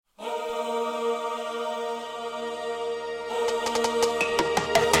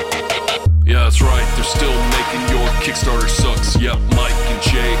they're still making your Kickstarter sucks. Yep, Mike and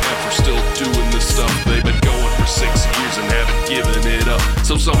JF are still doing this stuff. They've been going for 6 years and haven't given it up.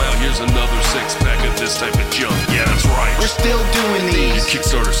 So somehow here's another 6-pack of this type of junk. Yeah, that's right. We're still doing these. Your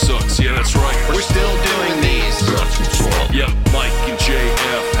Kickstarter sucks. Yeah, that's right. We're still doing these. That's what's up. Yep, Mike and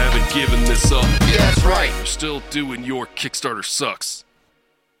JF haven't given this up. Yeah, that's right. They're still doing your Kickstarter sucks.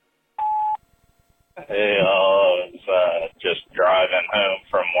 Hey, I was just driving home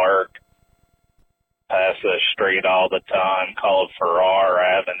from work. Pass this street all the time called Farrar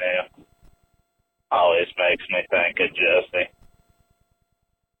Avenue. Always makes me think of Jesse.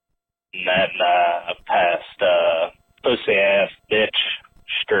 And then I passed Pussy Ass Bitch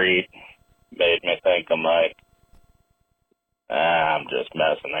Street. Made me think of Mike. I'm just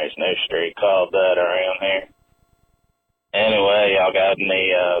messing. There's no street called that around here. Anyway, y'all got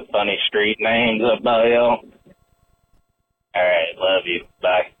any funny street names up by y'all? Alright, love you.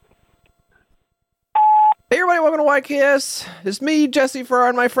 Bye. Hey everybody, welcome to YKS. It's me, Jesse Farrar,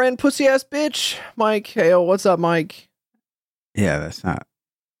 and my friend Pussy Ass Bitch, Mike. Hey, what's up, Mike? Yeah, that's not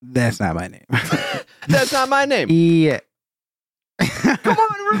my name. That's not my name. Yeah. Come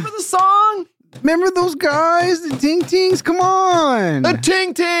on, remember the song? Remember those guys? The Ting Tings? Come on. The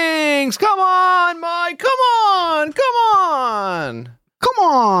Ting Tings! Come on, Mike! Come on! Come on! Come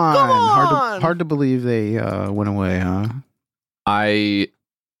on. Come on! Hard to believe they went away, huh? I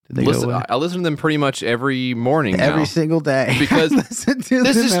Did they go listen to them pretty much every morning every now. single day? Because Listen to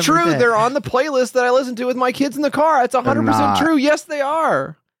this them is every true. day. They're on the playlist that I listen to with my kids in the car. That's 100% not. true. Yes, they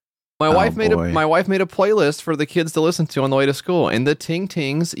are. My Oh, wife made boy. my wife made a playlist for the kids to listen to on the way to school. And the Ting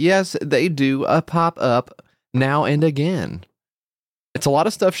Tings, yes, they do a pop up now and again. It's a lot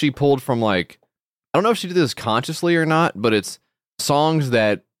of stuff she pulled from, like, I don't know if she did this consciously or not, but it's songs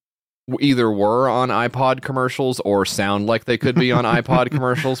that either were on iPod commercials or sound like they could be on iPod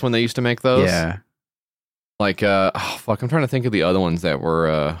commercials when they used to make those. Yeah. Like, I'm trying to think of the other ones that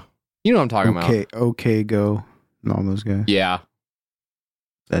were, you know what I'm talking about. Okay, go. And all those guys. Yeah.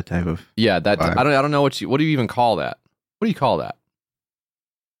 That type of. Yeah, that vibe. I don't know what do you even call that? What do you call that?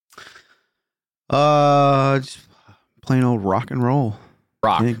 Just plain old rock and roll.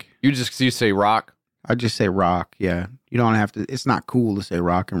 Rock. I think. You say rock. I just say rock. Yeah, you don't have to. It's not cool to say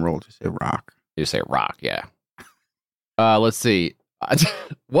rock and roll. Just say rock. You say rock. Yeah. Let's see.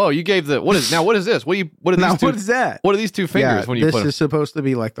 Whoa, you gave the what is this? What are Now, these two? what is that? What are these two fingers when you this put is supposed to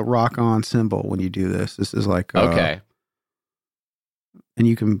be like the rock on symbol when you do this. This is like okay. And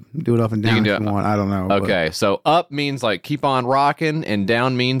you can do it up and You down can do if you it. want. I don't know. Okay, so up means like keep on rocking, and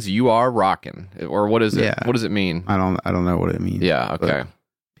down means you are rocking, or what is it? Yeah. What does it mean? But I don't know what it means. Yeah. Okay. but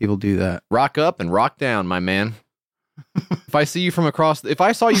people do that. Rock up and rock down, my man. If I saw you from across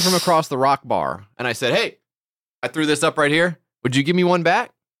the rock bar, and I said, "Hey, I threw this up right here. Would you give me one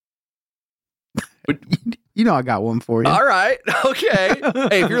back?" You know, I got one for you. All right. Okay.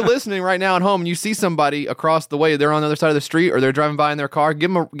 Hey, if you're listening right now at home and you see somebody across the way, they're on the other side of the street or they're driving by in their car,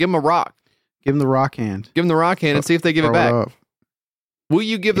 give them a rock. Give them the rock hand. Give them the rock hand and see if they give it Throw back. up. Will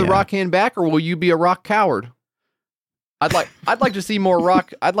you give the Yeah. rock hand back or will you be a rock coward? I'd like to see more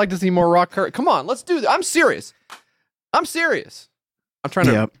rock. I'd like to see more rock. Come on, let's do that. I'm serious. I'm trying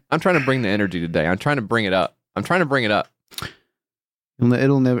to bring the energy today. I'm trying to bring it up.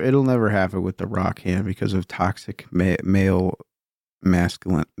 It'll never happen with the rock hand because of toxic male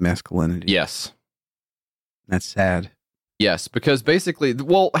masculinity. Yes. That's sad. Yes, because basically,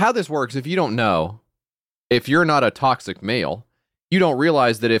 well, how this works, if you don't know, if you're not a toxic male, you don't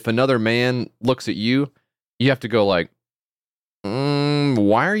realize that if another man looks at you, you have to go like,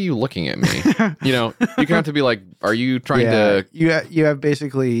 why are you looking at me? You know, you can have to be like, are you trying to... You have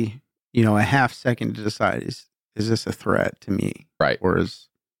basically, a half second to decide, is this a threat to me? Right. Or is,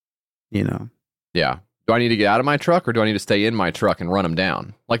 Yeah. Do I need to get out of my truck or do I need to stay in my truck and run them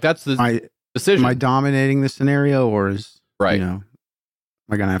down? Like, that's the decision. Am I dominating the scenario or is, Right. am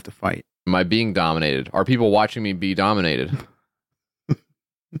I going to have to fight? Am I being dominated? Are people watching me be dominated?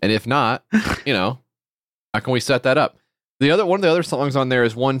 And if not, how can we set that up? One of the other songs on there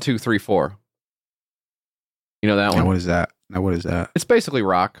is 1, 2, 3, 4. You know that one? Now, what is that? It's basically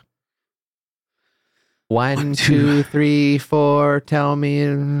rock. 1, 2, 3, 4. Tell me.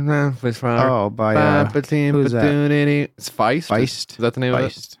 Oh, by who's that? It's Feist. Feist. Is that the name of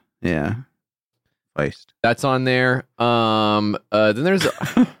it? Feist. Yeah. Feist. That's on there. Then there's.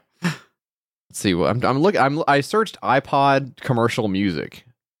 Let's see. I'm looking. I searched iPod commercial music,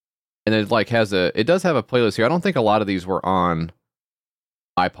 and it it does have a playlist here. I don't think a lot of these were on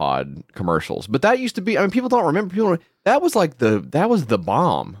people don't remember. That was the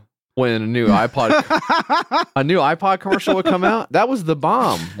bomb when a new iPod commercial would come out. That was the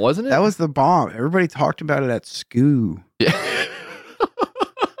bomb, wasn't it? That was the bomb. Everybody talked about it at SCU. Yeah.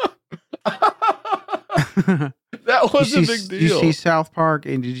 That was a big deal. Did you see South Park,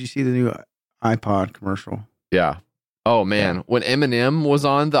 and did you see the new iPod commercial? Yeah. Oh man, when Eminem was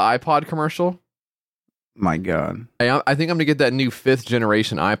on the iPod commercial. My God. Hey, I think I'm gonna get that new 5th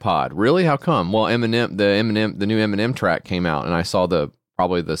generation iPod. Really? How come? Well, the new Eminem track came out, and I saw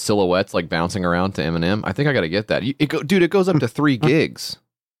probably the silhouettes like bouncing around to Eminem. I think I got to get that. Dude, it goes up to 3 gigs.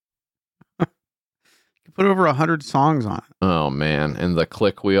 You put over 100 songs on it. Oh man, and the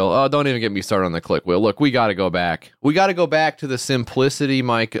click wheel. Oh, don't even get me started on the click wheel. Look, we got to go back. We got to go back to the simplicity,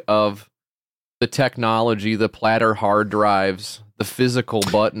 Mike, of the technology, the platter hard drives, the physical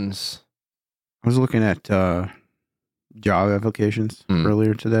buttons. I was looking at job applications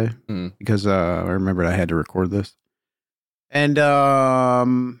earlier today because I remembered I had to record this. And yeah,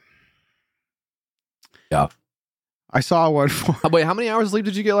 I saw one for. Wait, how many hours of sleep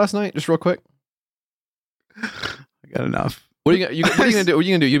did you get last night? Just real quick. I got enough. What are you gonna do? What are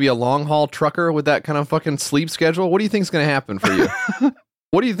you gonna do? You be a long haul trucker with that kind of fucking sleep schedule? What do you think's gonna happen for you?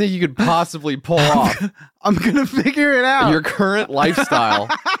 What do you think you could possibly pull off? I'm gonna figure it out. Your current lifestyle.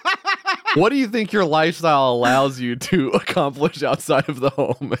 What do you think your lifestyle allows you to accomplish outside of the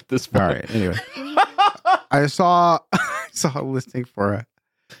home at this point? All right. Anyway, I saw a listing for it's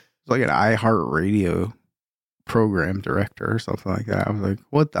like an iHeartRadio program director or something like that. I was like,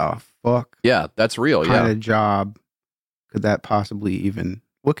 what the fuck? Yeah, that's real. What kind of job could that possibly even?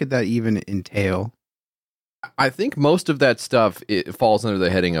 What could that even entail? I think most of that stuff it falls under the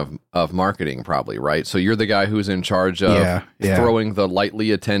heading of marketing, probably, right? So you're the guy who's in charge of throwing the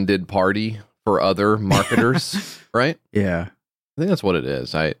lightly attended party for other marketers, right? Yeah, I think that's what it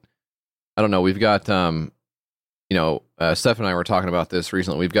is. I don't know. We've got Steph and I were talking about this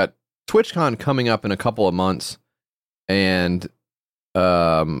recently. We've got TwitchCon coming up in a couple of months, and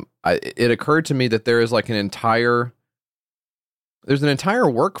it occurred to me that there is like an entire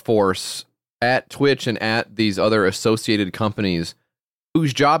workforce at Twitch and at these other associated companies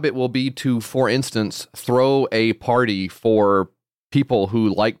whose job it will be to, for instance, throw a party for people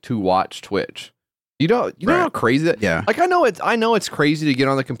who like to watch Twitch. You know how crazy that? Yeah. Like I know it's crazy to get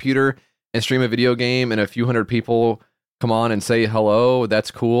on the computer and stream a video game and a few hundred people come on and say hello,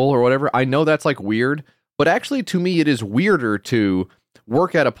 that's cool or whatever. I know that's like weird, but actually to me it is weirder to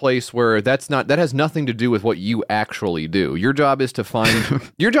work at a place where that has nothing to do with what you actually do. Your job is to find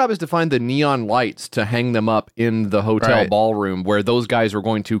the neon lights to hang them up in the hotel ballroom where those guys are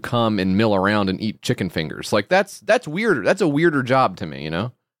going to come and mill around and eat chicken fingers. Like that's weirder. That's a weirder job to me, you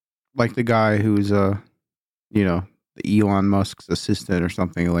know? Like the guy who's the Elon Musk's assistant or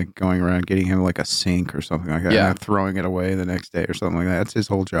something, like going around getting him like a sink or something like that, and throwing it away the next day or something like that. That's his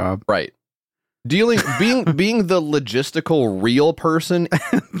whole job. Right. Being the logistical real person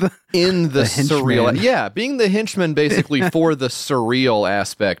in the surreal, henchman. Being the henchman basically for the surreal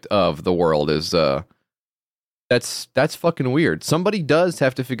aspect of the world is that's fucking weird. Somebody does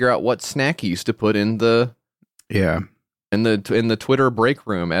have to figure out what snackies to put in the in the Twitter break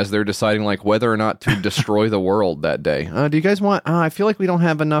room as they're deciding like whether or not to destroy the world that day. Do you guys want? I feel like we don't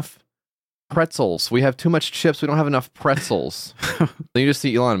have enough pretzels. We have too much chips. We don't have enough pretzels. Then you just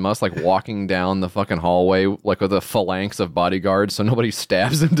see Elon Musk like walking down the fucking hallway like with a phalanx of bodyguards so nobody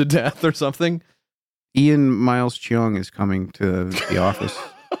stabs him to death or something. Ian Miles Cheong is coming to the office.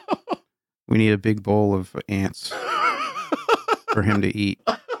 We need a big bowl of ants for him to eat.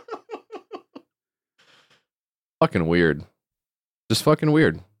 Fucking weird. Just fucking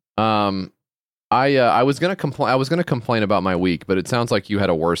weird. I was gonna complain about my week, but it sounds like you had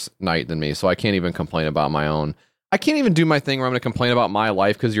a worse night than me, so I can't even complain about my own. I can't even do my thing where I'm gonna complain about my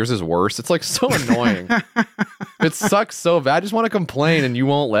life because yours is worse. It's like so annoying. It sucks so bad. I just want to complain and you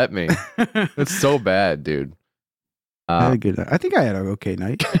won't let me. It's so bad, dude. I had a good night. I think I had an okay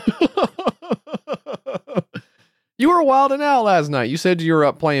night. You were wilding out last night. You said you were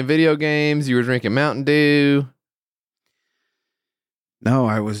up playing video games. You were drinking Mountain Dew. No,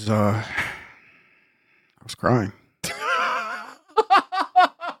 I was crying.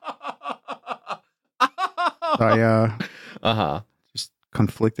 I just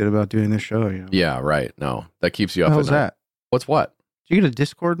conflicted about doing this show. You know? Yeah, right. No, that keeps you up. How's that? What's what? Did you get a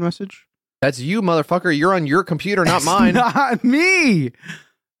Discord message? That's you, motherfucker. You're on your computer, not mine. Not me.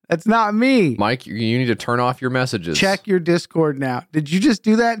 That's not me. Mike, you need to turn off your messages. Check your Discord now. Did you just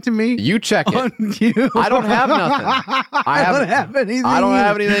do that to me? You check it. You. I don't have nothing. I don't have anything. I don't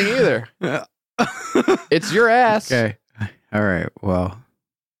have anything either. It's your ass. Okay. All right. Well,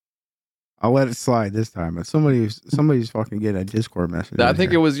 I'll let it slide this time. But somebody's fucking getting a Discord message. I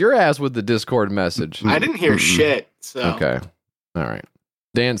think it was your ass with the Discord message. I didn't hear shit. So Okay. All right.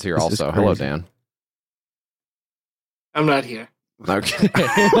 Dan's here This is also. Hello, crazy. Dan. I'm not here. Okay.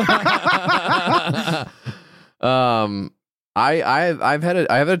 I've had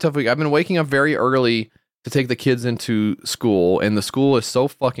a tough week. I've been waking up very early to take the kids into school, and the school is so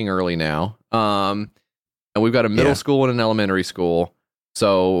fucking early now. And we've got a middle school and an elementary school,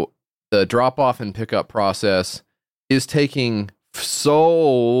 so the drop off and pickup process is taking so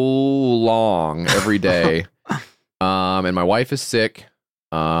long every day. And my wife is sick.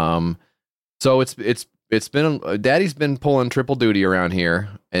 So it's been Daddy's been pulling triple duty around here,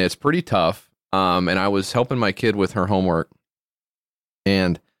 and it's pretty tough. And I was helping my kid with her homework,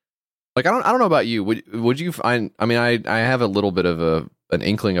 and like I don't know about you. Would you find? I mean, I have a little bit of an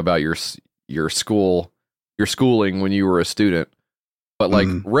inkling about your schooling when you were a student, but like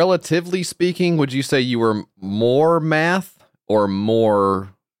relatively speaking, would you say you were more math or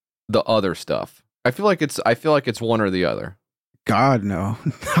more the other stuff? I feel like it's one or the other. God, no.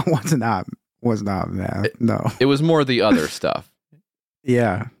 That was not math. No. It was more the other stuff.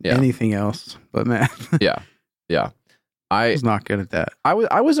 Yeah. Anything else but math. Yeah. I was not good at that. I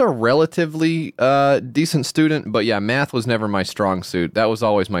was a relatively decent student, but yeah, math was never my strong suit. That was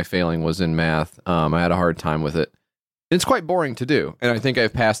always my failing, was in math. I had a hard time with it. It's quite boring to do, and I think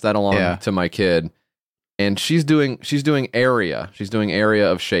I've passed that along to my kid. And she's doing area. She's doing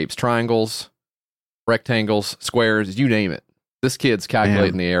area of shapes, triangles, rectangles, squares, you name it. This kid's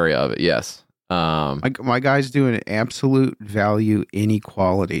calculating the area of it. Yes. My guy's doing absolute value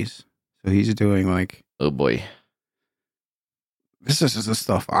inequalities. So he's doing like, oh boy, this is the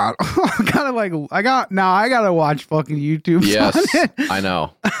stuff I gotta watch fucking YouTube. Yes, I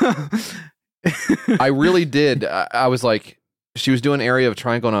know. I really did. I was like, she was doing area of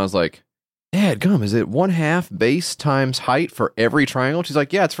triangle, and I was like, Dadgum, is it 1/2 base times height for every triangle? She's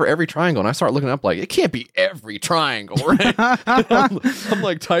like, yeah, it's for every triangle. And I start looking up like, it can't be every triangle, right? I'm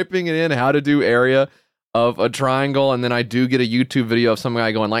like typing it in how to do area of a triangle, and then I do get a YouTube video of some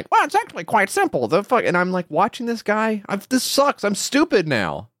guy going like, well, it's actually quite simple. The fuck, and I'm like watching this guy. This sucks. I'm stupid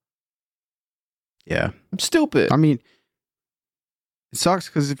now. Yeah, I'm stupid. I mean, it sucks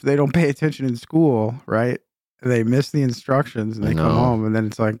because if they don't pay attention in school, right? They miss the instructions and they come home, and then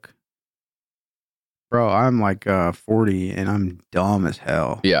it's like, bro, I'm like 40 and I'm dumb as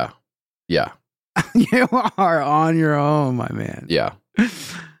hell. Yeah. You are on your own, my man. Yeah.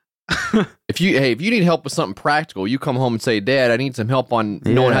 If you need help with something practical, you come home and say, Dad, I need some help on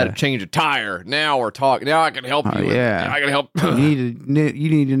knowing how to change a tire. Now I can help you. I can help. you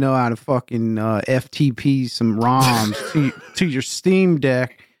need to know how to fucking FTP some ROMs to your Steam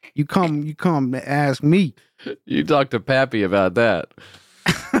Deck. You come to ask me. You talk to Pappy about that.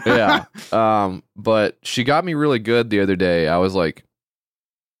 Yeah. But she got me really good the other day. I was like,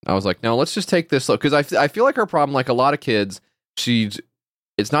 no, let's just take this slow. Because I feel like her problem, like a lot of kids,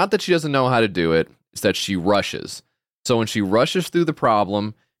 it's not that she doesn't know how to do it, it's that she rushes. So when she rushes through the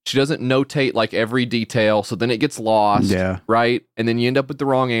problem, she doesn't notate like every detail, so then it gets lost, right? And then you end up with the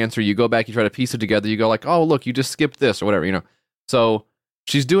wrong answer. You go back, you try to piece it together, you go like, oh, look, you just skipped this or whatever, So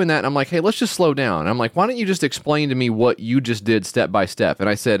she's doing that, and I'm like, hey, let's just slow down. And I'm like, why don't you just explain to me what you just did step by step? And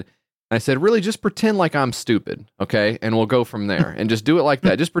I said, really, just pretend like I'm stupid, okay? And we'll go from there. And just do it like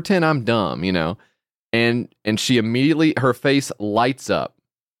that. Just pretend I'm dumb, And she immediately, her face lights up.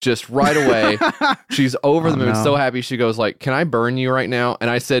 Just right away. She's over the moon, so happy. She goes like, can I burn you right now? And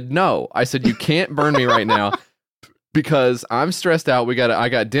I said, no. I said, you can't burn me right now because I'm stressed out. I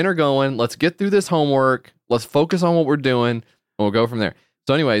got dinner going. Let's get through this homework. Let's focus on what we're doing, and we'll go from there.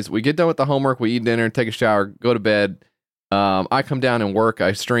 So anyways, we get done with the homework. We eat dinner, take a shower, go to bed. I come down and work.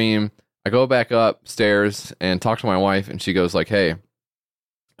 I stream. I go back upstairs and talk to my wife, and she goes like, hey,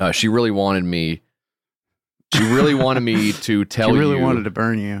 she really wanted me to tell you. She really wanted to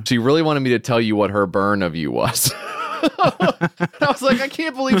burn you. She really wanted me to tell you what her burn of you was. I was like, I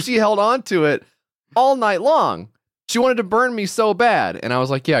can't believe she held on to it all night long. She wanted to burn me so bad. And I was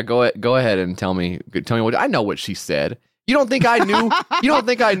like, yeah, go ahead and tell me what. I know what she said. You don't think I knew? You don't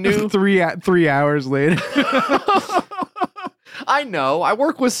think I knew? 3 hours later. I know. I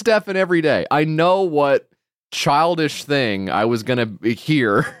work with Stefan every day. I know what childish thing I was going to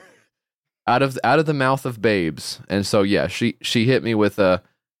hear out of the mouth of babes. And so, yeah, she hit me with a,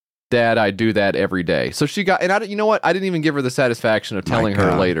 Dad, I do that every day. So she got, and you know what? I didn't even give her the satisfaction of telling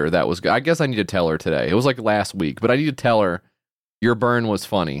her later. That was good. I guess I need to tell her today. It was like last week, but I need to tell her your burn was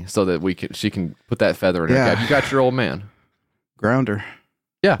funny so that she can put that feather in her cap. You got your old man. Grounder.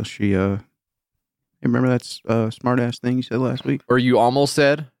 Yeah. So she, remember that smart ass thing you said last week? Or you almost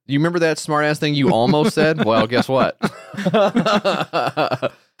said? You remember that smart ass thing you almost said? Well, guess what?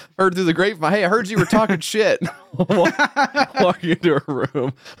 Heard through the grapevine. Hey, I heard you were talking shit. Walking into a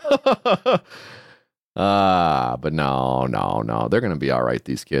room. But no. They're going to be all right,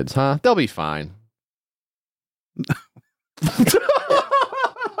 these kids, huh? They'll be fine.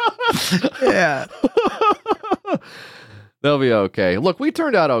 Yeah. They'll be okay. Look, we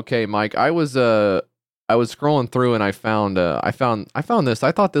turned out okay, Mike. I was scrolling through and I found this.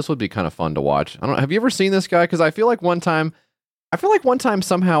 I thought this would be kind of fun to watch. I don't have you ever seen this guy? Because I feel like one time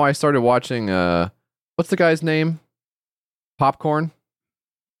somehow I started watching what's the guy's name? Popcorn?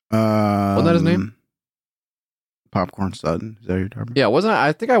 Wasn't that his name? Popcorn Sudden. Is that what you're talking about? Yeah, wasn't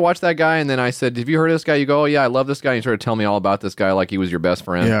I think I watched that guy and then I said, have you heard of this guy? You go, oh yeah, I love this guy. And you started telling me all about this guy like he was your best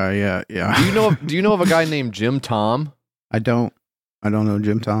friend. Yeah. Do you know of a guy named Jim Tom? I don't know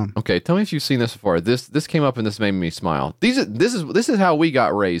Jim Tom. Okay, tell me if you've seen this before. This came up and this made me smile. This is how we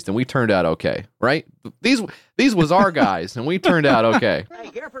got raised and we turned out okay, right? These was our guys and we turned out okay.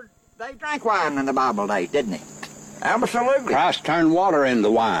 Hey, Gifford, they drank wine in the Bible days, didn't they? Absolutely. Christ turned water into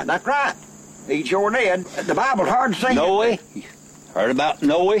wine. That's right. He sure did. The Bible's hard to see. Noe? Heard about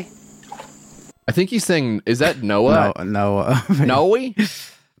Noe? I think he's saying, is that Noah? No. Noe?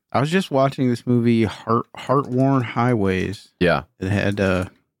 I was just watching this movie, Heart-Worn Highways. Yeah. It had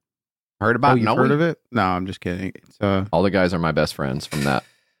Heard about you've Noe? heard of it? No, I'm just kidding. It's All the guys are my best friends from that.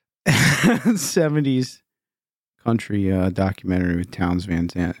 70s country documentary with Townes Van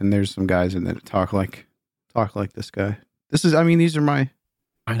Zandt, and there's some guys in there that talk like this guy. These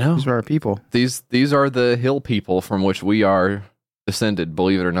are our people. These are the hill people from which we are descended,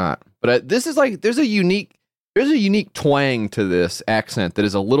 believe it or not. But this is like there's a unique twang to this accent that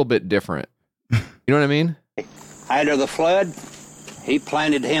is a little bit different. You know what I mean? After the flood, he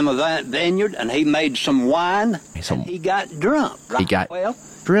planted him a vineyard and he made some wine. And he got drunk. Right? He got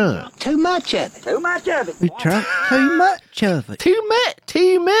drunk. Too much of it. We drank too much of it.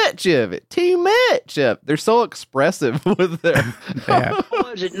 Too much of it. They're so expressive with their. Yeah.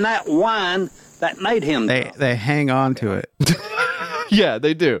 Was it not wine that made him drunk? They hang on to it. Yeah,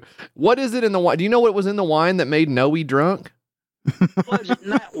 they do. What is it in the wine? Do you know what was in the wine that made Noe drunk? Was it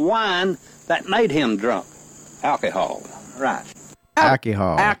not wine that made him drunk? Alcohol. Right.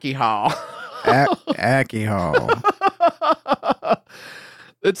 Alcohol. Alcohol. Alcohol.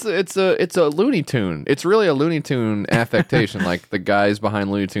 It's a Looney Tune. It's really a Looney Tune affectation. Like the guys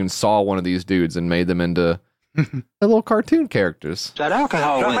behind Looney Tunes saw one of these dudes and made them into little cartoon characters. That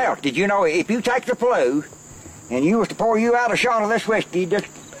alcohol. Something else. Did you know if you take the flu and you was to pour you out a shot of this whiskey, just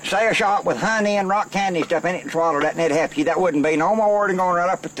say a shot with honey and rock candy stuff in it and swallow that and it'd help you. That wouldn't be no more than going right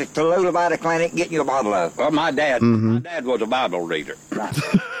up at the Tallulah Vita Clinic and getting you a bottle of. Well, my dad was a Bible reader. Right.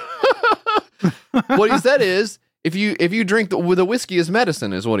 What he said is, if you drink the whiskey as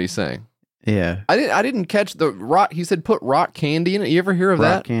medicine, is what he's saying. Yeah. I didn't catch the rock. He said put rock candy in it. You ever hear of Rock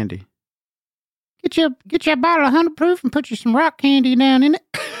that? candy. Get you a bottle of 100 proof and put you some rock candy down in it.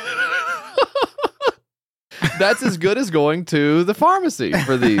 That's as good as going to the pharmacy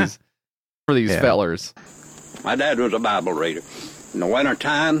for these fellers. My dad was a Bible reader. In the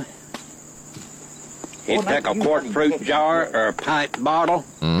wintertime, he'd take a quart fruit jar or a pint bottle.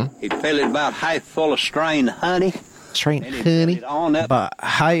 He'd fill it about half full of strained honey. Strained And he'd put honey. it on up. About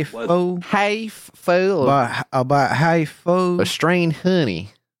half full. Half full of About half full. a strained honey.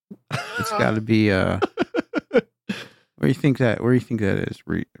 It's got to be Where do you think that is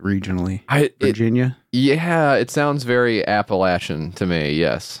regionally? Virginia? Yeah, it sounds very Appalachian to me.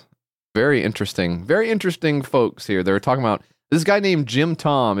 Yes. Very interesting. Very interesting folks here. They're talking about this guy named Jim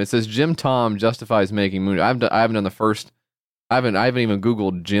Tom. It says Jim Tom justifies making movies. I haven't done the first. I haven't even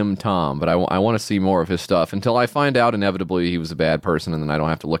Googled Jim Tom, but I want to see more of his stuff until I find out inevitably he was a bad person, and then I don't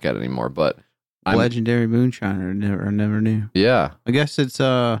have to look at it anymore. But Legendary moonshiner. Never knew. Yeah, I guess it's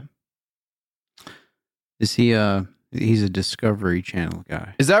is he he's a Discovery Channel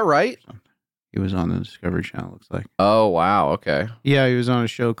guy. Is that right? He was on the Discovery Channel, looks like. Oh wow, okay. Yeah, he was on a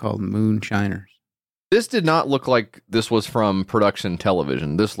show called Moonshiners. This did not look like this was from production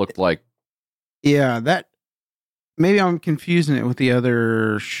television. This looked like that. Maybe I'm confusing it with the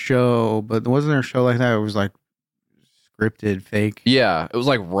other show, but wasn't there a show like that? It was like scripted, fake. Yeah, it was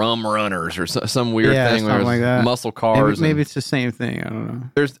like Rum Runners or some weird thing where it was like that. muscle cars. Maybe it's the same thing. I don't know.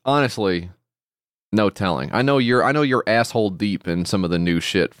 There's honestly no telling. I know you're asshole deep in some of the new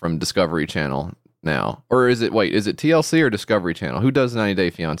shit from Discovery Channel now. Or is it TLC or Discovery Channel? Who does 90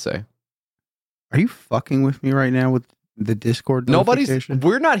 Day Fiancé? Are you fucking with me right now with the Discord notification?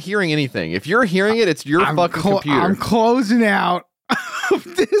 We're not hearing anything. If you're hearing it, it's your fucking computer. I'm closing out of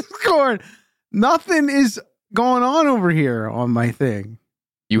Discord. Nothing is going on over here on my thing.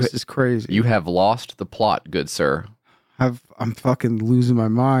 This is crazy. You have lost the plot, good sir. I'm fucking losing my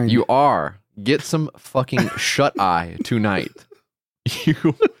mind. You are. Get some fucking shut eye tonight.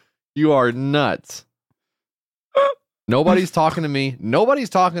 You are nuts. Nobody's talking to me. Nobody's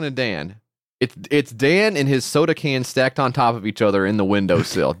talking to Dan. It's Dan and his soda can stacked on top of each other in the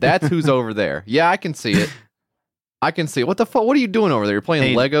windowsill. That's who's over there. Yeah, I can see it. I can see it. What the fuck? What are you doing over there? You're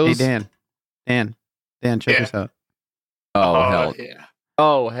playing Legos? Hey, Dan, check this out. Oh, hell. Yeah.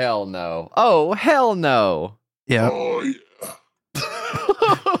 Oh, hell no. Oh, hell no. Yeah. Oh, yeah.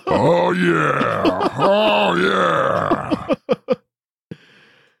 Oh, yeah. Oh, yeah.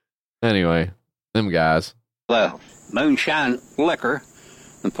 Anyway, them guys. The moonshine liquor.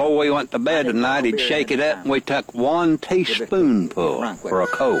 Before we went to bed tonight, he'd shake it up, and we took 1 teaspoonful for a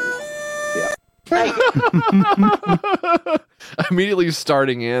cold. Immediately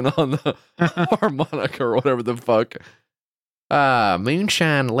starting in on the harmonica or whatever the fuck.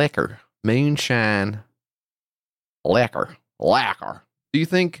 Moonshine liquor. Moonshine liquor. Lacquer. Do you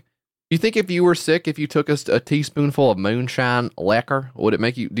think if you were sick, if you took a teaspoonful of moonshine liquor, would it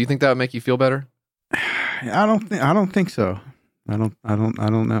make you? Do you think that would make you feel better? I don't think so. I don't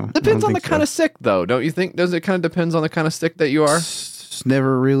know. Depends on the kind of sick, though, don't you think? Does it kind of depends on the kind of sick that you are? It's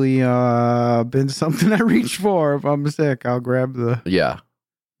never really been something I reach for. If I'm sick, I'll grab the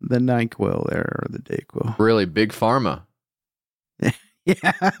NyQuil there or the Dayquil. Really, big pharma.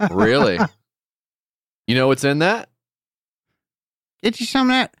 Yeah. Really? You know what's in that? Get you some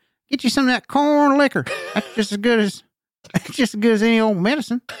of that corn liquor. That's just as good as any old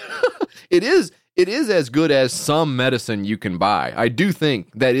medicine. It is as good as some medicine you can buy. I do think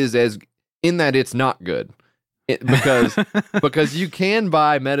that is in that it's not good. Because you can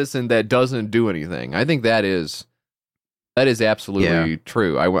buy medicine that doesn't do anything. I think that is absolutely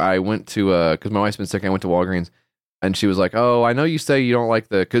true. I went to because my wife's been sick. I went to Walgreens, and she was like, "Oh, I know you say you don't like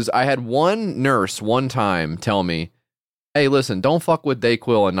because I had one nurse one time tell me, hey, listen, don't fuck with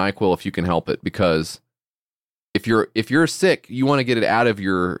Dayquil and NyQuil if you can help it, because if you're sick, you want to get it out of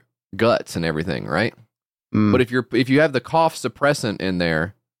your guts and everything, right? But if you have the cough suppressant in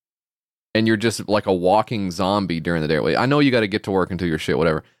there and you're just like a walking zombie during the day, I know you got to get to work and do your shit,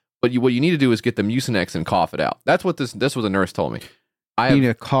 whatever. But what you need to do is get the Mucinex and cough it out. That's what this was a nurse told me. You need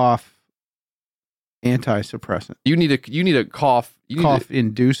a cough anti-suppressant. You need a cough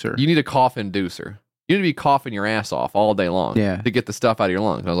inducer. You need a cough inducer. You need to be coughing your ass off all day long to get the stuff out of your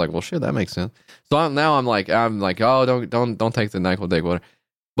lungs. I was like, well, shit, that makes sense. So I'm like, oh, don't take the NyQuil, Dayquil.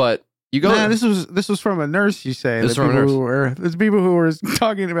 But you go. Nah, this was from a nurse. You say this from a nurse. There's people who were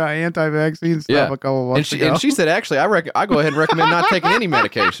talking about anti-vaccine stuff a couple months ago. And she said, actually, I go ahead and recommend not taking any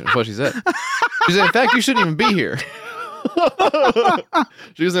medication. That's what she said. She said, in fact, you shouldn't even be here.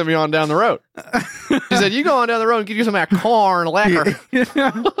 She sent me on down the road. She said, you go on down the road and get you some of that corn lacquer.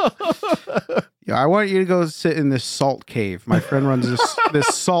 Yeah, I want you to go sit in this salt cave. My friend runs this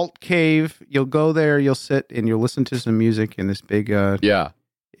salt cave. You'll go there, you'll sit, and you'll listen to some music in this big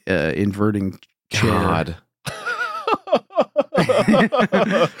inverting chair. God.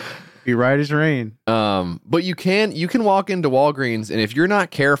 Be right as rain. But you can walk into Walgreens, and if you're not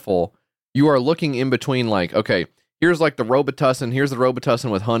careful, you are looking in between, like, okay, here's like the Robitussin, here's the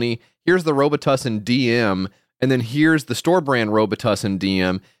Robitussin with honey, here's the Robitussin DM, and then here's the store brand Robitussin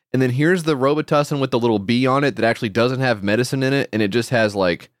DM, and then here's the Robitussin with the little B on it that actually doesn't have medicine in it, and it just has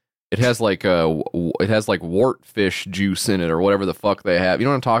like wartfish juice in it or whatever the fuck they have. You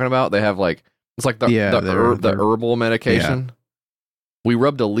know what I'm talking about? They have like it's like the herbal medication. Yeah. We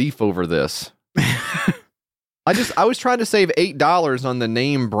rubbed a leaf over this. I was trying to save $8 on the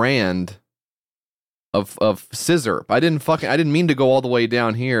name brand of scissor. I didn't mean to go all the way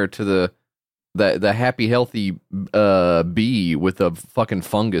down here to the happy healthy bee with the fucking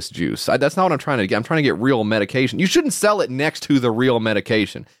fungus juice. That's not what I'm trying to get. I'm trying to get real medication. You shouldn't sell it next to the real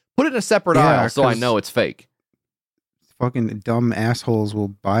medication. Put it in a separate aisle so I know it's fake. Fucking dumb assholes will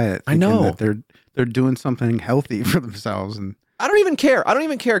buy it. I know that they're doing something healthy for themselves, and I don't even care.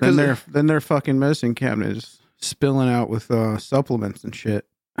 Because then their fucking medicine cabinet is spilling out with supplements and shit.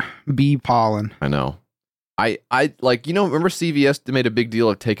 Bee pollen. I know. I like, remember CVS made a big deal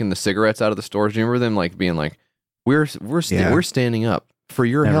of taking the cigarettes out of the stores. Do you remember them like being like, we're standing up for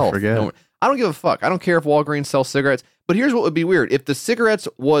your health. I don't give a fuck. I don't care if Walgreens sells cigarettes. But here's what would be weird: if the cigarettes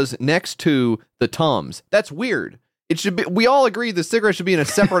was next to the Tums, that's weird. It should be. We all agree the cigarettes should be in a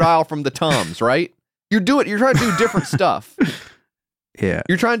separate aisle from the Tums, right? You're trying to do different stuff. Yeah,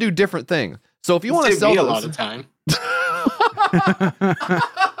 you're trying to do different things. So if you want to sell a lot of time.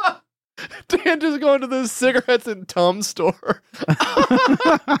 Dan just going to the cigarettes and Tums store.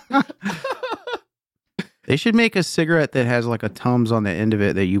 They should make a cigarette that has like a Tums on the end of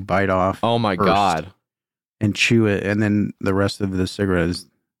it that you bite off. Oh my first God. And chew it, and then the rest of the cigarette is.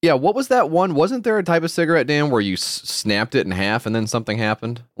 Yeah, what was that one? Wasn't there a type of cigarette, Dan, where you snapped it in half and then something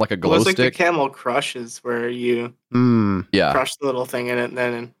happened? Like a glow It's like the stick? Camel Crushes, where you Yeah. crush the little thing in it, and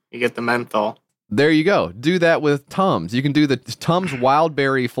then you get the menthol. There you go. Do that with Tums. You can do the Tums wild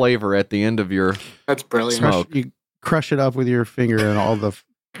berry flavor at the end of your That's brilliant. smoke. You crush it up with your finger, and all the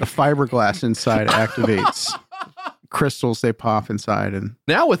fiberglass inside activates. Crystals, they pop inside, and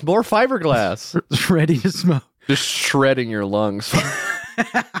Now with more fiberglass. it's ready to smoke. Just shredding your lungs.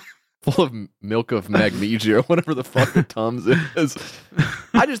 Full of milk of magnesia or whatever the fuck the Tums is.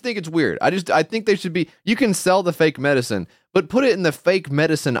 I just think it's weird. I think they should be, you can sell the fake medicine, but put it in the fake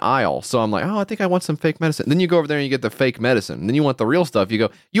medicine aisle. So I'm like, oh, I think I want some fake medicine. Then you go over there and you get the fake medicine. And then you want the real stuff. You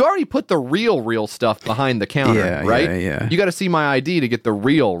go, you already put the real stuff behind the counter, right? Yeah. You got to see my ID to get the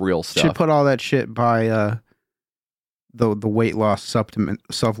real stuff. Should put all that shit by the weight loss supplements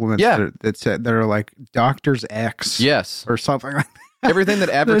Yeah. that are like Doctor's X. Yes. Or something like that. Everything that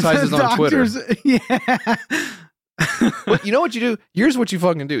advertises on Twitter. Yeah. But you know what you do? Here's what you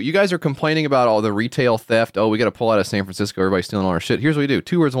fucking do. You guys are complaining about all the retail theft. Oh, we got to pull out of San Francisco. Everybody's stealing all our shit. Here's what we do.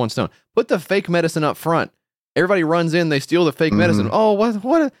 2 birds, 1 stone. Put the fake medicine up front. Everybody runs in. They steal the fake medicine. Oh, what?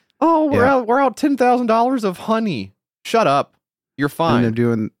 Oh, we're out $10,000 of honey. Shut up. You're fine. And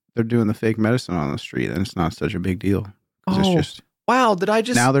they're doing the fake medicine on the street, and it's not such a big deal. 'Cause Oh, it's just wow. Did I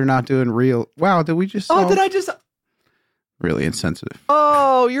just? now they're not doing real. Wow, did we just? Oh, did I just? Really insensitive.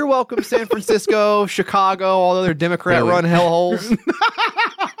 Oh, you're welcome, San Francisco, Chicago, all the other Democrat-run hellholes.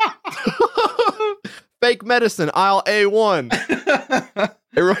 Fake medicine, aisle A1.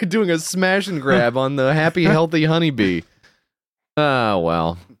 Everybody doing a smash and grab on the happy, healthy honeybee. Oh,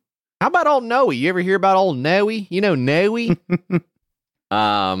 well. How about old Noe? You ever hear about old Noe? You know Noe?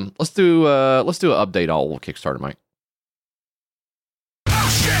 Let's do an update on old Kickstarter, Mike.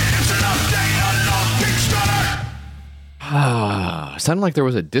 Sounded like there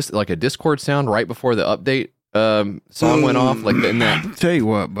was a Discord sound right before the update song went off. Like in that. Tell you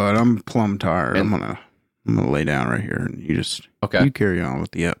what, bud, I'm plumb tired. I'm gonna lay down right here, and you just you carry on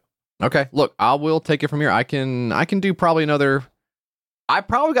with the up. Okay, look, I will take it from here. I can do probably another. I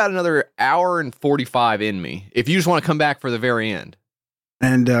probably got another hour and 45 in me. If you just want to come back for the very end,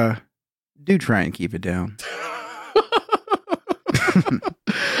 and do try and keep it down.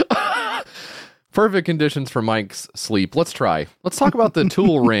 Perfect conditions for Mike's sleep. Let's try. Let's talk about the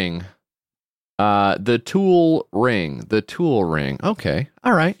tool ring. The tool ring. Okay.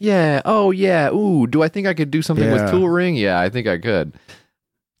 All right. Yeah. Oh, yeah. Ooh, do I think I could do something with tool ring? Yeah, I think I could.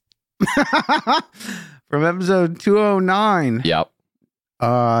 From episode 209. Yep.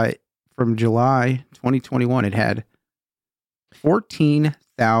 From July 2021, it had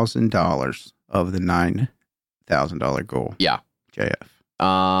 $14,000 of the $9,000 goal. Yeah. JF.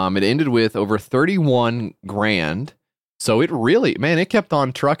 It ended with over 31 grand. So it really, man, it kept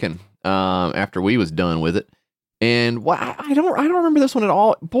on trucking after we was done with it. And I don't remember this one at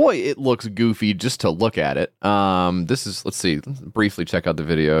all. Boy, it looks goofy just to look at it. Let's see. Let's briefly check out the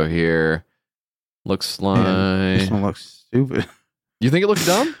video here. Looks like this one looks stupid. You think it looks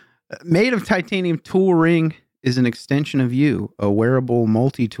dumb? Made of titanium tool ring is an extension of you, a wearable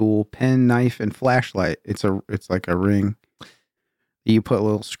multi-tool, pen, knife, and flashlight. It's like a ring you put a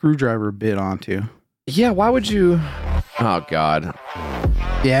little screwdriver bit onto. Yeah, why would you? Oh, God.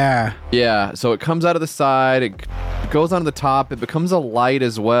 Yeah. Yeah, so it comes out of the side, it goes onto the top, it becomes a light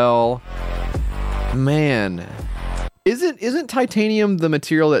as well. Man. Isn't titanium the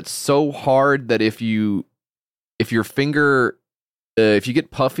material that's so hard that if your finger, if you get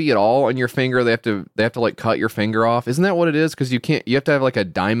puffy at all on your finger, they have to like cut your finger off? Isn't that what it is? Because you have to have like a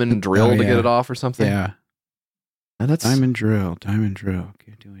diamond drill to get it off or something? Yeah. And that's Diamond drill. Can't do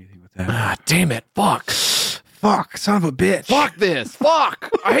anything with that. Ah, damn it. Fuck, son of a bitch. Fuck this. Fuck.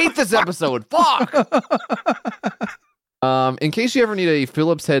 I hate this episode. Fuck. In case you ever need a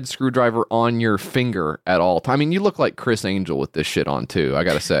Phillips head screwdriver on your finger at all time. I mean, you look like Chris Angel with this shit on too, I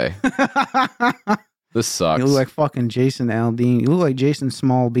gotta say. This sucks. You look like fucking Jason Aldean. You look like Jason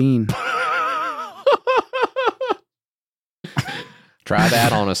Smallbean. Try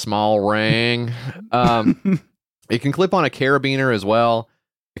that on a small ring. It can clip on a carabiner as well.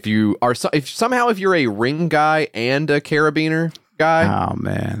 If you're a ring guy and a carabiner guy. Oh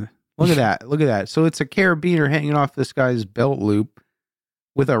man, look at that! So it's a carabiner hanging off this guy's belt loop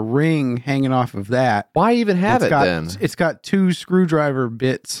with a ring hanging off of that. Why even have then? It's got 2 screwdriver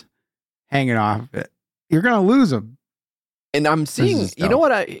bits hanging off of it. You're gonna lose them. And I'm seeing, you know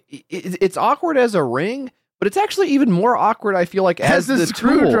what? It's awkward as a ring, but it's actually even more awkward, I feel like, as the tool.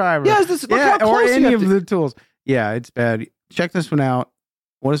 screwdriver. Yeah, look how or close you any have of to- the tools. Yeah, it's bad. Check this one out.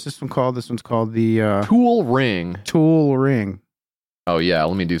 What is this one called? This one's called the tool ring. Tool ring. Oh yeah,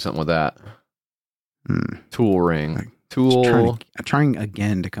 let me do something with that. Hmm. Tool ring. I'm Tool. trying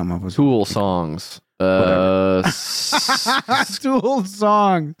again to come up with Tool songs. Tool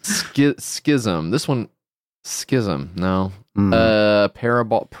song. Schism. This one. Schism. No.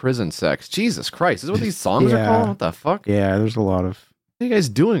 Parabol. Prison sex. Jesus Christ. Is this what these songs are called? What the fuck? Yeah, there's a lot of. What are you guys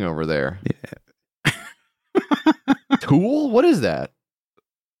doing over there? Yeah. Tool? What is that?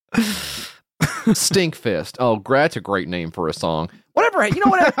 Stink Fist. Oh, that's a great name for a song. Whatever. You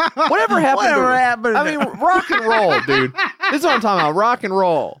know what? Whatever happened? Whatever happened? I mean, rock and roll, dude. This is what I'm talking about. Rock and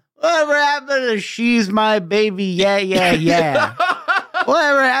roll. Whatever happened to She's My Baby? Yeah, yeah, yeah.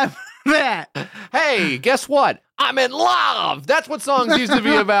 Whatever happened to that? Hey, guess what? I'm in love. That's what songs used to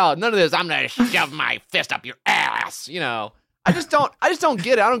be about. None of this. I'm gonna shove my fist up your ass. You know. I just don't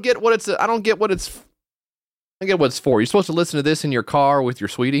get it. I don't get what it's. I don't get what it's for. You're supposed to listen to this in your car with your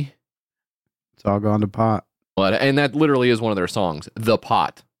sweetie. It's all gone to pot. But and that literally is one of their songs, "The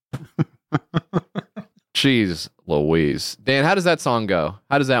Pot." Jeez Louise. Dan, how does that song go?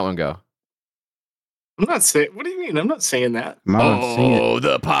 How does that one go? I'm not saying. What do you mean? I'm not saying that. Oh,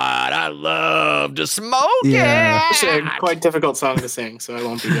 the pot. I love to smoke Yeah. It's a quite difficult song to sing, so I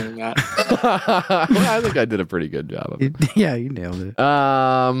won't be doing that. Well, I think I did a pretty good job of it. Yeah, you nailed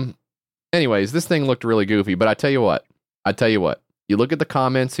it. Anyways, this thing looked really goofy, but I tell you what. You look at the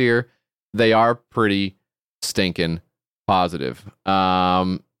comments here, they are pretty stinking positive.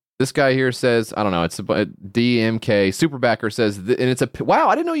 This guy here says, I don't know, it's a DMK Superbacker says, and it's wow,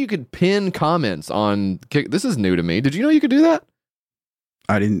 I didn't know you could pin comments on Kick. This is new to me. Did you know you could do that?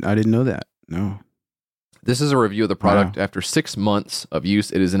 I didn't know that. No. This is a review of the product. Wow. After 6 months of use,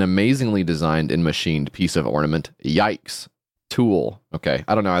 it is an amazingly designed and machined piece of ornament. Yikes. Tool. Okay.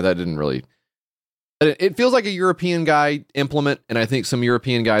 I don't know. That didn't really... It feels like a European guy implement, and I think some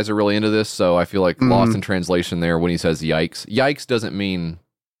European guys are really into this, so I feel like lost in translation there when he says yikes. Yikes doesn't mean...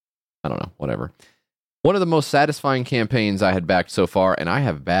 I don't know. Whatever. One of the most satisfying campaigns I had backed so far, and I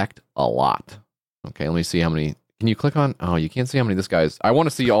have backed a lot. Okay, let me see how many... Can you click on... Oh, you can't see how many this guy's... I want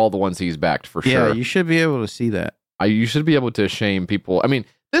to see all the ones he's backed for sure. Yeah, you should be able to see that. You should be able to shame people. I mean,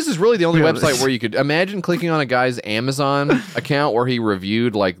 this is really the only website where you could... Imagine clicking on a guy's Amazon account where he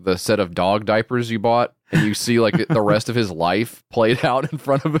reviewed like the set of dog diapers you bought, and you see like the rest of his life played out in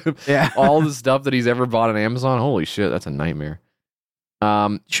front of him. Yeah. All the stuff that he's ever bought on Amazon. Holy shit, that's a nightmare.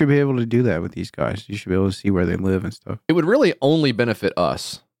 You should be able to do that with these guys. You should be able to see where they live and stuff. It would really only benefit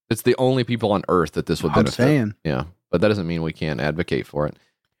us. It's the only people on Earth that this would benefit. I'm saying. Yeah, but that doesn't mean we can't advocate for it.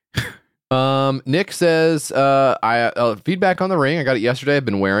 Nick says, feedback on the ring. I got it yesterday. I've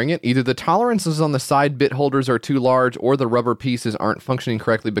been wearing it. Either the tolerances on the side bit holders are too large or the rubber pieces aren't functioning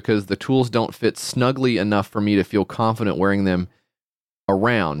correctly because the tools don't fit snugly enough for me to feel confident wearing them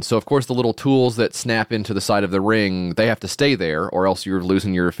around. So, of course, the little tools that snap into the side of the ring, they have to stay there or else you're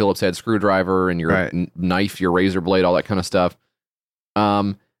losing your Phillips head screwdriver and your knife, your razor blade, all that kind of stuff.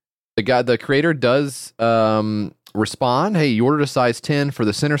 The creator does respond, hey, you ordered a size 10 for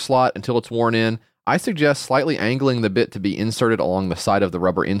the center slot until it's worn in. I suggest slightly angling the bit to be inserted along the side of the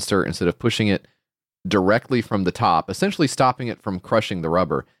rubber insert instead of pushing it directly from the top, essentially stopping it from crushing the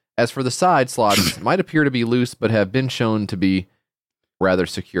rubber. As for the side slots, might appear to be loose, but have been shown to be rather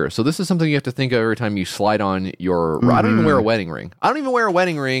secure. So this is something you have to think of every time you slide on your... I don't even wear a wedding ring. I don't even wear a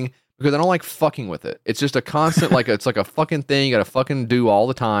wedding ring because I don't like fucking with it. It's just a constant, it's like a fucking thing you got to fucking do all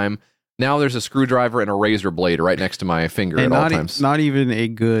the time. Now there's a screwdriver and a razor blade right next to my finger at all times. Not even a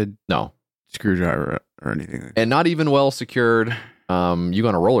good no screwdriver or anything. And not even well secured. You go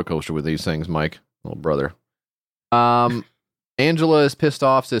on a roller coaster with these things, Mike, little brother. Angela is pissed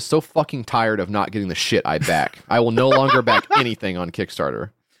off, says, so fucking tired of not getting the shit I back. I will no longer back anything on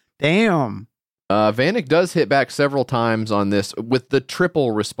Kickstarter. Damn. Vanek does hit back several times on this with the triple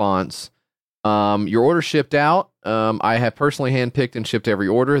response. Your order shipped out. I have personally handpicked and shipped every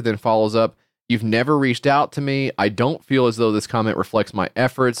order, then follows up. You've never reached out to me. I don't feel as though this comment reflects my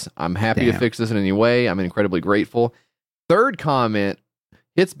efforts. I'm happy to fix this in any way. I'm incredibly grateful. Third comment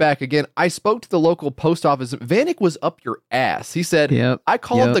hits back again. I spoke to the local post office. Vanek was up your ass. He said, I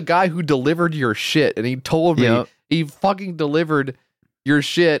called the guy who delivered your shit, and he told me he fucking delivered your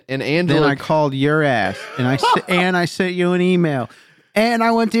shit. And Angela, then I called your ass, and I sent you an email, and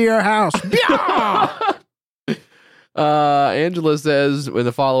I went to your house. Angela says in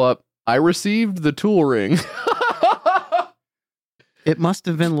the follow up, I received the tool ring. It must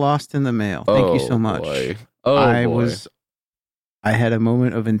have been lost in the mail. Thank you so much. Boy. I had a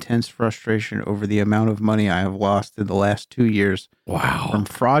moment of intense frustration over the amount of money I have lost in the last 2 years Wow. from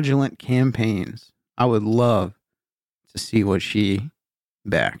fraudulent campaigns. I would love to see what she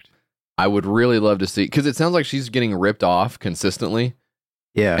backed. I would really love to see, because it sounds like she's getting ripped off consistently.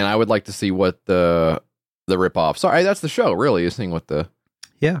 Yeah. And I would like to see what the rip off. Sorry, that's the show, really, is seeing what the.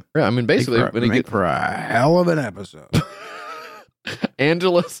 Yeah. I mean, basically, when make for a hell of an episode.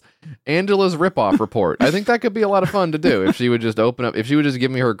 Angela's rip-off report. I think that could be a lot of fun to do if she would just open up, if she would just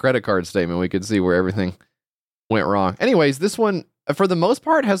give me her credit card statement, we could see where everything went wrong. Anyways, this one, for the most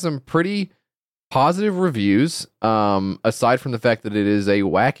part, has some pretty positive reviews, aside from the fact that it is a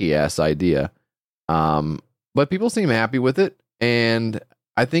wacky-ass idea. But people seem happy with it, and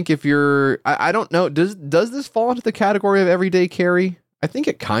I think if you're... I don't know, does this fall into the category of everyday carry? I think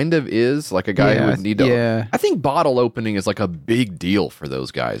it kind of is, like a guy who would need to... Yeah. I think bottle opening is like a big deal for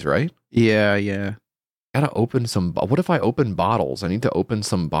those guys, right? Yeah. Gotta open some... What if I open bottles? I need to open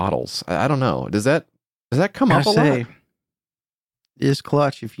some bottles. I don't know. Does that come up a lot? It is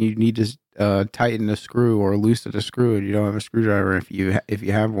clutch if you need to tighten a screw or loosen a screw and you don't have a screwdriver if you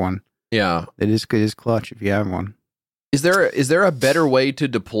have one. Yeah. It is clutch if you have one. Is there a better way to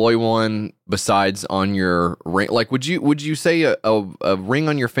deploy one besides on your ring? Like, would you say a ring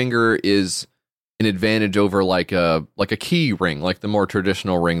on your finger is an advantage over like a key ring, like the more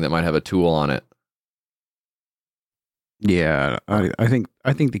traditional ring that might have a tool on it? Yeah, I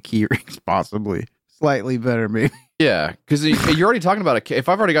think the key ring's possibly slightly better, maybe. Yeah, because you're already talking about if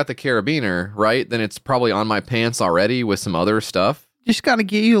I've already got the carabiner, right? Then it's probably on my pants already with some other stuff. Just got to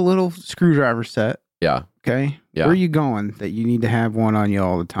get you a little screwdriver set. Yeah. Okay. Yeah. Where are you going that you need to have one on you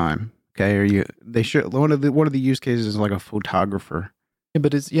all the time? Okay. They should. One of the use cases is like a photographer. Yeah,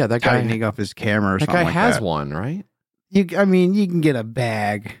 but that guy tightening up his camera or that something guy like has that. one, right? You can get a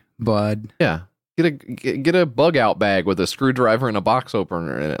bag, bud. Yeah. Get a bug out bag with a screwdriver and a box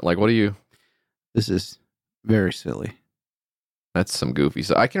opener in it. Like, what do you? This is very silly. That's some goofy.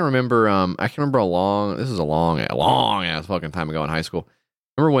 So I can remember. This is a long ass fucking time ago in high school.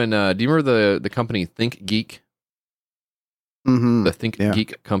 Remember when? Do you remember the company Think Geek? Mm-hmm. The Think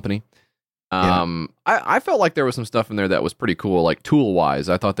Geek company. I felt like there was some stuff in there that was pretty cool, like tool wise.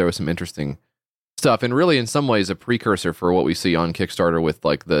 I thought there was some interesting stuff, and really, in some ways, a precursor for what we see on Kickstarter with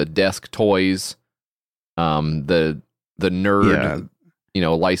like the desk toys, the nerd,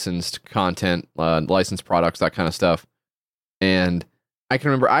 licensed content, licensed products, that kind of stuff. And I can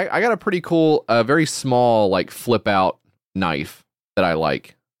remember I got a pretty cool, very small, like flip out knife that I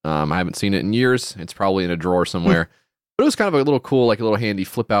like. I haven't seen it in years. It's probably in a drawer somewhere. But it was kind of a little cool, like a little handy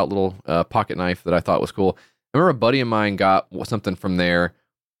flip out little pocket knife that I thought was cool. I remember a buddy of mine got something from there,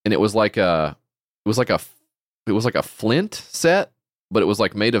 and it was like a flint set, but it was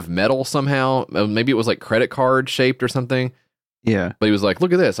like made of metal somehow. Maybe it was like credit card shaped or something. Yeah. But he was like,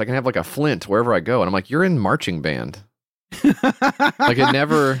 "Look at this! I can have like a flint wherever I go." And I'm like, "You're in marching band." Like it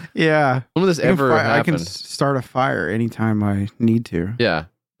never. Yeah. None of this ever happened. I can start a fire anytime I need to. Yeah.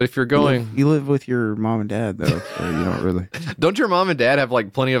 But if you're going... You live with your mom and dad, though, so you don't really... Don't your mom and dad have,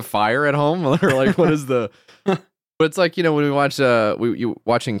 like, plenty of fire at home? Or, like, what is the... But it's like, when we watch...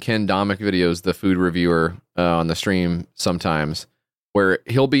 watching Ken Domick videos, the food reviewer, on the stream sometimes, where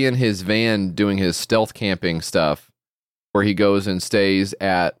he'll be in his van doing his stealth camping stuff, where he goes and stays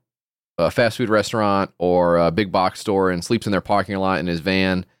at a fast food restaurant or a big box store and sleeps in their parking lot in his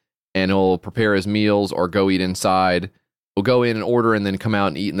van, and he'll prepare his meals or go eat inside. He'll go in and order and then come out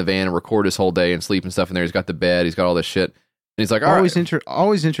and eat in the van and record his whole day and sleep and stuff in there. He's got the bed. He's got all this shit. And he's like, always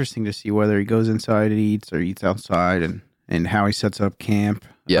interesting to see whether he goes inside and eats or eats outside and how he sets up camp.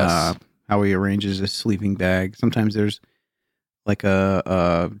 Yes. How he arranges his sleeping bag. Sometimes there's like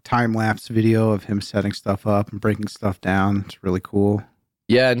a time-lapse video of him setting stuff up and breaking stuff down. It's really cool.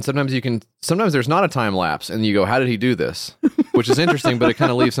 Yeah, and sometimes there's not a time lapse and you go, how did he do this? Which is interesting, but it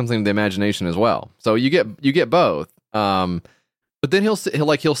kind of leaves something to the imagination as well. So you get both. But then he'll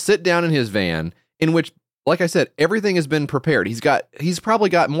sit down in his van, in which, like I said, everything has been prepared. He's probably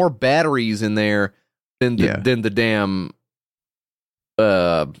got more batteries in there than the damn,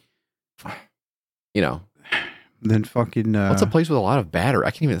 Then fucking. What's a place with a lot of battery?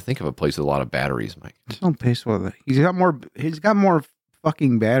 I can't even think of a place with a lot of batteries, Mike. Some place with it. He's got more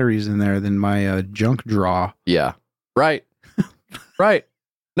fucking batteries in there than my junk drawer. Yeah. Right. Right.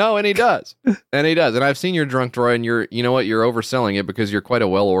 No, and he does. And I've seen your junk drawer, and you're overselling it because you're quite a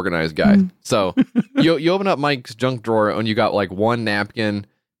well-organized guy. So you open up Mike's junk drawer and you got like one napkin,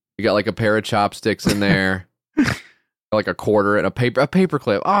 you got like a pair of chopsticks in there, like a quarter and a paper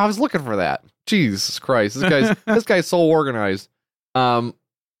clip. Oh, I was looking for that. Jesus Christ. This guy's so organized.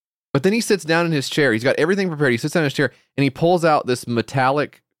 But then he sits down in his chair. He's got everything prepared. He sits down in his chair and he pulls out this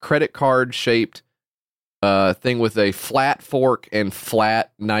metallic credit card shaped thing with a flat fork and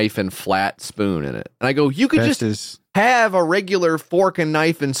flat knife and flat spoon in it. And I go, you could just have a regular fork and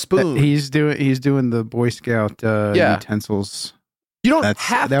knife and spoon. He's doing the Boy Scout utensils. You don't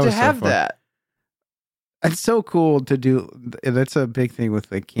have to have that. It's so cool to do. That's a big thing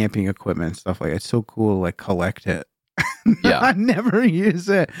with like camping equipment and stuff like that. It's so cool to like collect it. Yeah. I never use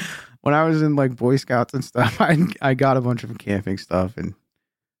it. When I was in like Boy Scouts and stuff, I got a bunch of camping stuff and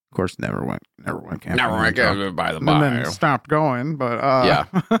of course never went camping. Never went camping by the and bio. then stopped going, but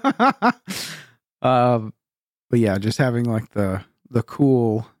but yeah, just having like the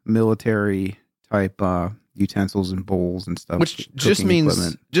cool military type utensils and bowls and stuff, which just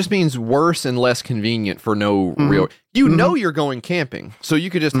means worse and less convenient for no real. You know you're going camping, so you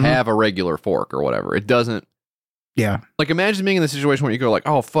could just have a regular fork or whatever. It doesn't. Yeah, like imagine being in the situation where you go like,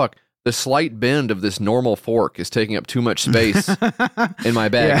 oh fuck, the slight bend of this normal fork is taking up too much space in my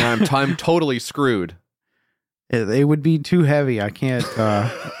bag, and I'm totally screwed. It would be too heavy. I can't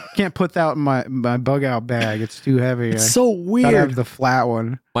put that in my bug out bag. It's too heavy. It's so weird. Gotta have the flat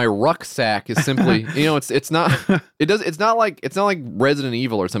one. My rucksack is simply, it's not like Resident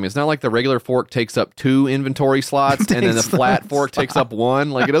Evil or something. It's not like the regular fork takes up 2 inventory slots and then the flat fork takes up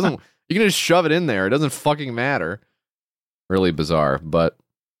 1. Like it doesn't. You can just shove it in there. It doesn't fucking matter. Really bizarre, but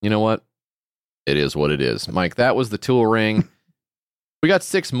you know what? It is what it is. Mike, that was the tool ring. We got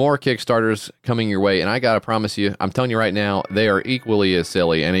 6 more Kickstarters coming your way, and I gotta promise you, I'm telling you right now, they are equally as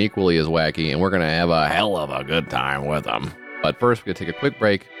silly and equally as wacky, and we're gonna have a hell of a good time with them. But first, we're gonna take a quick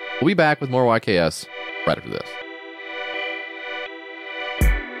break. We'll be back with more YKS right after this.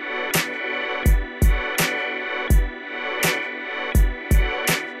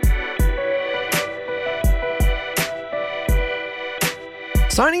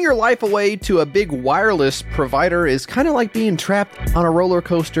 Signing your life away to a big wireless provider is kind of like being trapped on a roller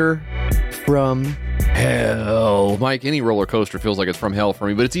coaster from hell. Mike, any roller coaster feels like it's from hell for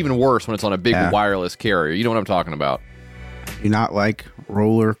me, but it's even worse when it's on a big wireless carrier. You know what I'm talking about. Do not like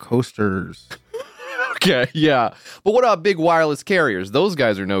roller coasters. Okay, yeah. But what about big wireless carriers? Those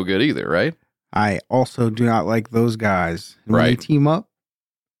guys are no good either, right? I also do not like those guys. When they team up,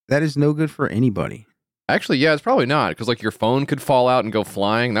 that is no good for anybody. Actually, yeah, it's probably not, because like your phone could fall out and go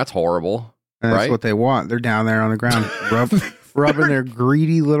flying. That's horrible. And that's what they want. They're down there on the ground rubbing their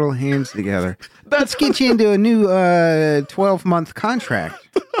greedy little hands together. Let's get you into a new 12-month contract.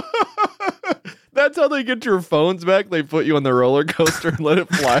 That's how they get your phones back. They put you on the roller coaster and let it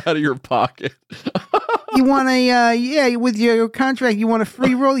fly out of your pocket. You want with your contract, you want a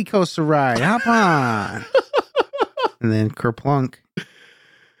free roller coaster ride. Hop on. And then kerplunk.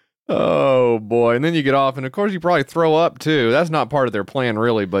 Oh boy! And then you get off, and of course you probably throw up too. That's not part of their plan,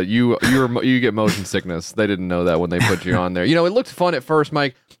 really. But you get motion sickness. They didn't know that when they put you on there. You know, it looked fun at first,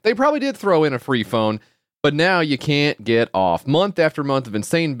 Mike. They probably did throw in a free phone, but now you can't get off. Month after month of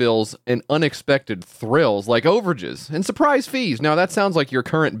insane bills and unexpected thrills like overages and surprise fees. Now that sounds like your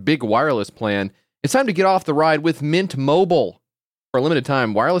current big wireless plan. It's time to get off the ride with Mint Mobile. For a limited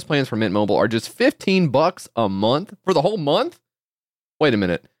time, wireless plans from Mint Mobile are just $15 a month for the whole month. Wait a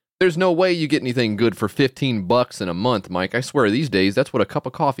minute. There's no way you get anything good for $15 in a month, Mike. I swear these days, that's what a cup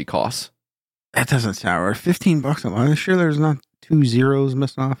of coffee costs. That doesn't sound right. $15 a month. I'm sure there's not 2 zeros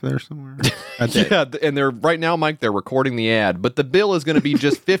missing off there somewhere. Yeah, and they're right now, Mike, they're recording the ad, but the bill is going to be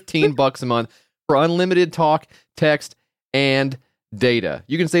just $15 a month for unlimited talk, text, and data.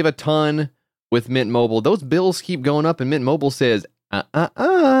 You can save a ton with Mint Mobile. Those bills keep going up, and Mint Mobile says,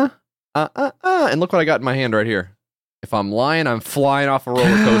 and look what I got in my hand right here. If I'm lying, I'm flying off a roller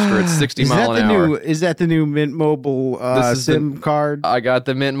coaster at 60 miles an hour. Is that the new Mint Mobile SIM card? I got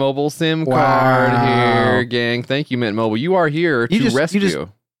the Mint Mobile SIM card here, gang. Thank you, Mint Mobile. You are here to rescue.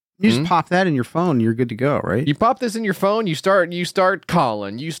 You just pop that in your phone, you're good to go, right? You pop this in your phone, you start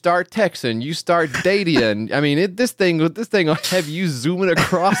calling, you start texting, you start dating. I mean, this thing will have you zooming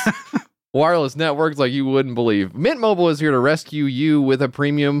across wireless networks like you wouldn't believe. Mint Mobile is here to rescue you with a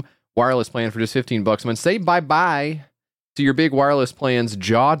premium wireless plan for just $15 a month. Say bye-bye to your big wireless plan's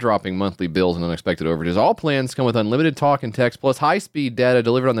jaw-dropping monthly bills and unexpected overages. All plans come with unlimited talk and text, plus high-speed data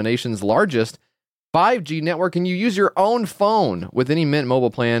delivered on the nation's largest 5G network, and you use your own phone with any Mint Mobile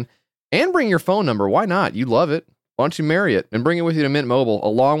plan, and bring your phone number. Why not? You love it. Why don't you marry it and bring it with you to Mint Mobile,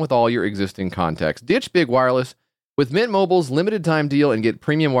 along with all your existing contacts. Ditch big wireless with Mint Mobile's limited-time deal and get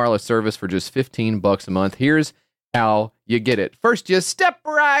premium wireless service for just $15 a month. Here's how you get it. First, you step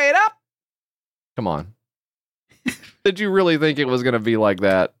right up. Come on. Did you really think it was going to be like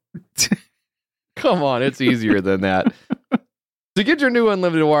that? Come on, it's easier than that. To get your new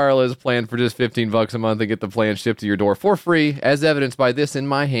unlimited wireless plan for just $15 a month and get the plan shipped to your door for free, as evidenced by this in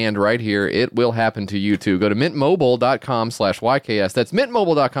my hand right here, it will happen to you too. Go to mintmobile.com/YKS. That's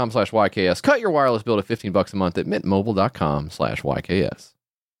mintmobile.com/YKS. Cut your wireless bill to $15 a month at mintmobile.com/YKS.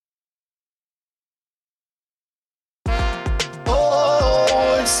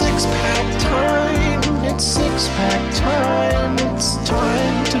 Oh, it's six-pack time. It's six-pack time. It's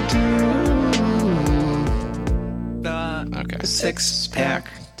time to do Okay. six-pack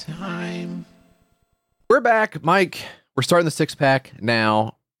time. We're back, Mike. We're starting the 6-pack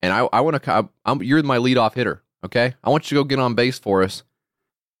now, and I want to. You're my leadoff hitter. Okay, I want you to go get on base for us.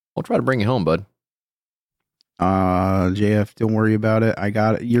 We'll try to bring you home, bud. JF, don't worry about it. I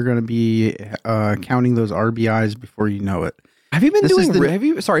got it. You're going to be counting those RBIs before you know it. Have you been Have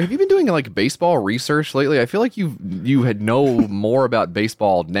you been doing like baseball research lately? I feel like you had know more about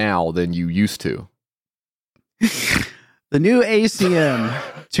baseball now than you used to. The new ACM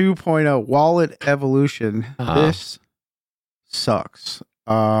 2.0 wallet evolution. This sucks.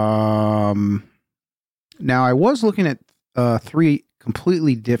 Now I was looking at 3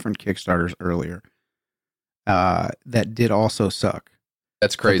 completely different Kickstarters earlier that did also suck.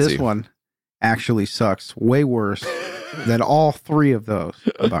 That's crazy. But this one actually sucks way worse than all 3 of those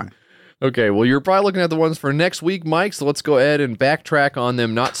combined. Okay, well, you're probably looking at the ones for next week, Mike, so let's go ahead and backtrack on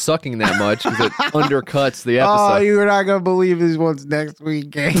them not sucking that much because it undercuts the episode. Oh, you're not going to believe these ones next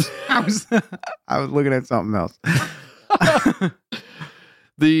week, gang. I was looking at something else.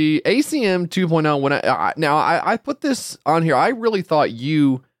 The ACM 2.0, when I put this on here, I really thought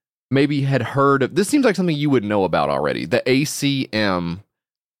you maybe had heard of, this seems like something you would know about already, the ACM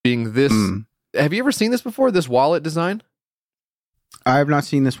being this, have you ever seen this before, this wallet design? I have not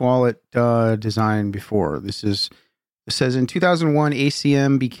seen this wallet design before. It says in 2001,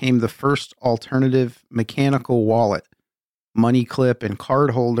 ACM became the first alternative mechanical wallet, money clip, and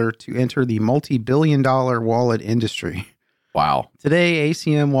card holder to enter the multi-billion-dollar wallet industry. Wow. Today,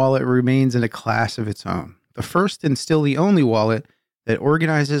 ACM wallet remains in a class of its own. The first and still the only wallet that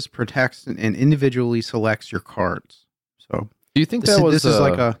organizes, protects, and individually selects your cards. So, do you think this is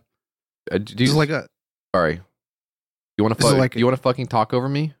like a? Sorry. You want to fucking talk over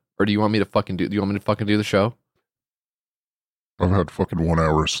me, or do you want me to fucking do? Do you want me to fucking do the show? I've had fucking 1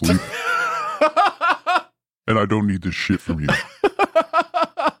 hour of sleep, and I don't need this shit from you.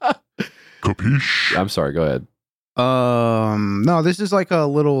 Capiche? I'm sorry. Go ahead. No, this is like a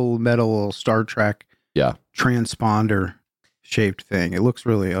little metal Star Trek, transponder shaped thing. It looks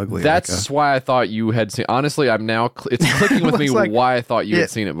really ugly. That's why I thought you had seen. Honestly, I'm now. It's clicking with me why I thought you had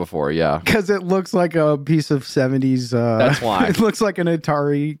seen it before. Yeah, because it looks like a piece of 70s. That's why it looks like an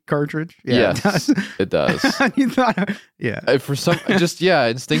Atari cartridge. Yeah, yes, it does. You thought, for some,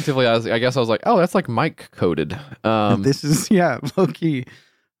 instinctively, I guess I was like, oh, that's like Mike coded. This is low key.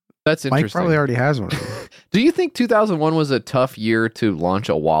 That's interesting. Mike probably already has one. Do you think 2001 was a tough year to launch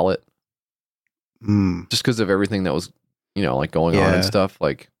a wallet? Just because of everything that was, like going on and stuff.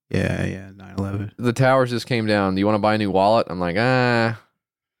 Like, 9/11. The towers just came down. Do you want to buy a new wallet? I'm like, yeah,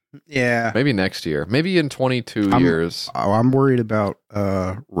 maybe next year. Maybe in 22 years. I'm worried about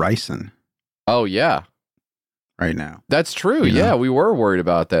Ryzen. Oh yeah, right now. That's true. Yeah, we were worried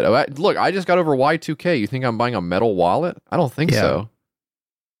about that. Look, I just got over Y2K. You think I'm buying a metal wallet? I don't think so.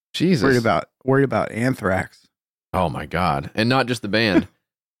 Jesus, worried about Anthrax. Oh my God, and not just the band.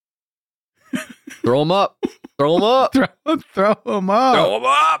 Throw them up. Throw them up. Throw them up. Throw them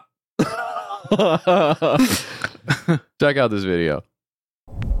up. Check out this video.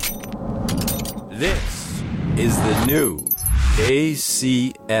 This is the new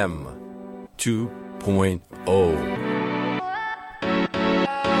ACM 2.0.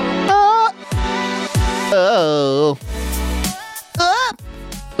 Oh.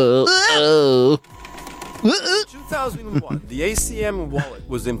 2001, the ACM wallet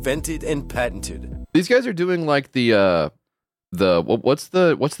was invented and patented. These guys are doing like what's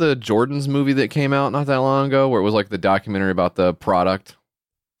the Jordan's movie that came out not that long ago, where it was like the documentary about the product.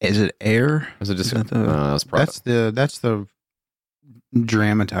 Is it Air? Is it just that's the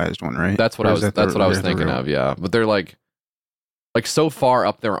dramatized one, right? That's what I was thinking of. Yeah, but they're like so far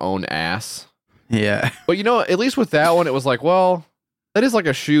up their own ass. Yeah, but at least with that one, it was like, well, that is like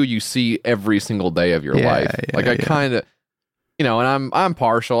a shoe you see every single day of your life. I kind of, and I'm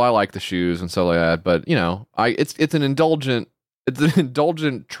partial. I like the shoes and stuff like that. But it's an indulgent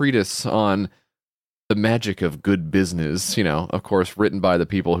treatise on the magic of good business. Of course, written by the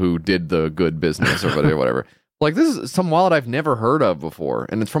people who did the good business or whatever. Like, this is some wallet I've never heard of before,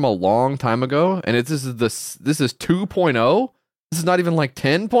 and it's from a long time ago. And this is 2.0. This is not even like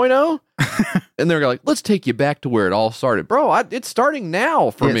 10.0. And they're like, let's take you back to where it all started. Bro, it's starting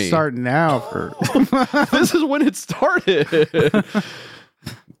now for me. It's starting now for... This is when it started.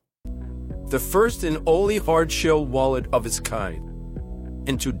 The first and only hard-shell wallet of its kind,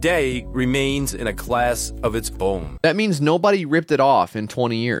 and today remains in a class of its own. That means nobody ripped it off in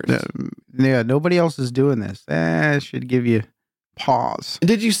 20 years. Yeah, nobody else is doing this. It should give you pause.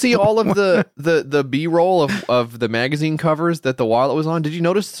 Did you see all of the B-roll of the magazine covers that the wallet was on? Did you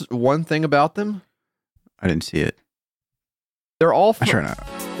notice one thing about them? I didn't see it. They're all... I try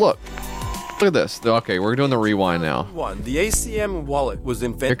not. Look at this. Okay, we're doing the rewind now. The ACM wallet was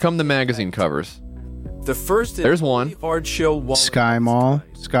invented... Here come the magazine covers. The first and There's one. hard-shell wallet. Sky Mall.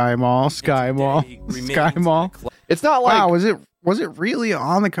 It's not like... Wow, was it really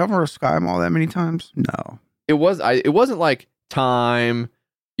on the cover of Sky Mall that many times? No. It wasn't like Time,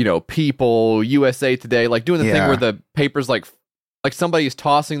 People, USA Today, like doing the thing where the papers like somebody's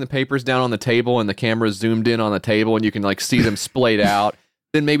tossing the papers down on the table and the camera's zoomed in on the table and you can like see them splayed out.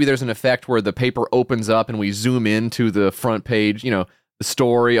 Then maybe there's an effect where the paper opens up and we zoom into the front page, the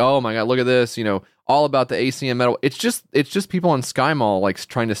story. Oh my God, look at this, all about the ACM metal. It's just people on Sky Mall like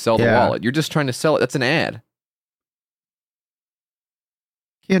trying to sell the wallet. You're just trying to sell it. That's an ad.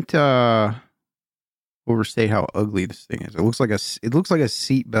 Can't overstate how ugly this thing is. It looks like a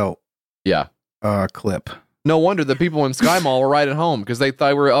seatbelt. Yeah. Clip. No wonder the people in Sky Mall were right at home because they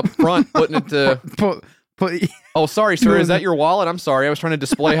thought we were up front putting it to. Oh, sorry, sir. Is that your wallet? I'm sorry. I was trying to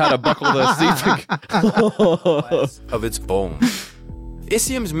display how to buckle the seat. Of its own.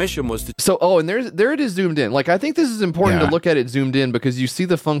 ACM's mission was to... and there it is zoomed in. Like, I think this is important to look at it zoomed in because you see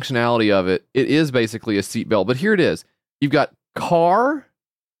the functionality of it. It is basically a seatbelt, but here it is. You've got car,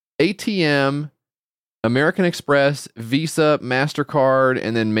 ATM, American Express, Visa, MasterCard,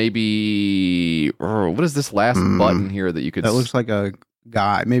 and then maybe... what is this last button here that you could... That looks like a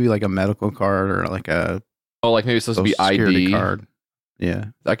guy, maybe like a medical card or like a... Oh, like maybe it's supposed to be ID card. Yeah.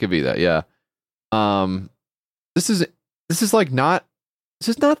 That could be that, yeah. This is like not...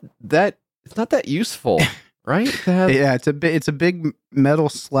 It's not that useful, right? Yeah, it's a big metal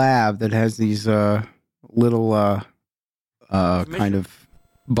slab that has these little kind of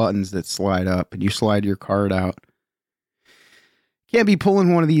buttons that slide up, and you slide your card out. Can't be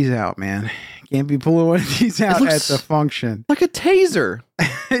pulling one of these out, man. Can't be pulling one of these out at the function. Like a taser.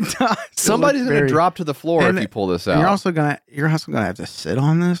 It does. Somebody's going to drop to the floor if you pull this out. You're also gonna have to sit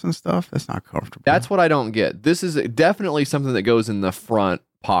on this and stuff. That's not comfortable. That's what I don't get. This is definitely something that goes in the front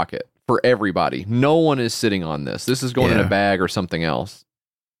pocket for everybody. No one is sitting on this. This is going in a bag or something else.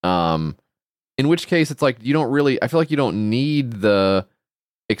 In which case, it's like I feel like you don't need the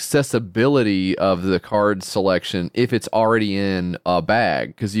accessibility of the card selection if it's already in a bag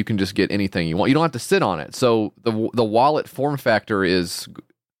because you can just get anything you want. You don't have to sit on it. So the wallet form factor is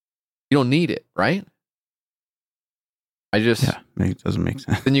you don't need it, right? It doesn't make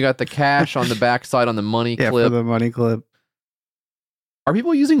sense. Then you got the cash on the backside on the money clip. For the money clip. Are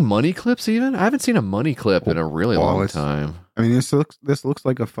people using money clips even? I haven't seen a money clip in a really long time. I mean, this looks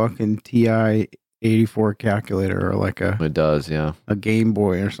like a fucking TI 84 calculator or like it does, yeah, a Game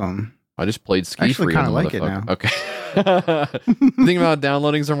Boy or something. I just played Ski Actually, Free. Kind of like it now. Okay. Thinking about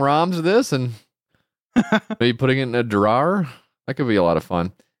downloading some ROMs of this and maybe putting it in a drawer. That could be a lot of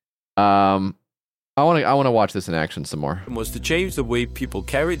fun. I want to watch this in action some more. Was to change the way people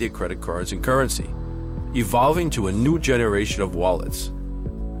carry their credit cards and currency, evolving to a new generation of wallets.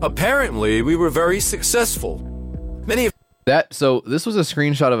 Apparently, we were very successful. So this was a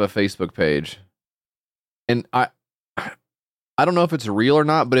screenshot of a Facebook page. And I don't know if it's real or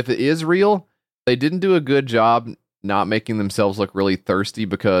not, but if it is real, they didn't do a good job not making themselves look really thirsty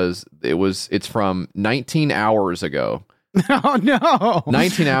because it's from 19 hours ago. Oh no!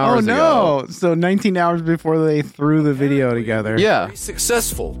 19 hours ago. Oh no! So 19 hours before they threw the video together. Yeah. Very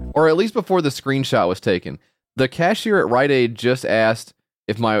successful. Or at least before the screenshot was taken. The cashier at Rite Aid just asked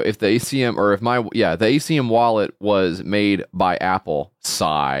if the ACM wallet was made by Apple.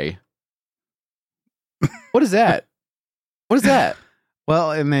 Sigh. What is that? What is that?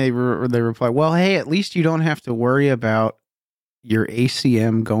 Well, and they reply, well, hey, at least you don't have to worry about your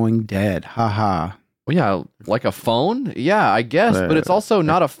ACM going dead. Haha. Well, yeah, like a phone? Yeah, I guess, but it's also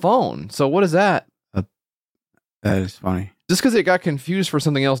not a phone. So what is that? That is funny. Just because it got confused for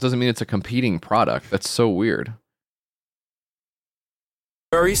something else doesn't mean it's a competing product. That's so weird.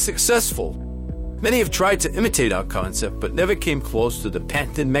 Very successful. Many have tried to imitate our concept, but never came close to the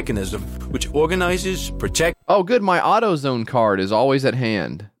patented mechanism which organizes, protects... Oh, good. My AutoZone card is always at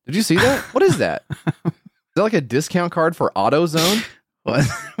hand. Did you see that? What is that? Is that like a discount card for AutoZone?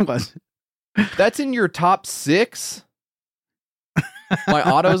 What? That's in your top 6? My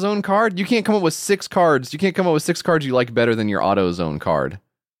AutoZone card? You can't come up with 6 cards. You can't come up with 6 cards you like better than your AutoZone card.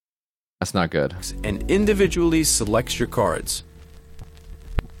 That's not good. And individually selects your cards.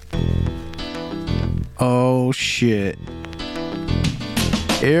 Oh, shit.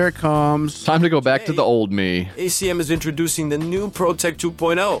 Here it comes. Time to go back to the old me. ACM is introducing the new ProTech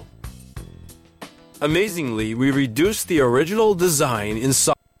 2.0. Amazingly, we reduced the original design in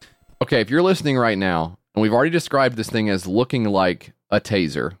size. Okay, if you're listening right now, and we've already described this thing as looking like a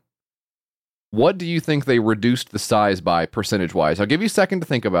taser, what do you think they reduced the size by percentage-wise? I'll give you a second to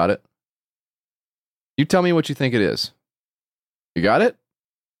think about it. You tell me what you think it is. You got it?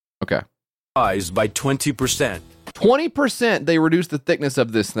 Okay. Size by 20%. 20% they reduced the thickness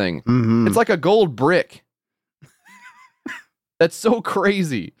of this thing. Mm-hmm. It's like a gold brick. That's so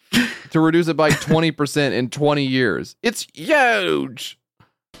crazy to reduce it by 20% in 20 years. It's huge.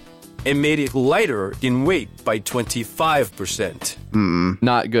 And made it lighter in weight by 25%.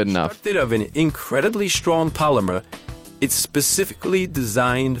 Not good enough. Constructed of an incredibly strong polymer, it's specifically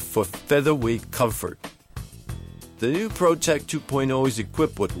designed for featherweight comfort. The new ProTech 2.0 is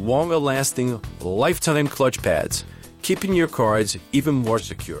equipped with longer-lasting, lifetime clutch pads, keeping your cards even more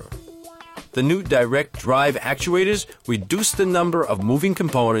secure. The new direct drive actuators reduce the number of moving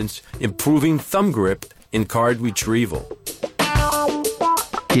components, improving thumb grip and card retrieval.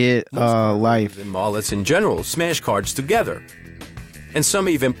 Get life. And wallets in general smash cards together. And some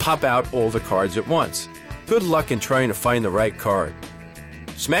even pop out all the cards at once. Good luck in trying to find the right card.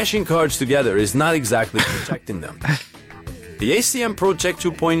 Smashing cards together is not exactly protecting them. The ACM ProTech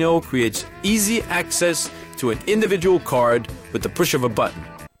 2.0 creates easy access to an individual card with the push of a button.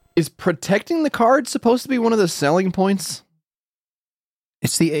 Is protecting the card supposed to be one of the selling points?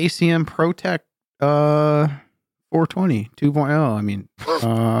 It's the ACM ProTech 420 2.0. I mean,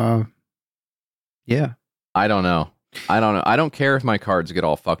 yeah. I don't know. I don't care if my cards get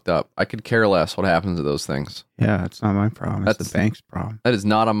all fucked up. I could care less what happens to those things. Yeah, it's not my problem. That's the bank's problem. That is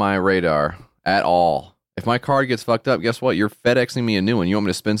not on my radar at all. If my card gets fucked up, guess what? You're FedExing me a new one. You want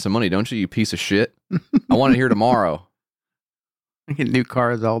me to spend some money, don't you, you piece of shit? I want it here tomorrow. I get new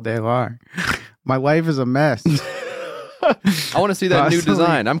cards all day long. My life is a mess. I want to see that new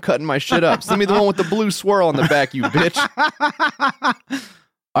design. I'm cutting my shit up. Send me the one with the blue swirl on the back, you bitch.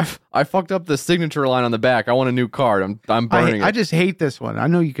 I fucked up the signature line on the back. I want a new card. I'm burning it. I just hate this one. I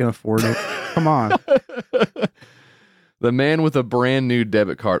know you can afford it. Come on. The man with a brand new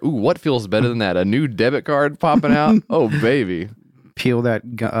debit card. Ooh, what feels better than that? A new debit card popping out? Oh, baby. Peel that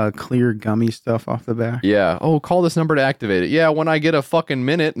clear gummy stuff off the back. Yeah. Oh, call this number to activate it. Yeah, when I get a fucking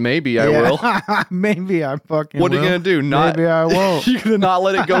minute, maybe I will. Maybe I fucking What will. are you going to do? Maybe I won't. You're going to not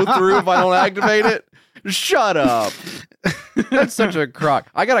let it go through if I don't activate it? Shut up. That's such a crock.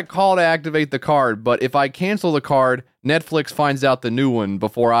 I got to call to activate the card, but if I cancel the card, Netflix finds out the new one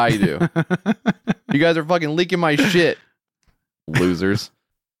before I do. You guys are fucking leaking my shit. Losers.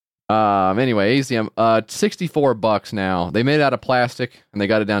 Anyway, ACM, $64 now. They made it out of plastic and they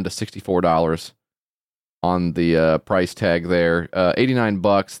got it down to $64 on the price tag there.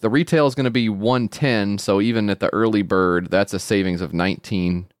 $89. The retail is going to be $110, so even at the early bird, that's a savings of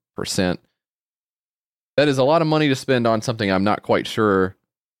 19%. That is a lot of money to spend on something I'm not quite sure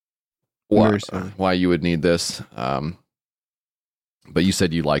why you would need this. But you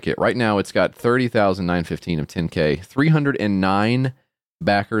said you like it. Right now, it's got 30,915 of 10K, 309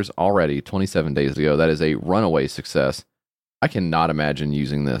 backers already, 27 days ago. That is a runaway success. I cannot imagine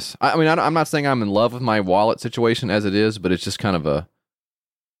using this. I mean, I'm not saying I'm in love with my wallet situation as it is, but it's just kind of a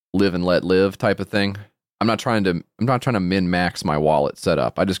live and let live type of thing. I'm not trying to min-max my wallet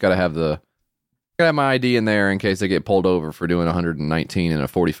setup. I just got to have my ID in there in case I get pulled over for doing 119 and a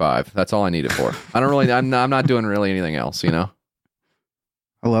 45. That's all I need it for. I'm not doing really anything else, you know?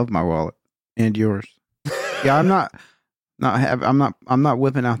 I love my wallet and yours. Yeah, I'm not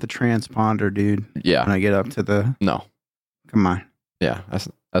whipping out the transponder, dude. Yeah. When I get up to the No. Come on. Yeah,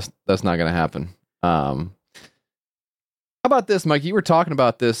 that's not going to happen. How about this, Mike? You were talking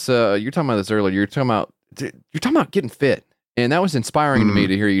about this. You were talking about this earlier. You're talking about getting fit, and that was inspiring to me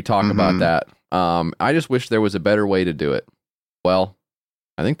to hear you talk about that. I just wish there was a better way to do it. Well,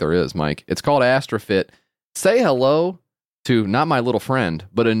 I think there is, Mike. It's called AstroFit. Say hello to not my little friend,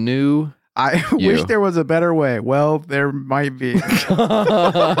 but a new. I wish there was a better way. Well, there might be.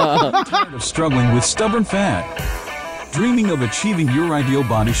 Tired of struggling with stubborn fat? Dreaming of achieving your ideal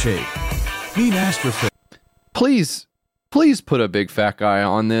body shape? Need AstroFit. Please put a big fat guy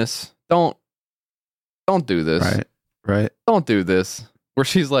on this. Don't do this. Right. Don't do this. Where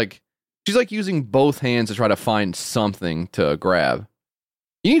she's like using both hands to try to find something to grab.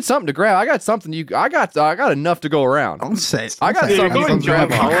 You need something to grab. I got something. I got enough to go around. Don't say it. I got Dude, something you're to going grab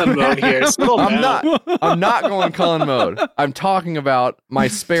Cullen on. mode here. Settle I'm down. not going Cullen mode. I'm talking about my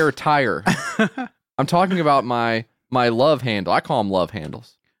spare tire. I'm talking about my love handle. I call them love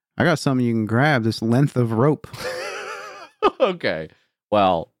handles. I got something you can grab. This length of rope. Okay.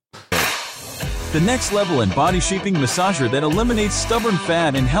 Well, The next level in body shaping massager that eliminates stubborn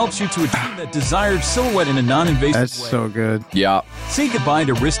fat and helps you to achieve that desired silhouette in a non-invasive That's way. so good. yeah. Say goodbye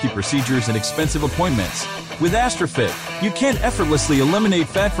to risky procedures and expensive appointments. With AstroFit, you can effortlessly eliminate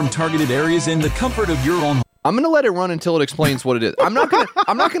fat from targeted areas in the comfort of your own home. I'm gonna let it run until it explains what it is. I'm not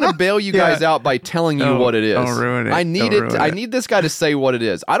gonna bail you guys out by telling you what it is. Don't ruin it. I need Don't ruin I it. need this guy to say what it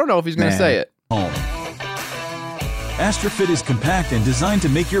is. I don't know if he's gonna say it. home. AstroFit is compact and designed to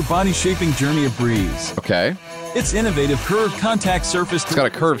make your body shaping journey a breeze. Okay. Its innovative curved contact surface. It's got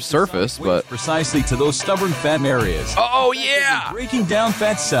a curved surface, but precisely to those stubborn fat areas. Oh yeah! Breaking down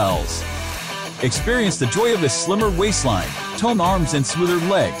fat cells. Experience the joy of a slimmer waistline, toned arms, and smoother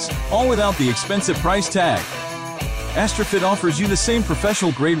legs, all without the expensive price tag. AstroFit offers you the same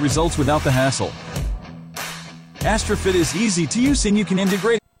professional grade results without the hassle. AstroFit is easy to use and you can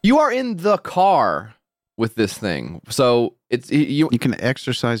integrate. You are in the car with this thing, so you can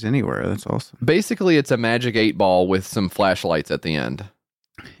exercise anywhere. That's awesome. Basically, it's a magic 8-ball with some flashlights at the end.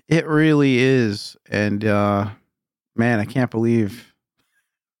 It really is, and man, I can't believe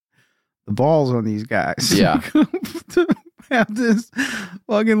the balls on these guys. Yeah. To have this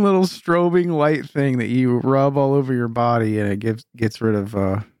fucking little strobing light thing that you rub all over your body, and it gets rid of.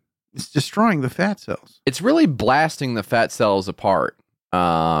 It's destroying the fat cells. It's really blasting the fat cells apart.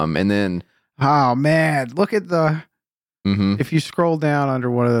 And then, oh man, look at the. Mm-hmm. If you scroll down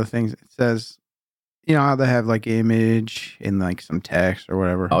under one of the things, it says, you know how they have like image and like some text or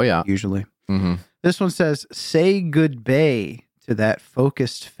whatever. Oh yeah, usually. Mm-hmm. This one says, "Say goodbye to that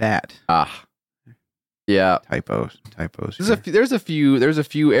focused fat." Ah, yeah. Typos. There's a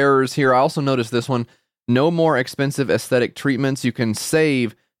few errors here. I also noticed this one. No more expensive aesthetic treatments. You can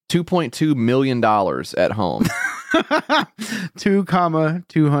save $2.2 million at home.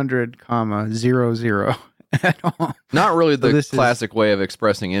 2,200,000 at home. Not really the So this classic way of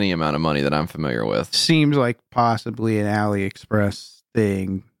expressing any amount of money that I'm familiar with. Seems like possibly an AliExpress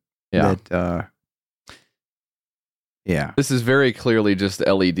thing. Yeah. That, yeah. This is very clearly just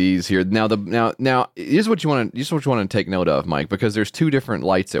LEDs here. Now here's what you want to take note of, Mike, because there's two different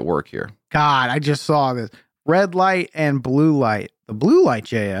lights at work here. God, I just saw this. Red light and blue light. The blue light,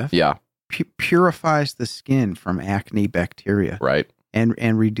 JF, yeah, purifies the skin from acne bacteria, right, and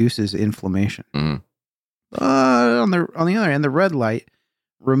reduces inflammation. Mm. On the other hand, the red light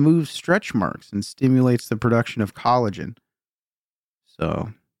removes stretch marks and stimulates the production of collagen.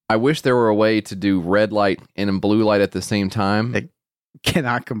 So I wish there were a way to do red light and blue light at the same time. They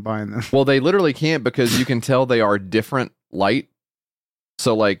cannot combine them. Well, they literally can't, because you can tell they are different light.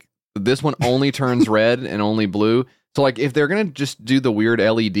 So like this one only turns red and only blue. So like if they're going to just do the weird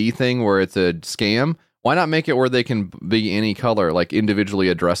LED thing where it's a scam, why not make it where they can be any color, like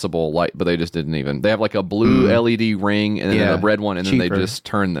individually addressable light, but they just didn't even. They have like a blue LED ring and then a red one, and then they just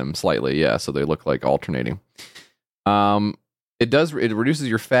turn them slightly. Yeah, so they look like alternating. It reduces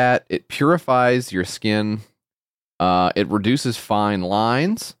your fat, it purifies your skin, it reduces fine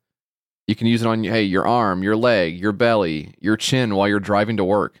lines. You can use it on your arm, your leg, your belly, your chin while you're driving to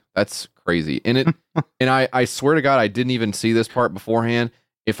work. That's crazy. And I swear to God, I didn't even see this part beforehand.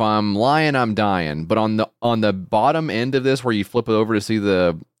 If I'm lying, I'm dying. But on the bottom end of this, where you flip it over to see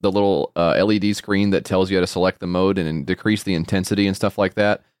the little LED screen that tells you how to select the mode and decrease the intensity and stuff like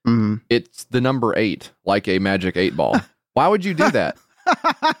that, it's the number 8, like a magic 8-ball. Why would you do that?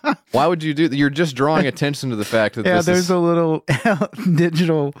 Why would you do that? You're just drawing attention to the fact that there's a little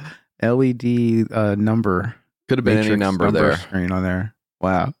digital LED number. Could have been any number there. Screen on there.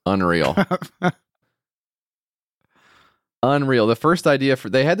 Wow. Unreal. Unreal. The first idea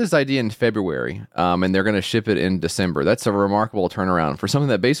they had this idea in February, and they're going to ship it in December. That's a remarkable turnaround for something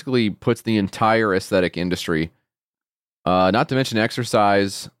that basically puts the entire aesthetic industry, not to mention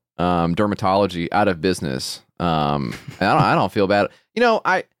exercise, dermatology, out of business. And I don't feel bad. You know,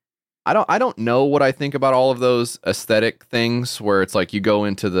 I don't know what I think about all of those aesthetic things where it's like you go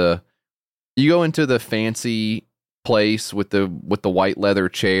into the fancy place with the white leather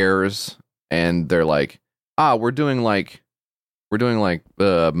chairs, and they're like, we're doing like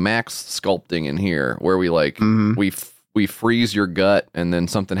max sculpting in here, where we like we freeze your gut and then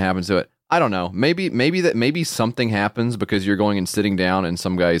something happens to it. I don't know. Maybe something happens because you're going and sitting down and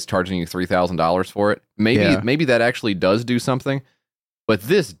some guy's charging you $3,000 for it. Maybe that actually does do something, but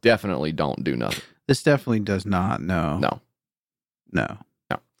this definitely don't do nothing. This definitely does not. No.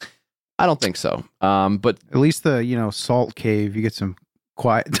 I don't think so. But at least the salt cave, you get some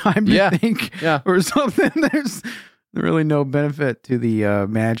quiet time to think, or something. There's really no benefit to the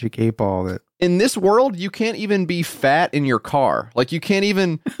magic 8-ball. That in this world, you can't even be fat in your car. Like you can't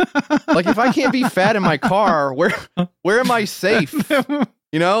even like if I can't be fat in my car, where am I safe?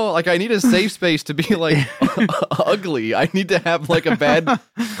 Like I need a safe space to be like ugly. I need to have like a bad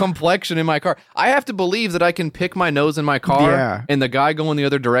complexion in my car. I have to believe that I can pick my nose in my car and the guy going the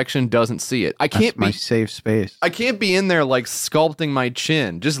other direction doesn't see it. That's my safe space. I can't be in there like sculpting my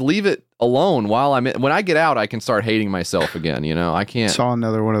chin. Just leave it alone while I'm in. When I get out, I can start hating myself again. I can't. Saw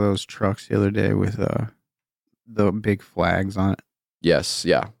another one of those trucks the other day with the big flags on it. Yes,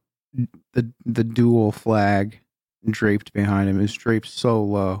 yeah. The dual flag draped behind him is draped so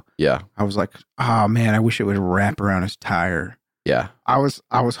low. Yeah. I was like, oh man, I wish it would wrap around his tire. Yeah. I was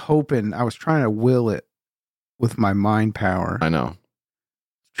hoping, I was trying to will it with my mind power. I know.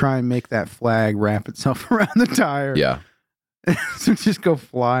 Try and make that flag wrap itself around the tire. Yeah. So just go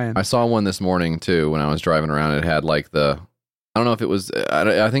flying. I saw one this morning too when I was driving around. It had like I don't know if it was,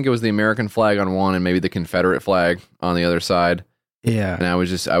 I think it was the American flag on one and maybe the Confederate flag on the other side. Yeah. And I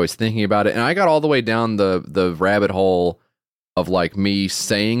was thinking about it, and I got all the way down the rabbit hole of like me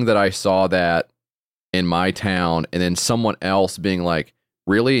saying that I saw that in my town, and then someone else being like,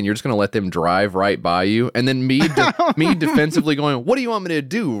 really? And you're just going to let them drive right by you? And then me defensively going, what do you want me to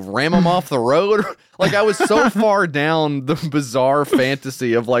do? Ram them off the road? Like I was so far down the bizarre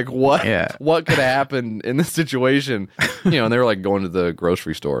fantasy of like what could happen in this situation, and they were like going to the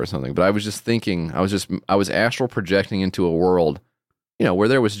grocery store or something. But I was just thinking, I was astral projecting into a world, where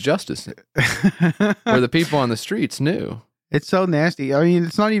there was justice, where the people on the streets knew. It's so nasty. I mean,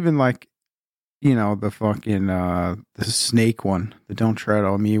 it's not even like, the fucking, the snake one, the don't tread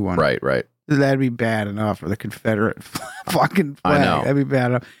on me one. Right. That'd be bad enough, or the Confederate fucking flag. I know. That'd be bad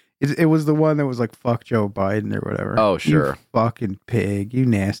enough. It was the one that was like, fuck Joe Biden or whatever. Oh, sure. You fucking pig. You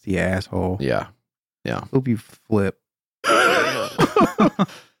nasty asshole. Yeah. Hope you flip.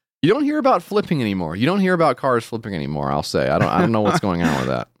 You don't hear about flipping anymore. You don't hear about cars flipping anymore, I'll say. I don't know what's going on with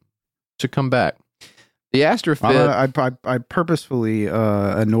that. Should come back. The Astrofit. I purposefully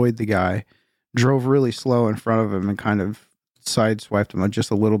annoyed the guy, drove really slow in front of him and kind of sideswiped him just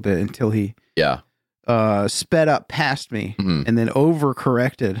a little bit until he sped up past me and then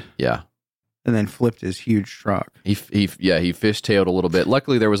overcorrected. Yeah. And then flipped his huge truck. He fishtailed a little bit.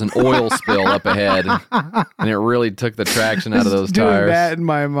 Luckily, there was an oil spill up ahead, and it really took the traction out of those doing tires. That in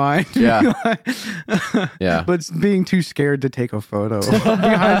my mind. Yeah, yeah. But being too scared to take a photo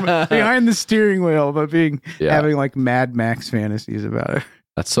behind the steering wheel, but having like Mad Max fantasies about it.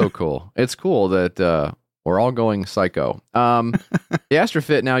 That's so cool. It's cool that we're all going psycho. The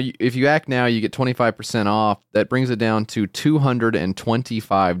Astrofit now, if you act now, you get 25% off. That brings it down to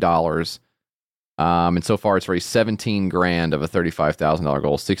 $225. And so far, it's raised $17,000 of a $35,000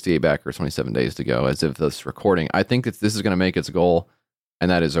 goal. 68 backers, 27 days to go. As of this recording, I think this is going to make its goal,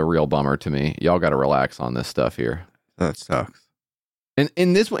 and that is a real bummer to me. Y'all got to relax on this stuff here. That sucks. And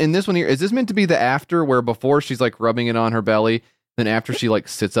in this one here, is this meant to be the after where before she's like rubbing it on her belly, then after she like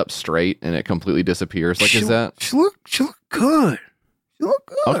sits up straight and it completely disappears? Like, is that? She look good. She look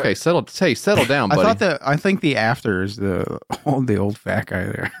good. Okay, settle down, buddy. I think the after is the old fat guy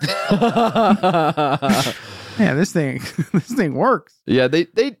there. Yeah, this thing works. Yeah, they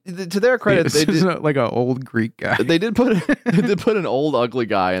to their credit, they did like an old Greek guy. They did put an old ugly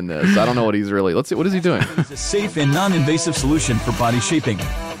guy in this. I don't know what he's really. Let's see, what is he doing? It's a safe and non-invasive solution for body shaping.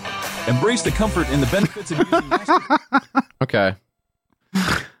 Embrace the comfort and the benefits of using Master. Okay.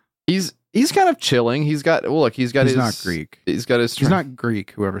 He's kind of chilling. He's not Greek. He's got his. He's not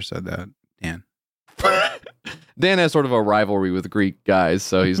Greek. Whoever said that, Dan. Dan has sort of a rivalry with Greek guys,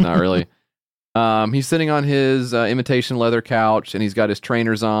 so he's not really. He's sitting on his imitation leather couch, and he's got his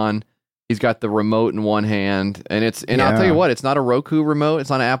trainers on. He's got the remote in one hand, and I'll tell you what, it's not a Roku remote. It's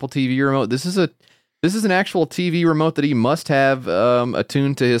not an Apple TV remote. This is an actual TV remote that he must have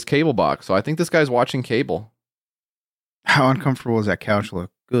attuned to his cable box. So I think this guy's watching cable. How uncomfortable does that couch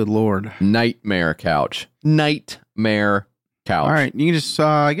look? Good Lord. Nightmare couch. Nightmare couch. All right. You can just,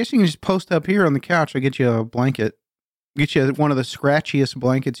 I guess you can just post up here on the couch. I'll get you a blanket. Get you one of the scratchiest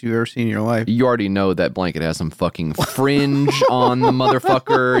blankets you've ever seen in your life. You already know that blanket has some fucking fringe on the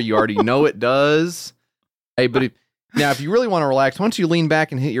motherfucker. You already know it does. Hey, but now if you really want to relax, why don't you lean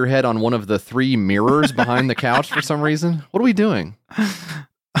back and hit your head on one of the 3 mirrors behind the couch for some reason? What are we doing?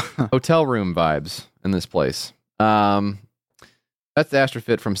 Hotel room vibes in this place. That's the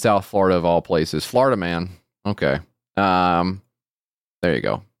Astrofit from South Florida of all places. Florida man. Okay. There you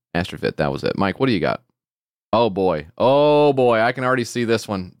go. Astrofit, that was it. Mike, what do you got? Oh boy. Oh boy. I can already see this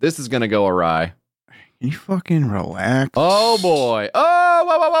one. This is going to go awry. Can you fucking relax? Oh boy. Oh,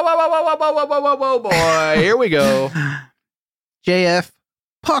 whoa, whoa, whoa, whoa, whoa, whoa, whoa, whoa, whoa, whoa, boy. Here we go. JF,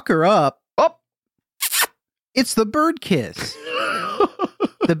 pucker up. Oh. It's the Bird Kiss.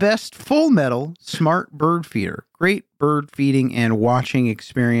 The best full metal smart bird feeder. Great bird feeding and watching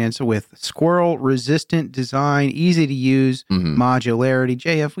experience with squirrel resistant design, easy to use, modularity.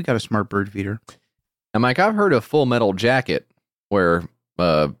 JF, we got a smart bird feeder. And Mike, I've heard of Full Metal Jacket where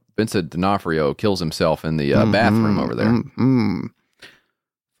Vincent D'Onofrio kills himself in the bathroom over there.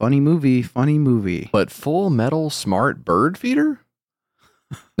 Funny movie. But Full Metal Smart Bird Feeder?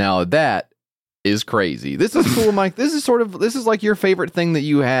 Now that is crazy. This is cool, Mike. This is like your favorite thing that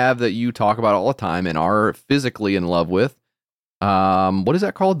you have that you talk about all the time and are physically in love with. What is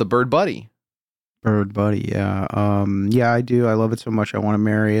that called? The Bird Buddy. Bird Buddy, yeah. Yeah, I do. I love it so much. I want to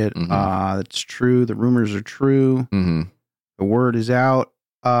marry it. It's true. The rumors are true. The word is out.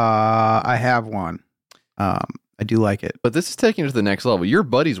 I have one. I do like it. But this is taking it to the next level. You're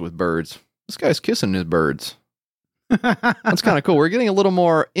buddies with birds. This guy's kissing his birds. That's kind of cool. We're getting a little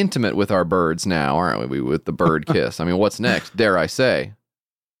more intimate with our birds now, aren't we? With the bird kiss. I mean, what's next? Dare I say?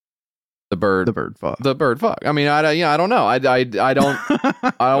 The bird fuck. The bird fuck. I mean, I don't know. I don't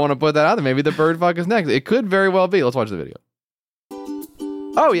want to put that out there. Maybe the bird fuck is next. It could very well be. Let's watch the video.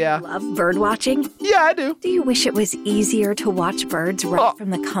 Oh yeah. Love bird watching? Yeah, I do. Do you wish it was easier to watch birds right from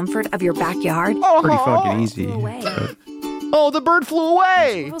the comfort of your backyard? Pretty fucking easy. Oh, the bird flew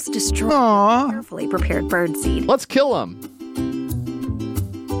away. Squirrels destroy carefully prepared bird seed. Let's kill him.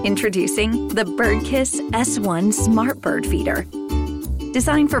 Introducing the Bird Kiss S1 Smart Bird Feeder.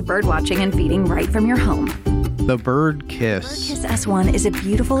 Designed for bird watching and feeding right from your home. The Bird Kiss. Bird Kiss S1 is a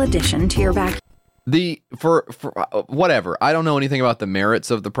beautiful addition to your backyard. For whatever, I don't know anything about the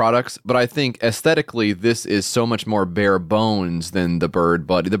merits of the products, but I think aesthetically this is so much more bare bones than the Bird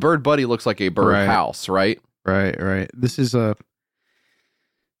Buddy. The Bird Buddy looks like a bird house, right? Right. This is like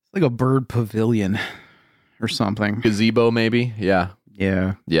a bird pavilion or something. Gazebo, maybe. Yeah.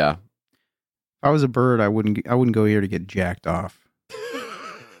 If I was a bird, I wouldn't go here to get jacked off.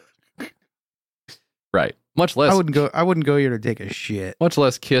 Right. Much less. I wouldn't go here to take a shit. Much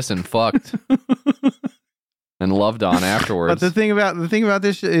less kiss and fucked and loved on afterwards. But the thing about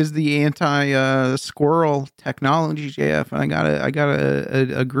this is the anti squirrel technology, JF. And I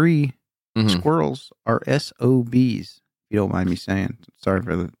gotta agree. Squirrels are SOBs. If you don't mind me saying. Sorry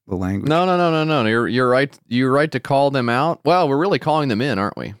for the language. No. You're right. You're right to call them out. Well, we're really calling them in,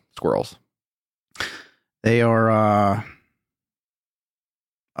 aren't we? Squirrels. They are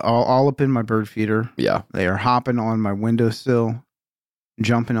all up in my bird feeder. Yeah. They are hopping on my windowsill,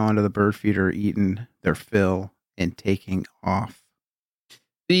 jumping onto the bird feeder, eating their fill, and taking off.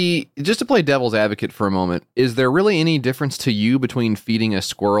 Just to play devil's advocate for a moment, is there really any difference to you between feeding a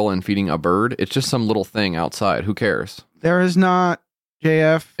squirrel and feeding a bird? It's just some little thing outside. Who cares? There is not,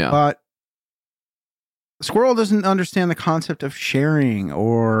 JF, but the squirrel doesn't understand the concept of sharing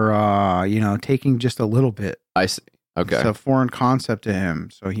or, taking just a little bit. I see. Okay. It's a foreign concept to him,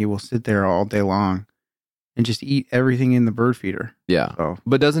 so he will sit there all day long and just eat everything in the bird feeder. Yeah. So.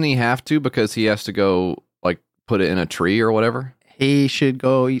 But doesn't he have to because he has to go, put it in a tree or whatever? He should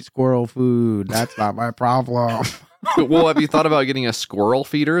go eat squirrel food. That's not my problem. Well, have you thought about getting a squirrel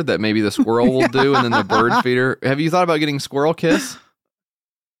feeder that maybe the squirrel will do and then the bird feeder? Have you thought about getting Squirrel Kiss?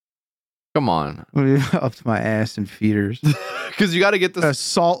 Come on. Up to my ass and feeders. Because you got to get the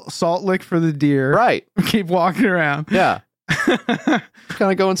salt lick for the deer. Right. Keep walking around. Yeah.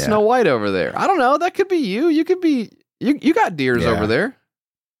 Kind of going Snow White over there. I don't know. That could be you. You could be, you got deers over there.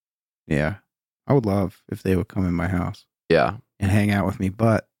 Yeah. I would love if they would come in my house. Yeah. And hang out with me,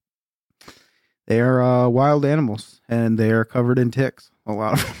 but they are wild animals and they are covered in ticks. A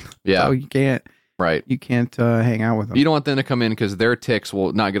lot of them. Yeah. So you can't hang out with them. You don't want them to come in because their ticks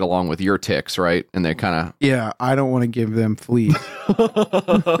will not get along with your ticks, right? And they kind of... Yeah, I don't want to give them fleas.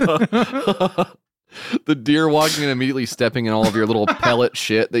 The deer walking and immediately stepping in all of your little pellet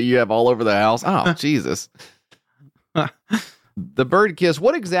shit that you have all over the house. Oh, Jesus. The Bird Kiss,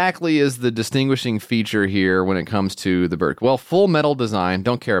 what exactly is the distinguishing feature here when it comes to the bird? Well, full metal design,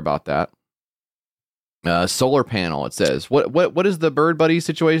 don't care about that. Solar panel, it says. What is the Bird Buddy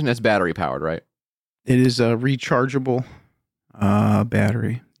situation? It's battery powered, right? It is a rechargeable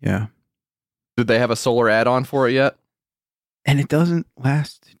battery, yeah. Did they have a solar add-on for it yet? And it doesn't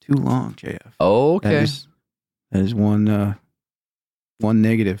last too long, JF. Okay. That is one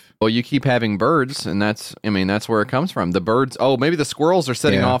negative. Well, you keep having birds, and that's where it comes from. The birds, maybe the squirrels are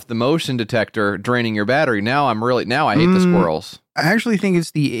setting off the motion detector, draining your battery. Now I hate the squirrels. I actually think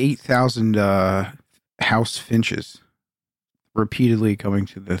it's the 8,000 house finches repeatedly coming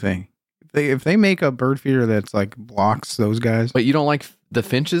to the thing. If they make a bird feeder that's like blocks those guys. But you don't like the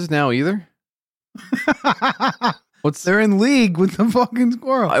finches now either? They're in league with the fucking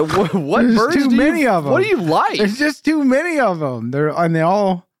squirrel. What There's birds too many of them. What do you like? There's just too many of them. They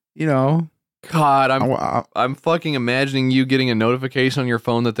all, you know. God, I'm fucking imagining you getting a notification on your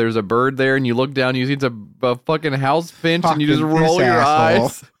phone that there's a bird there, and you look down, you see it's a fucking house finch, and you just roll your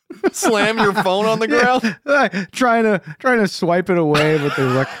eyes, slam your phone on the ground, trying to swipe it away, but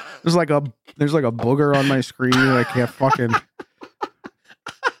there's like a booger on my screen, and I can't fucking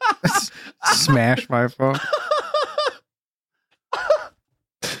smash my phone.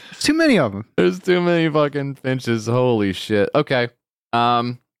 Too many of them. There's too many fucking finches. Holy shit. Okay.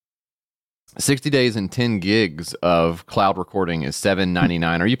 60 days and 10 gigs of cloud recording is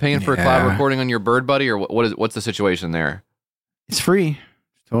 $7.99. Are you paying for a cloud recording on your Bird Buddy, or what's the situation there? It's free.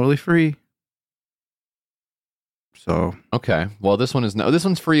 It's totally free. So okay. Well, this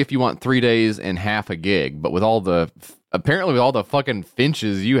one's free if you want 3 days and half a gig, but with all the fucking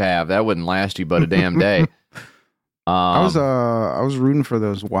finches you have, that wouldn't last you but a damn day. I was rooting for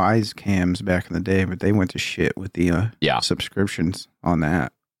those Wise cams back in the day, but they went to shit with the subscriptions on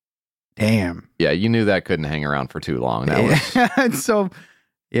that. Damn. Yeah, you knew that couldn't hang around for too long. That was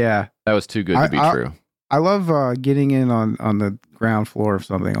that was too good to be true. I love getting in on the ground floor of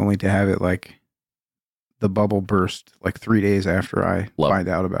something only to have it like the bubble burst like 3 days after I find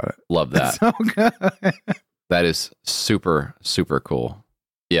out about it. Love that. It's so good. That is super, super cool.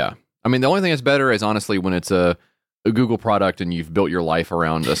 Yeah. I mean, the only thing that's better is honestly when it's a Google product and you've built your life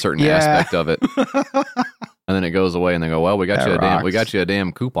around a certain aspect of it. And then it goes away and they go, well, we got you a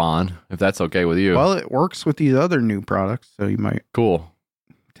damn coupon, if that's okay with you. Well, it works with these other new products, so you might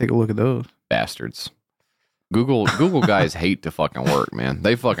take a look at those. Bastards. Google guys hate to fucking work, man.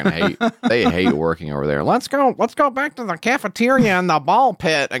 They hate working over there. Let's go back to the cafeteria and the ball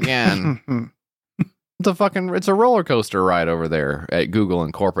pit again. It's a roller coaster ride over there at Google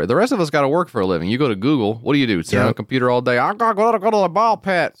Incorporated. The rest of us got to work for a living. You go to Google, what do? Sit on a computer all day. I gotta go to the ball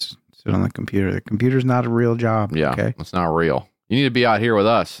pit. Sit on the computer. The computer's not a real job. Yeah, okay? It's not real. You need to be out here with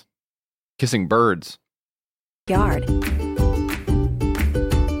us, kissing birds. Yard.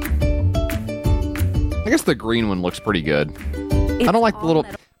 I guess the green one looks pretty good. I don't like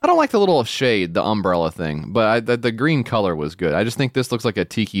the little shade, the umbrella thing, but the green color was good. I just think this looks like a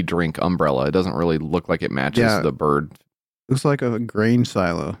tiki drink umbrella. It doesn't really look like it matches the bird. Looks like a grain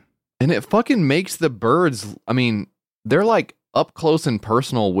silo. And it fucking makes the birds, I mean, they're like up close and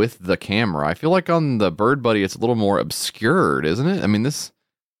personal with the camera. I feel like on the Bird Buddy, it's a little more obscured, isn't it? I mean,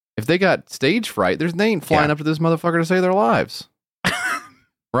 if they got stage fright, they ain't flying up to this motherfucker to save their lives.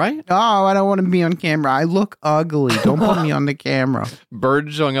 Right? Oh, I don't want to be on camera. I look ugly. Don't put me on the camera.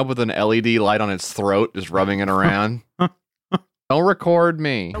 Bird showing up with an LED light on its throat, just rubbing it around. Don't record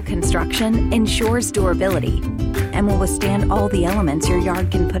me. Construction ensures durability and will withstand all the elements your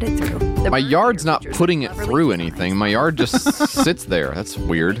yard can put it through. My yard's not putting it through anything. My yard just sits there. That's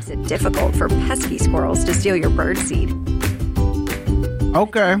weird. It's difficult for pesky squirrels to steal your bird seed.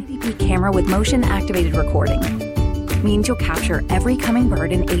 Okay. DP camera with motion-activated recording means you'll capture every coming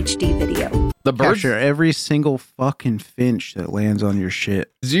bird in HD video. Capture every single fucking finch that lands on your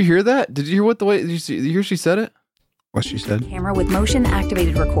shit. Did you hear that? Did you hear she said it? What she said? Camera with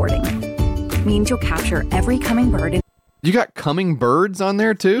motion-activated recording means you'll capture every coming bird in... You got coming birds on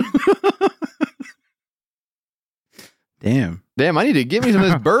there too? Damn, I need to get me some of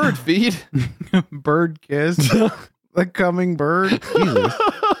this bird feed. Bird kiss. The coming bird. Jesus.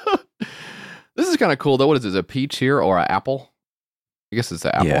 This is kind of cool though. What is this? A peach here or an apple? I guess it's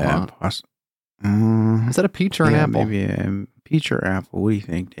an apple. Yeah. Huh? Is that a peach or an apple? Maybe a peach or apple. What do you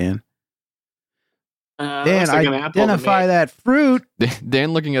think, Dan? Dan, identify that fruit.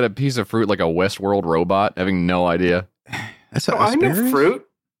 Dan looking at a piece of fruit like a Westworld robot, having no idea. That's I know fruit.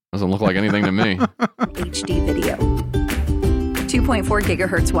 Doesn't look like anything to me. HD video. 2.4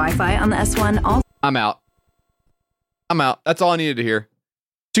 gigahertz Wi-Fi on the S1. I'm out. That's all I needed to hear.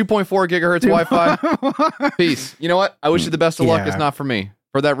 2.4 gigahertz Wi-Fi. Peace. You know what? I wish you the best of luck. It's not for me.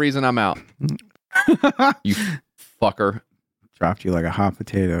 For that reason, I'm out. You fucker. Dropped you like a hot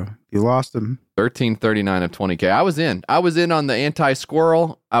potato. You lost him. 1339 of 20K. I was in on the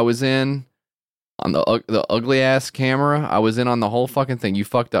anti-squirrel. I was in on the ugly ass camera. I was in on the whole fucking thing. You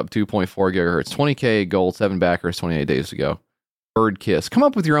fucked up 2.4 gigahertz. 20K gold, 7 backers, 28 days ago. Bird kiss. Come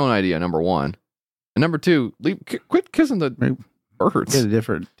up with your own idea, number one. And number two, quit kissing the birds. Get a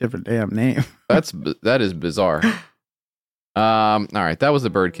different damn name. That is bizarre. All right, that was the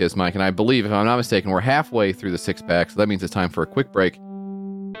bird kiss, Mike, and I believe, if I'm not mistaken, we're halfway through the 6-pack, so that means it's time for a quick break.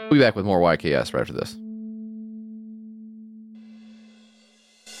 We'll be back with more YKS right after this.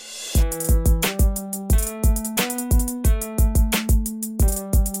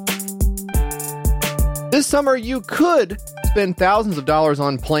 This summer, you could spend thousands of dollars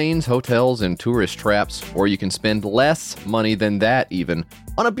on planes, hotels, and tourist traps, or you can spend less money than that even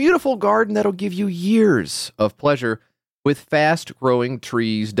on a beautiful garden that'll give you years of pleasure with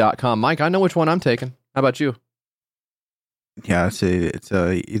fastgrowingtrees.com. Mike, I know which one I'm taking. How about you? Yeah, it's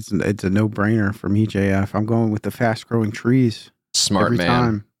a no-brainer for me, JF. I'm going with the fast-growing trees. Smart every man.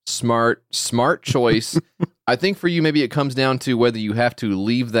 time. Smart choice. I think for you, maybe it comes down to whether you have to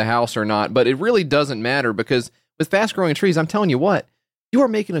leave the house or not, but it really doesn't matter because with fast-growing trees, I'm telling you what, you are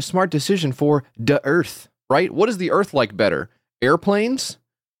making a smart decision for the earth, right? What is the earth like better? Airplanes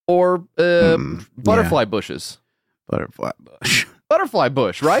or butterfly bushes? Butterfly bush. Butterfly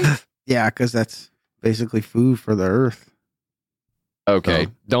bush, right? Yeah, because that's basically food for the earth. Okay,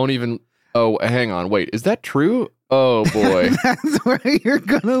 don't even... Oh, hang on. Wait, is that true? Oh, boy. That's where you're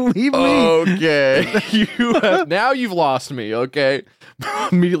going to leave me. Okay. Now you've lost me, okay?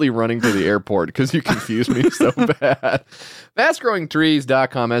 Immediately running to the airport because you confused me so bad.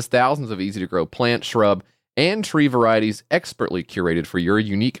 FastGrowingTrees.com has thousands of easy-to-grow plant, shrub, and tree varieties expertly curated for your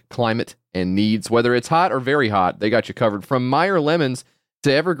unique climate and needs. Whether it's hot or very hot, they got you covered. From Meyer lemons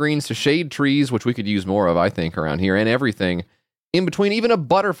to evergreens to shade trees, which we could use more of, I think, around here, and everything in between. Even a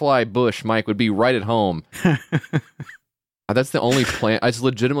butterfly bush, Mike, would be right at home. That's the only plant. It's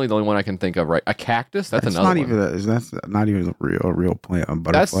legitimately the only one I can think of, right? A cactus? That's another one. That's not even a real plant, a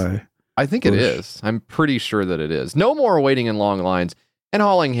butterfly. I think it is. I'm pretty sure that it is. No more waiting in long lines and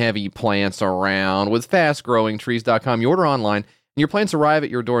hauling heavy plants around. With FastGrowingTrees.com, you order online, and your plants arrive at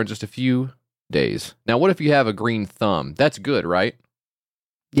your door in just a few days. Now, what if you have a green thumb? That's good, right?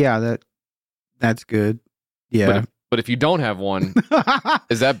 Yeah, that's good. Yeah. But if you don't have one,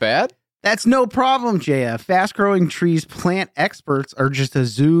 is that bad? That's no problem, JF. Fast Growing Trees plant experts are just a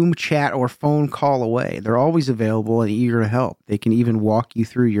Zoom, chat, or phone call away. They're always available and eager to help. They can even walk you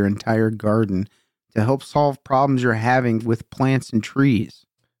through your entire garden to help solve problems you're having with plants and trees.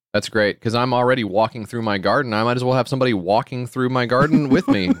 That's great, because I'm already walking through my garden. I might as well have somebody walking through my garden with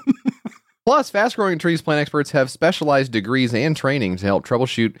me. Plus, Fast Growing Trees plant experts have specialized degrees and training to help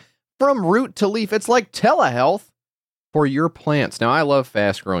troubleshoot from root to leaf. It's like telehealth for your plants. Now, I love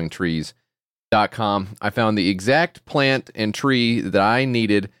FastGrowingTrees.com. I found the exact plant and tree that I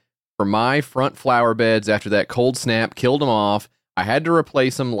needed for my front flower beds after that cold snap killed them off. I had to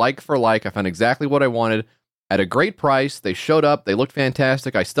replace them like for like. I found exactly what I wanted at a great price. They showed up. They looked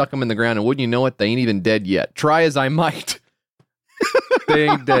fantastic. I stuck them in the ground, and wouldn't you know it, they ain't even dead yet. Try as I might. They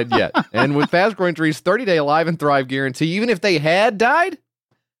ain't dead yet. And with Fast Growing Trees' 30-day Alive and Thrive guarantee, even if they had died,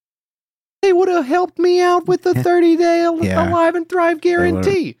 they would have helped me out with the 30-day Alive and Thrive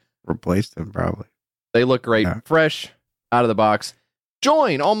guarantee. Replaced them, probably. They look great, fresh, out of the box.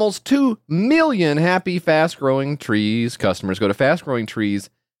 Join almost 2 million happy Fast Growing Trees customers. Go to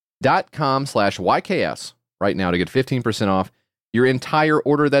fastgrowingtrees.com/YKS right now to get 15% off your entire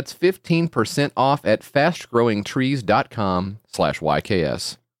order. That's 15% off at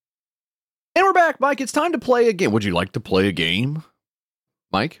fastgrowingtrees.com/YKS. And we're back, Mike. It's time to play a game. Would you like to play a game,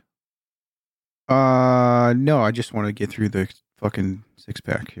 Mike? No, I just want to get through the fucking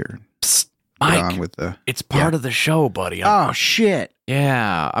six-pack here. Psst, Mike, it's part of the show, buddy. Oh, shit.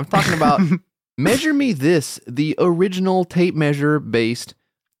 Yeah, I'm talking about Measure Me This, the original tape measure-based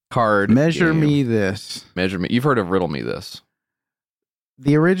card Measure game. Me This. Measure Me. You've heard of Riddle Me This.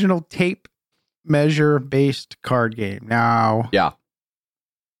 The original tape measure-based card game. Now... Yeah.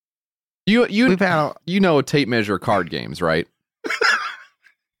 You know tape measure card games, right?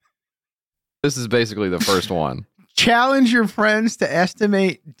 This is basically the first one. Challenge your friends to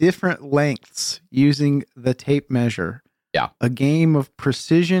estimate different lengths using the tape measure. Yeah. A game of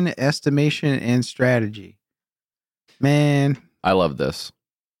precision, estimation, and strategy. Man. I love this.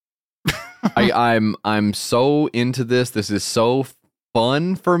 I'm so into this. This is so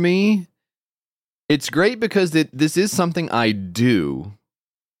fun for me. It's great because this is something I do.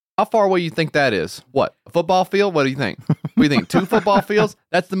 How far away you think that is? What? A football field? What do you think? What do you think? 2 football fields?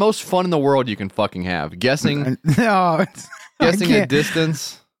 That's the most fun in the world you can fucking have. Guessing a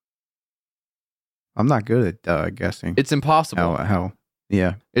distance. I'm not good at guessing. It's impossible. How?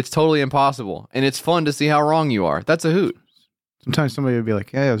 Yeah. It's totally impossible. And it's fun to see how wrong you are. That's a hoot. Sometimes somebody would be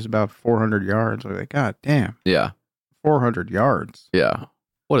like, yeah, it was about 400 yards. I'm like, God damn. Yeah. 400 yards. Yeah.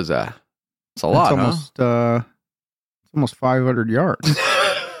 What is that? It's a lot, almost, huh? It's almost 500 yards.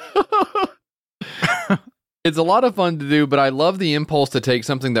 It's a lot of fun to do, but I love the impulse to take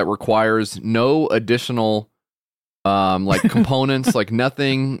something that requires no additional components, like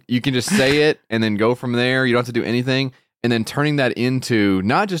nothing. You can just say it and then go from there. You don't have to do anything. And then turning that into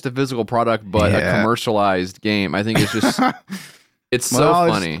not just a physical product, but a commercialized game. I think it's just It's so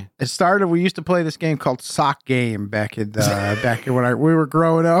funny. It started. We used to play this game called Sock Game back in when we were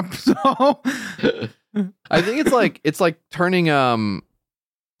growing up. So I think it's like turning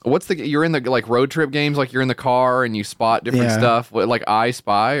you're in the like road trip games, like you're in the car and you spot different stuff. What, like I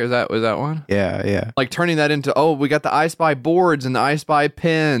Spy? Was that one? Yeah. Like turning that into we got the I Spy boards and the I Spy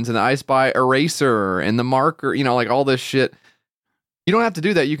pens and the I Spy eraser and the marker. Like all this shit. You don't have to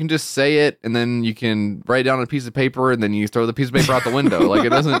do that. You can just say it, and then you can write it down on a piece of paper, and then you throw the piece of paper out the window. Like it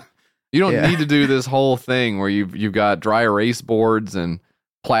doesn't. You don't need to do this whole thing where you've got dry erase boards and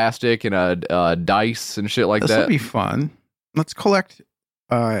plastic and a dice and shit like that. This will be fun. Let's collect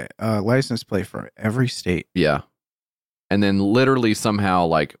license plate for every state. Yeah, and then literally somehow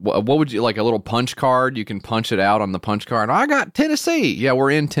like what would you like a little punch card? You can punch it out on the punch card. I got Tennessee. Yeah,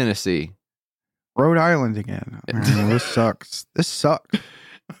 we're in Tennessee. Rhode Island again. Man, this sucks.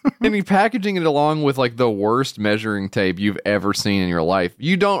 And you're packaging it along with like the worst measuring tape you've ever seen in your life.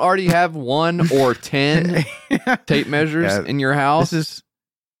 You don't already have 1 or 10 tape measures in your house. This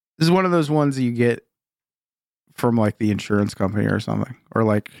is one of those ones that you get from like the insurance company or something, or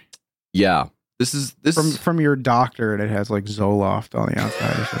like this is from your doctor, and it has like Zoloft on the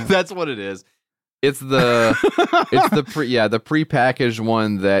outside or something. That's what it is. It's the prepackaged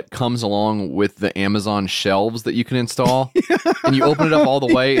one that comes along with the Amazon shelves that you can install, and you open it up all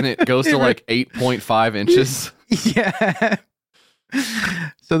the way, and it goes to like 8.5 inches. Yeah.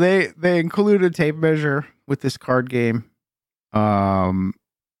 So they include a tape measure with this card game.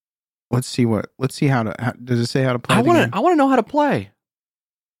 Let's see how does it say how to play? I want to know how to play.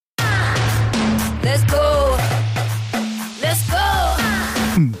 Let's go. Let's go.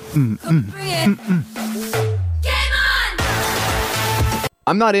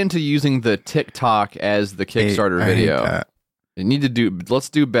 I'm not into using the TikTok as the Kickstarter video. Let's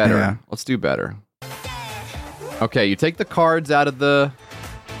do better. Yeah. Let's do better. Okay, you take the cards out of the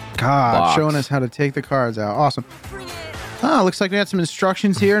box. Showing us how to take the cards out. Awesome. Looks like we got some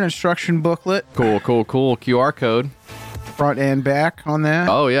instructions here, an instruction booklet. Cool. QR code. Front and back on that.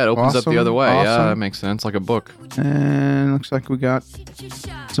 Oh, yeah, it opens up the other way. Awesome. Yeah, that makes sense, like a book. And looks like we got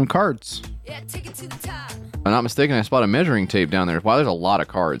some cards. If I'm not mistaken, I spot a measuring tape down there. Wow, there's a lot of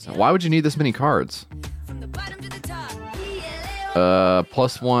cards. Why would you need this many cards?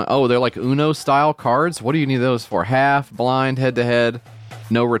 +1. Oh, they're like Uno style cards? What do you need those for? Half, blind, head to head,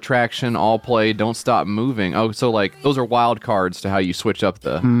 no retraction, all play, don't stop moving. Oh, so like those are wild cards to how you switch up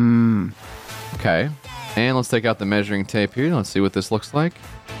the... Okay. And let's take out the measuring tape here. Let's see what this looks like.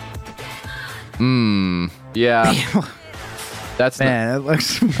 Yeah. It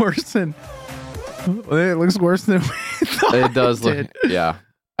looks worse than... It looks worse than we thought it does look. Yeah,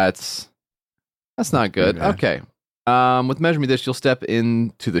 that's not good. Yeah. Okay. With Measure Me This, you'll step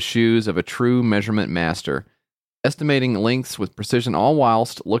into the shoes of a true measurement master, estimating lengths with precision, all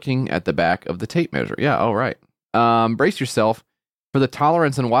whilst looking at the back of the tape measure. Yeah, all right. Brace yourself for the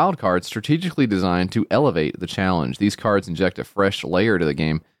tolerance and wild cards strategically designed to elevate the challenge. These cards inject a fresh layer to the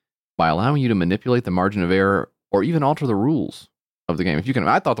game by allowing you to manipulate the margin of error or even alter the rules of the game. If you can,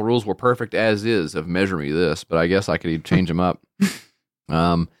 I thought the rules were perfect as is of Measure Me This, but I guess I could change them up.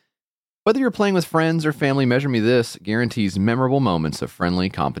 Whether you're playing with friends or family, Measure Me This guarantees memorable moments of friendly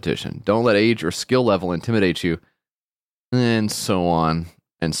competition. Don't let age or skill level intimidate you, and so on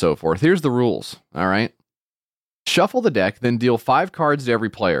and so forth. Here's the rules, all right? Shuffle the deck, then deal 5 cards to every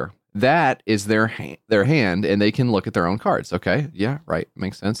player. That is their hand, and they can look at their own cards. Okay, yeah, right,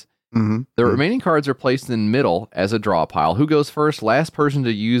 makes sense. The remaining cards are placed in the middle as a draw pile. Who goes first? Last person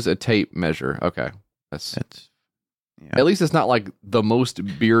to use a tape measure. Okay, that's at least it's not like the most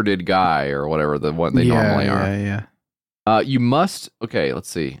bearded guy or whatever the one they normally are. You must. Okay, let's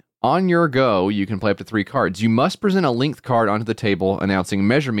see. On your go, you can play up to 3 cards. You must present a length card onto the table announcing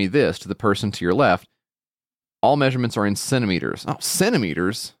 "Measure Me This" to the person to your left. All measurements are in centimeters. Oh,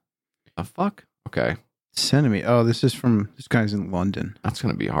 centimeters? The fuck? Okay. Centimeter. Oh, this guy's in London. That's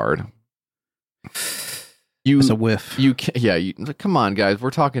going to be hard. It's a whiff. Come on, guys.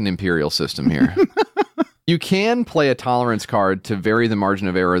 We're talking imperial system here. You can play a tolerance card to vary the margin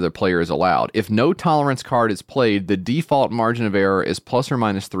of error the player is allowed. If no tolerance card is played, the default margin of error is plus or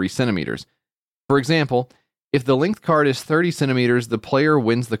minus 3 centimeters. For example, if the length card is 30 centimeters, the player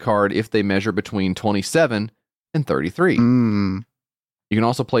wins the card if they measure between 27 and 33. You can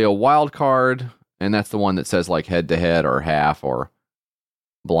also play a wild card, and that's the one that says like head to head or half or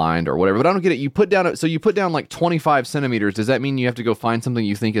blind or whatever. But I don't get it. You put down like 25 centimeters. Does that mean you have to go find something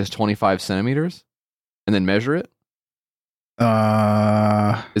you think is 25 centimeters and then measure it?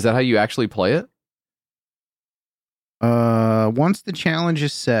 Is that how you actually play it? Once the challenge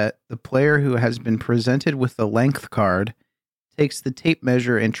is set, the player who has been presented with the length card takes the tape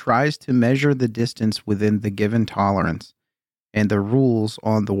measure and tries to measure the distance within the given tolerance and the rules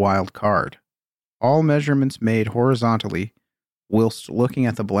on the wild card. All measurements made horizontally whilst looking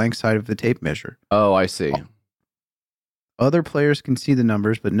at the blank side of the tape measure. Oh, I see. Other players can see the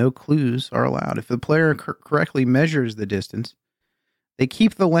numbers, but no clues are allowed. If the player correctly measures the distance, they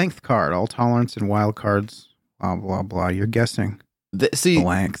keep the length card. All tolerance and wild cards, blah, blah, blah. You're guessing the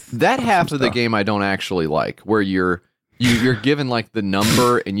length. That half of the game I don't actually like, where you're given like the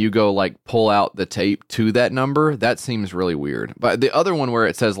number and you go like pull out the tape to that number. That seems really weird. But the other one where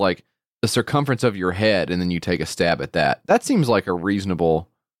it says like the circumference of your head and then you take a stab at that, that seems like a reasonable...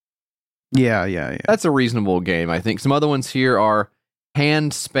 Yeah. That's a reasonable game, I think. Some other ones here are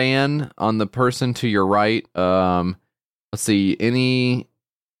hand span on the person to your right. Let's see, the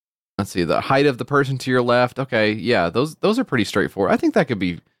height of the person to your left. Okay, yeah, those are pretty straightforward. I think that could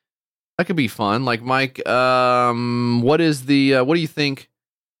be fun. Like, Mike, what do you think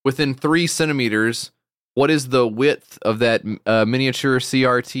within 3 centimeters? What is the width of that miniature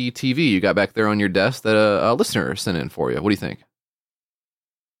CRT TV you got back there on your desk that a listener sent in for you? What do you think?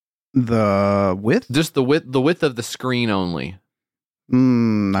 The width? Just the width of the screen only.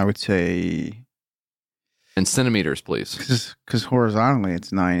 I would say in centimeters, please. Because horizontally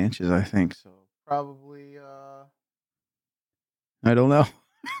it's 9 inches, I think. So probably, I don't know.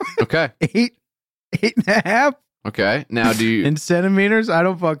 Okay. 8.5. Okay. Now, do you in centimeters? I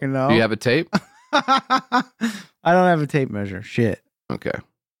don't fucking know. Do you have a tape? I don't have a tape measure. Shit. Okay.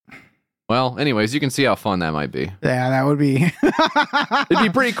 Well, anyways, you can see how fun that might be. Yeah, that would be. It'd be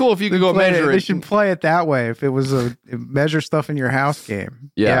pretty cool if you could go measure it. They should play it that way. If it was a measure stuff in your house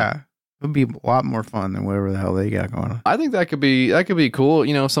game. Yeah. It would be a lot more fun than whatever the hell they got going on. I think that could be cool.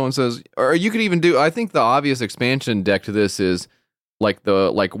 You know, if someone says, or you could even do. I think the obvious expansion deck to this is like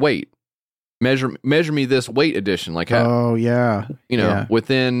weight. Measure me this weight edition. Like how, oh yeah, you know,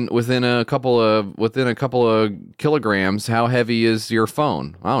 within a couple of kilograms, how heavy is your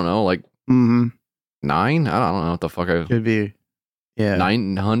phone? I don't know, like 9. I don't know what the fuck. Could be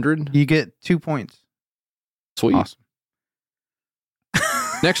 900. You get 2 points. Sweet. Awesome.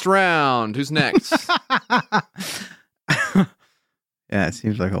 Next round. Who's next? Yeah, it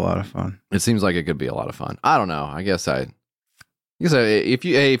seems like a lot of fun. It seems like it could be a lot of fun. I don't know. I guess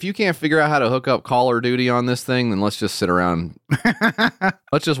if you can't figure out how to hook up Call of Duty on this thing, then let's just sit around.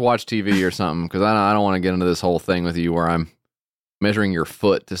 Let's just watch TV or something, because I don't want to get into this whole thing with you where I'm measuring your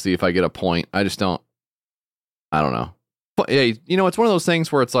foot to see if I get a point. I don't know. But, yeah, you know, it's one of those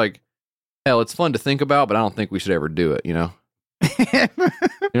things where it's like, hell, it's fun to think about, but I don't think we should ever do it, you know?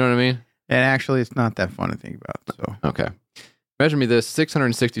 You know what I mean? And actually, it's not that fun to think about. So okay. Measure me this,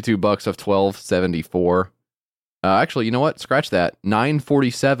 $662 of $12.74. Actually, you know what? Scratch that.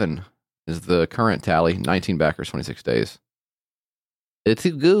 $9.47 is the current tally. 19 backers, 26 days. It's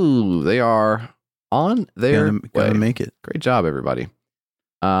good. They are on their way. Gotta make it. Great job, everybody.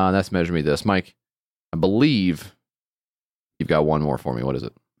 That's Measure Me This. Mike, I believe you've got one more for me. What is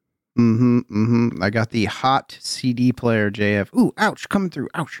it? I got the hot CD player, JF. Ooh, ouch, coming through.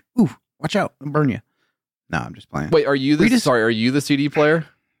 Ouch. Ooh, watch out. I'll burn you. No, I'm just playing. Wait, are you the CD player?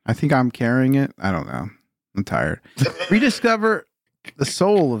 I think I'm carrying it. I don't know. I'm tired. Rediscover the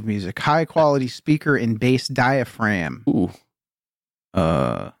soul of music. High quality speaker and bass diaphragm. Ooh.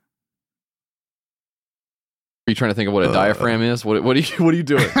 Are you trying to think of what a diaphragm is? What are you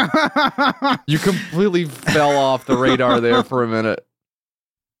doing? You completely fell off the radar there for a minute.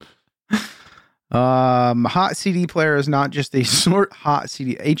 Hot CD player is not just a short hot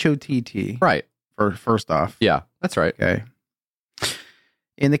CD. HOTT. Right. First off. Yeah, that's right. Okay.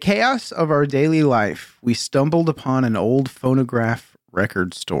 In the chaos of our daily life, we stumbled upon an old phonograph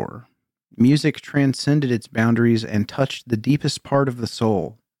record store. Music transcended its boundaries and touched the deepest part of the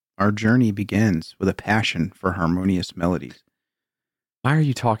soul. Our journey begins with a passion for harmonious melodies. Why are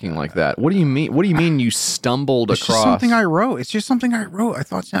you talking like that? What do you mean? What do you mean you stumbled it's across? Just something I wrote. It's just something I wrote. I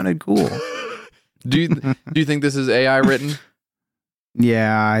thought sounded cool. Do you think this is AI written?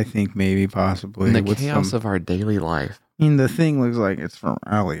 Yeah, I think maybe possibly. In the chaos of our daily life. I mean, the thing looks like it's from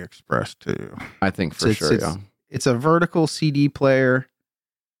AliExpress too. I think for sure. It's a vertical CD player.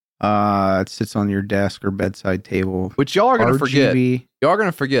 It sits on your desk or bedside table. Which y'all are going to forget. Y'all are going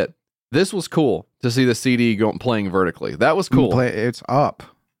to forget. This was cool to see the CD playing vertically. That was cool. It's up.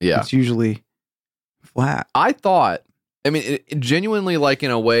 Yeah. It's usually flat. I thought, I mean, it genuinely, like,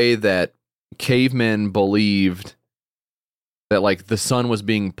 in a way that cavemen believed that, like, the sun was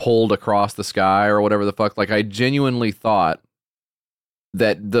being pulled across the sky or whatever the fuck. Like, I genuinely thought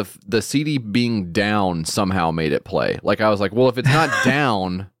that the CD being down somehow made it play. Like, I was like, well, if it's not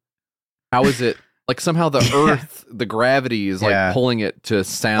down, how is it Like somehow the earth, the gravity is like pulling it to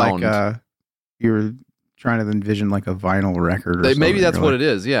sound. Like you were trying to envision like a vinyl record or something. Maybe that's what it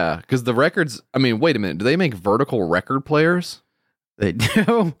is, yeah. Because the records, I mean, wait a minute. Do they make vertical record players? They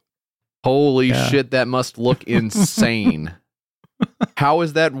do. Holy shit, that must look insane. How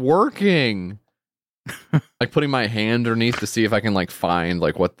is that working? Like putting my hand underneath to see if I can like find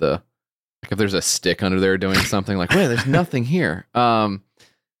like what the, like if there's a stick under there doing something, like, wait, there's nothing here.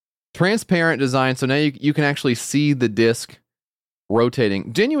 Transparent design, so now you can actually see the disc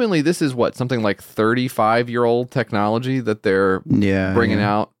rotating. Genuinely, this is what, something like 35-year-old technology that they're bringing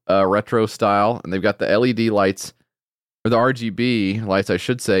out, retro style, and they've got the LED lights, or the RGB lights, I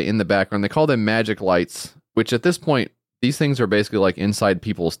should say, in the background. They call them magic lights, which at this point, these things are basically like inside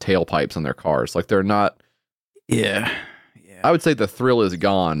people's tailpipes on their cars. Like they're not. Yeah. I would say the thrill is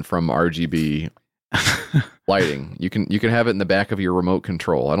gone from RGB lighting. You can have it in the back of your remote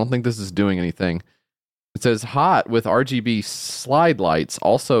control. I don't think this is doing anything. It says hot with RGB slide lights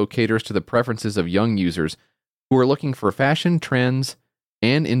also caters to the preferences of young users who are looking for fashion trends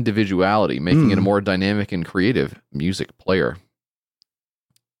and individuality, making it a more dynamic and creative music player.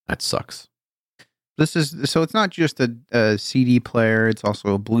 That sucks. This is so it's not just a CD player, it's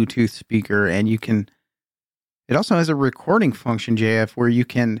also a Bluetooth speaker, and it also has a recording function, JF, where you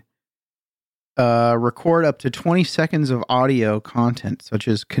can record up to 20 seconds of audio content, such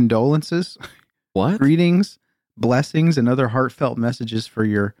as condolences, greetings, blessings, and other heartfelt messages for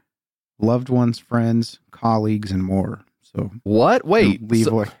your loved ones, friends, colleagues, and more. So what? Wait.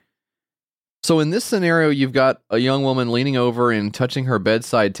 So in this scenario, you've got a young woman leaning over and touching her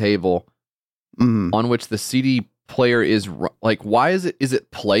bedside table, on which the CD player is like, why is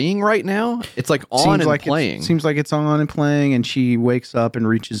it playing right now? It's like on and playing. Seems like it's on and playing, and she wakes up and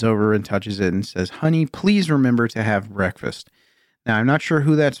reaches over and touches it and says, "Honey, please remember to have breakfast." Now, I'm not sure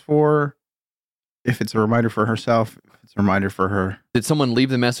who that's for, if it's a reminder for herself, if it's a reminder for her. Did someone leave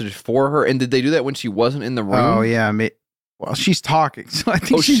the message for her? And did they do that when she wasn't in the room? Oh, yeah. Well, she's talking, so I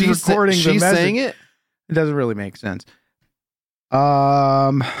think she's recording the message. She's saying it? It doesn't really make sense.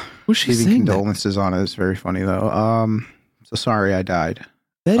 Who's she leaving saying condolences on it is very funny though. So sorry I died.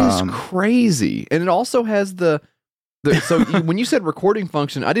 That is crazy. And it also has so when you said recording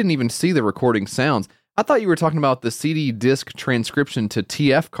function, I didn't even see the recording sounds. I thought you were talking about the CD disc transcription to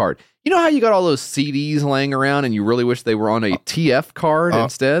TF card. You know how you got all those CDs laying around and you really wish they were on a TF card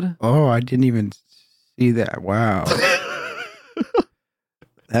instead? Oh, I didn't even see that. Wow.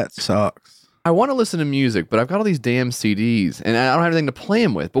 That sucks. I want to listen to music, but I've got all these damn CDs, and I don't have anything to play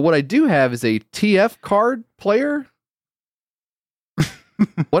them with. But what I do have is a TF card player,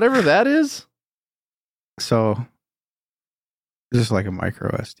 whatever that is. So, just like a micro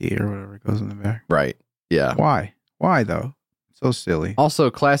SD or whatever goes in the back. Right. Yeah. Why? Why, though? So silly.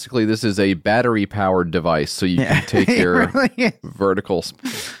 Also, classically, this is a battery-powered device, so you can take your vertical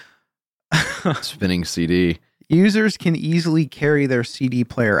spinning CD. Users can easily carry their CD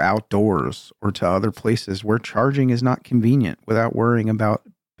player outdoors or to other places where charging is not convenient without worrying about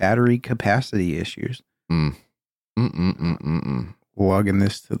battery capacity issues. Lugging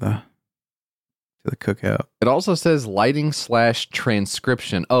this to the cookout. It also says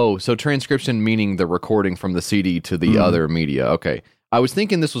lighting/transcription. Oh, so transcription meaning the recording from the CD to the other media. Okay. I was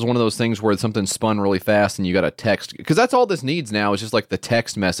thinking this was one of those things where something spun really fast and you got a text, because that's all this needs now is just like the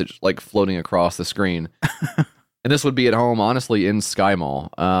text message like floating across the screen. And this would be at home, honestly, in Sky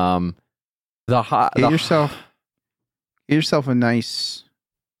Mall. Get yourself a nice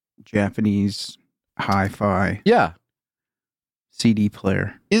Japanese hi-fi CD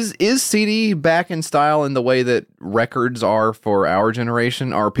player. Is CD back in style in the way that records are for our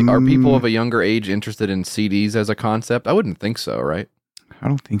generation? Are people of a younger age interested in CDs as a concept? I wouldn't think so, right? I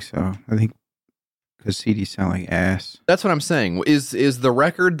don't think so. I think because CDs sound like ass. That's what I'm saying. Is the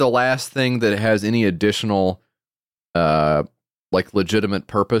record the last thing that has any additional like legitimate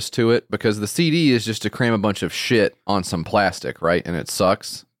purpose to it? Because the CD is just to cram a bunch of shit on some plastic, right? And it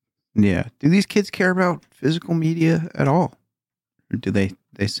sucks. Yeah. Do these kids care about physical media at all? Or do they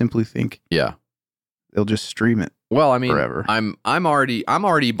simply think they'll just stream it? Well, I mean, forever? I'm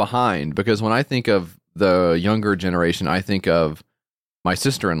already behind, because when I think of the younger generation, I think of my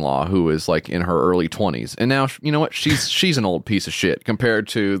sister-in-law, who is like in her early 20s. And now, you know what? She's an old piece of shit compared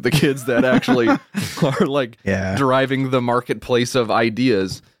to the kids that actually are like driving the marketplace of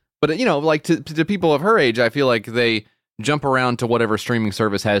ideas. But, you know, like to people of her age, I feel like they jump around to whatever streaming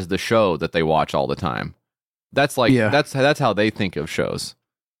service has the show that they watch all the time. That's like, that's how they think of shows.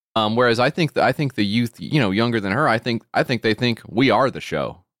 Whereas I think the youth, you know, younger than her, I think they think we are the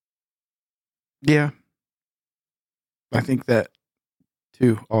show. Yeah. I think that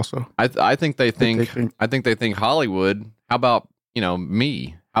too. Also, I think they think Hollywood. How about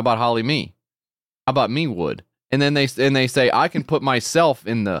me? How about Holly me? How about me would? And then they say I can put myself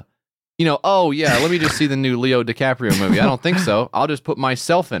in the, oh yeah, let me just see the new Leo DiCaprio movie. I don't think so. I'll just put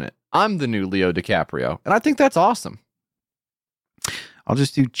myself in it. I'm the new Leo DiCaprio, and I think that's awesome. I'll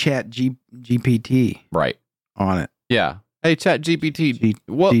just do Chat GPT right on it. Yeah. Hey, Chat GPT.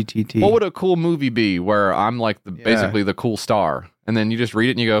 What would a cool movie be where I'm like basically the cool star, and then you just read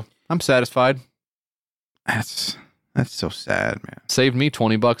it and you go, I'm satisfied. That's so sad, man. Saved me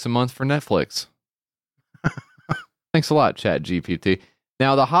 $20 a month for Netflix. Thanks a lot, Chat GPT.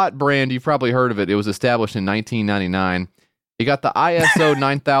 Now, the Hot brand, you've probably heard of it. It was established in 1999. It got the ISO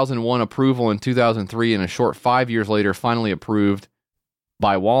 9001 approval in 2003, and a short 5 years later, finally approved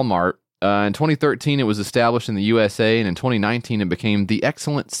by Walmart. In 2013, it was established in the USA, and in 2019, it became the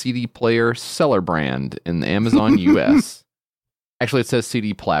excellent CD player seller brand in the Amazon US. Actually, it says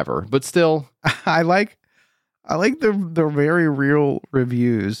CD Plaver, but still. I like the very real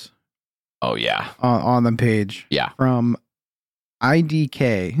reviews. Oh, yeah. On the page. Yeah. From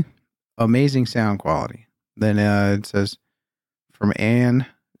IDK, amazing sound quality. Then it says, from Anne,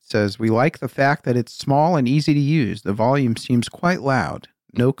 it says, we like the fact that it's small and easy to use. The volume seems quite loud.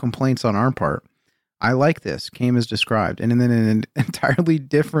 No complaints on our part. I like this, came as described. And then in an entirely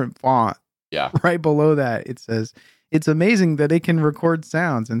different font, right below that, it says, it's amazing that it can record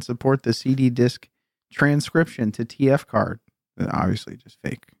sounds and support the CD disc transcription to TF card. Obviously just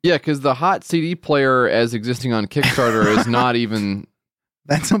fake. Yeah, because the Hot CD player as existing on Kickstarter is not even...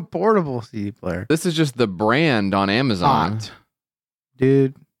 That's a portable CD player. This is just the brand on Amazon. Hot.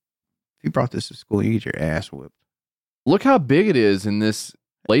 Dude, if you brought this to school, you get your ass whipped. Look how big it is in this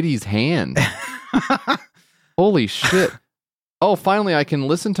lady's hand. Holy shit. Oh, finally, I can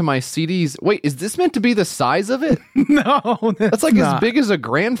listen to my CDs. Wait, is this meant to be the size of it? No, that's like not as big as a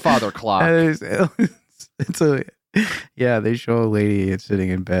grandfather clock. It's a... Yeah, they show a lady sitting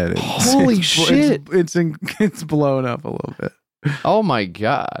in bed. Holy shit! It's blown up a little bit. Oh my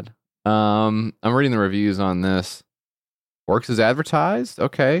god! I'm reading the reviews on this. Works as advertised.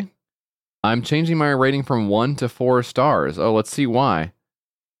 Okay, I'm changing my rating from 1 to 4 stars. Oh, let's see why.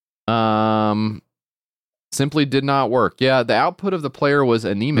 Simply did not work. Yeah, the output of the player was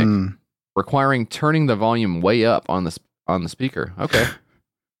anemic, requiring turning the volume way up on the speaker. Okay,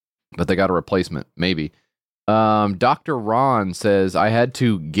 but they got a replacement, maybe. Dr. Ron says, I had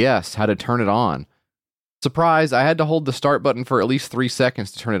to guess how to turn it on. Surprise, I had to hold the start button for at least 3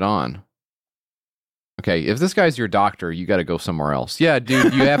 seconds to turn it on. Okay, if this guy's your doctor, you got to go somewhere else. Yeah,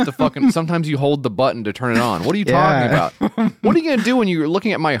 dude, you have to fucking... Sometimes you hold the button to turn it on. What are you talking about? What are you going to do when you're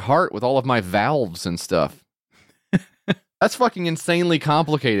looking at my heart with all of my valves and stuff? That's fucking insanely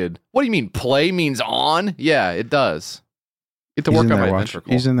complicated. What do you mean, play means on? Yeah, it does. Get to work on my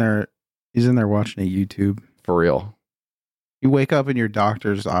ventricle. He's in there watching a YouTube. For real. You wake up and your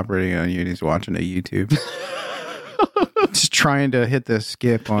doctor's operating on you and he's watching a YouTube. Just trying to hit the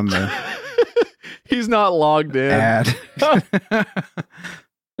skip on the... He's not logged in. Ad.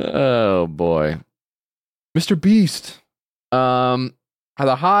 Oh, boy. Mr. Beast.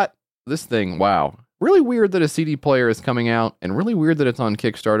 This thing, wow. Really weird that a CD player is coming out, and really weird that it's on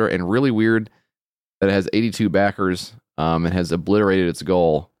Kickstarter, and really weird that it has 82 backers and has obliterated its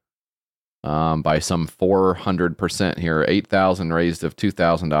goal. By some 400% here, 8,000 raised of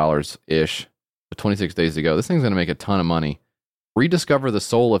 $2,000 ish, 26 days ago. This thing's gonna make a ton of money. Rediscover the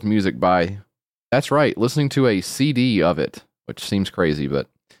soul of music by, that's right, listening to a CD of it, which seems crazy, but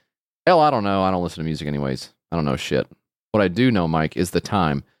hell, I don't know. I don't listen to music anyways. I don't know shit. What I do know, Mike, is the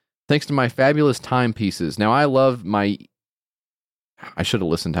time. Thanks to my fabulous timepieces. Now I love my. I should have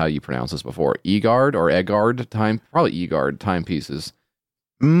listened to how you pronounce this before. Egard or Egard time, probably Egard timepieces.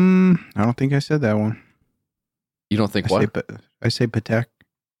 I don't think I said that one. You don't think what? I say Patek.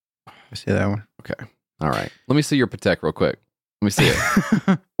 I say that one. Okay. All right. Let me see your Patek real quick. Let me see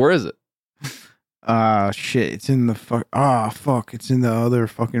it. Where is it? Shit. It's in the fuck. Fuck. It's in the other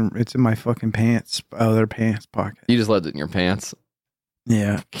fucking. It's in my fucking pants. Other pants pocket. You just left it in your pants.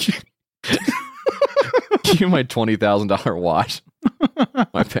 Yeah. You my $20,000 watch.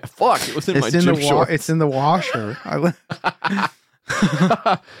 My fuck. It was in my gym shorts. It's in the washer.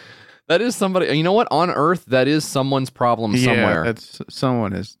 That is somebody. You know what? On Earth, that is someone's problem somewhere. That's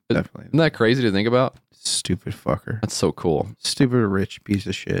someone is definitely. Isn't that crazy to think about? Stupid fucker. That's so cool. Stupid rich piece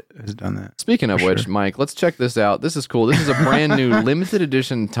of shit has done that. Speaking of which, Mike, let's check this out. This is cool. This is a brand new limited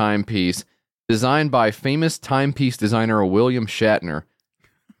edition timepiece designed by famous timepiece designer William Shatner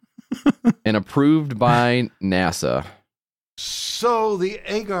and approved by NASA. So the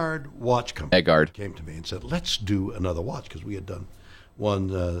Agard watch company Agard came to me and said, let's do another watch, because we had done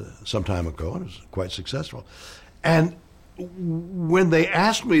one some time ago, and it was quite successful. And when they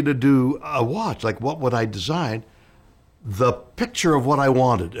asked me to do a watch, like what would I design, the picture of what I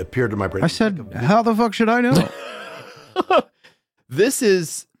wanted appeared in my brain. I said, how the fuck should I know? This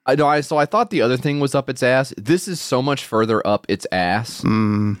is, so I thought the other thing was up its ass. This is so much further up its ass.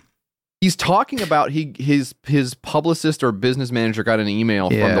 He's talking about his publicist or business manager got an email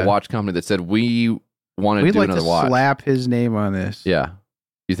from the watch company that said, we want to do another watch. Slap his name on this. Yeah.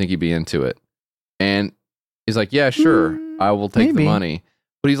 You think he'd be into it? And he's like, yeah, sure. I will take the money.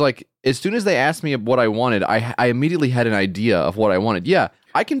 But he's like, as soon as they asked me what I wanted, I immediately had an idea of what I wanted. Yeah,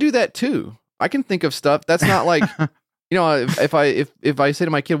 I can do that too. I can think of stuff. That's not like, if I say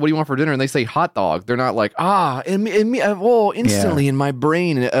to my kid, what do you want for dinner? And they say hot dog. They're not like, instantly in my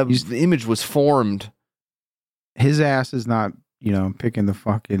brain, the image was formed. His ass is not, picking the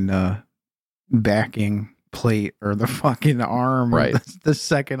fucking backing plate or the fucking arm, right? The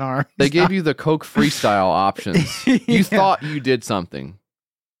second arm. They gave you the Coke Freestyle options. You thought you did something.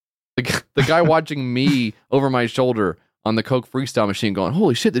 The guy watching me over my shoulder on the Coke Freestyle machine going,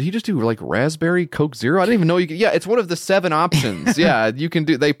 holy shit, did he just do like raspberry Coke Zero? I didn't even know you could. Yeah, it's one of the 7 options. Yeah, you can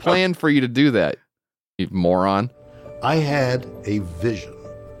do. They planned for you to do that. You moron. I had a vision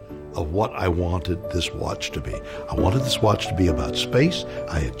of what I wanted this watch to be. I wanted this watch to be about space.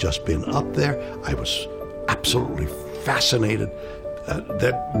 I had just been up there. I was absolutely fascinated.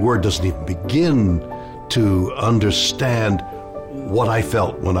 That word doesn't even begin to understand what I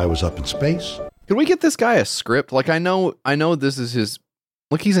felt when I was up in space. Can we get this guy a script? Like, I know this is his,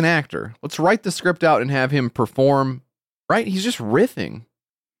 like, he's an actor. Let's write the script out and have him perform, right? He's just riffing.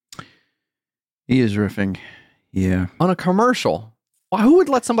 He is riffing. Yeah. On a commercial. Why, who would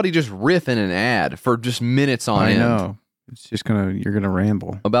let somebody just riff in an ad for just minutes on end? I know. It's just you're gonna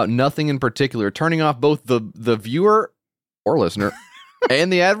ramble. About nothing in particular, turning off both the viewer or listener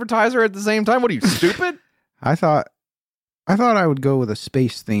and the advertiser at the same time. What are you, stupid? I thought I would go with a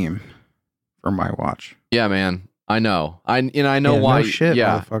space theme for my watch. Yeah, man. I know. I know why. No shit,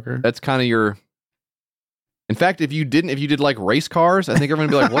 motherfucker. That's kind of your. In fact, if you did like race cars, I think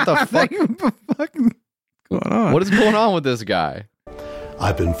everyone would be like, "What the fuck going on? What is going on with this guy?"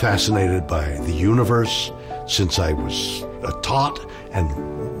 I've been fascinated by the universe since I was tot and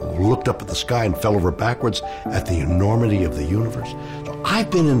looked up at the sky and fell over backwards at the enormity of the universe. So I've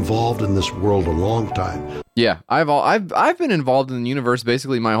been involved in this world a long time. Yeah, I've been involved in the universe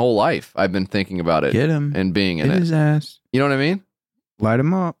basically my whole life. I've been thinking about it. Get him and being in Get it. His ass. You know what I mean? Light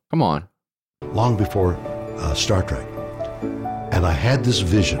him up. Come on. Long before Star Trek, and I had this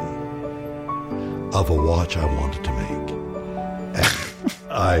vision of a watch I wanted to make. And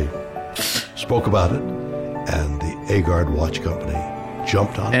I spoke about it, and the Agard Watch Company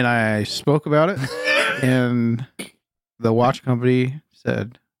jumped on it. And I spoke about it, and the watch company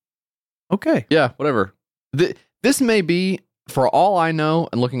said, okay. Yeah, whatever. This may be, for all I know,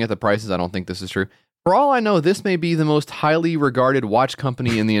 and looking at the prices, I don't think this is true. For all I know, this may be the most highly regarded watch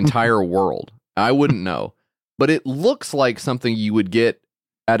company in the entire world. I wouldn't know. But it looks like something you would get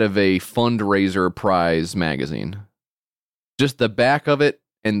out of a fundraiser prize magazine. Just the back of it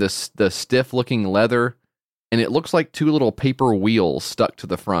and the stiff-looking leather, and it looks like 2 little paper wheels stuck to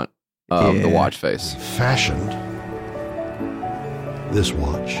the front of the watch face. Fashioned this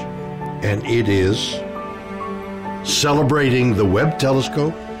watch, and it is celebrating the Webb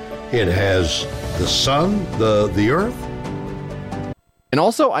telescope. It has the sun, the Earth. And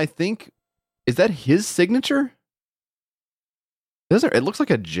also, I think, is that his signature? It looks like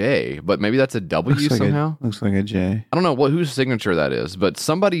a J, but maybe that's a W somehow. Looks like a J. I don't know whose signature that is, but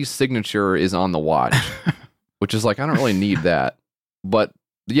somebody's signature is on the watch, which is like, I don't really need that. But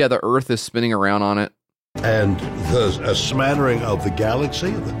yeah, the Earth is spinning around on it. And a smattering of the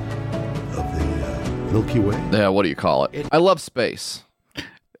galaxy, of the Milky Way. Yeah, what do you call it? I love space.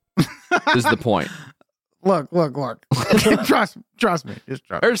 Is the point. Look. Trust me. Just trust me.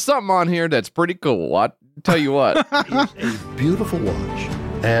 There's something on here that's pretty cool. I tell you what. It's a beautiful watch.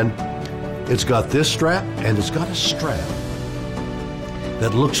 And it's got this strap, and it's got a strap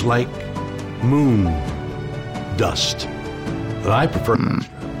that looks like moon dust. And I prefer that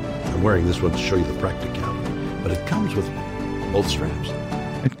strap. I'm wearing this one to show you the practicality. But it comes with both straps.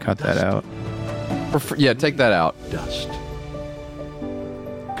 I'd cut that out. Yeah, take that out. Dust.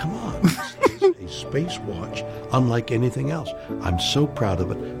 Come on. This is a space watch unlike anything else. I'm so proud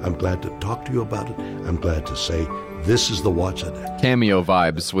of it. I'm glad to talk to you about it. I'm glad to say this is the watch that cameo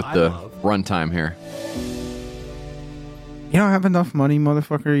vibes with the runtime here. You don't have enough money,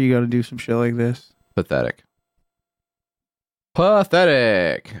 motherfucker. You got to do some shit like this. Pathetic.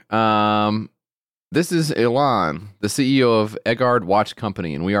 This is Ilan, the CEO of Eggard Watch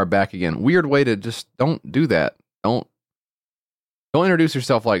Company, and we are back again. Weird way to just don't do that. Don't introduce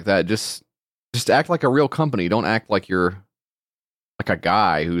yourself like that. Just act like a real company. Don't act like you're like a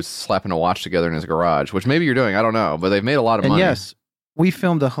guy who's slapping a watch together in his garage, which maybe you're doing. I don't know, but they've made a lot of money. Yes, we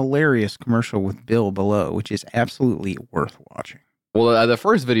filmed a hilarious commercial with Bill below, which is absolutely worth watching. Well, the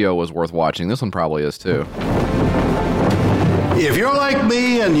first video was worth watching. This one probably is too. If you're like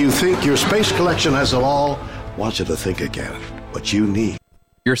me and you think your space collection has it all, I want you to think again. What you need.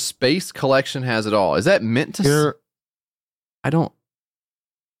 Your space collection has it all. Is that meant to? I don't.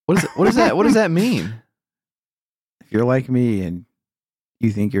 What is it? What is that? What does that mean? If you're like me and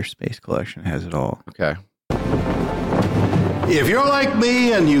you think your space collection has it all. Okay. If you're like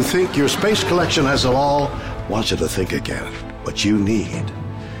me and you think your space collection has it all, I want you to think again. What you need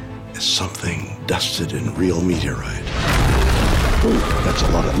is something dusted in real meteorite. Ooh, that's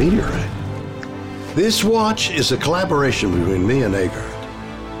a lot of meteorite. This watch is a collaboration between me and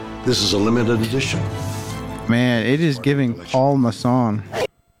Eggard. This is a limited edition. Man, it is giving Paul Masson.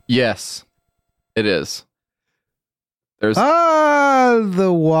 Yes, it is. There's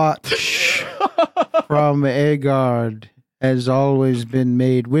the watch from Eggard has always been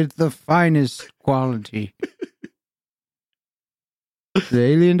made with the finest quality. The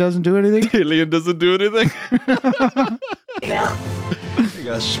alien doesn't do anything? The alien doesn't do anything?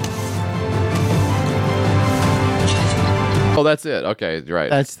 Yes. Oh, that's it. Okay, you're right.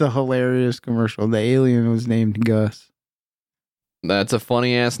 That's the hilarious commercial. The alien was named Gus. That's a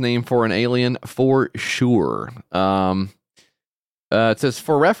funny ass name for an alien for sure. It says,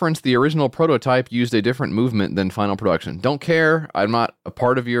 for reference, the original prototype used a different movement than final production. Don't care. I'm not a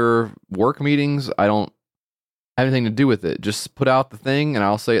part of your work meetings. I don't have anything to do with it. Just put out the thing and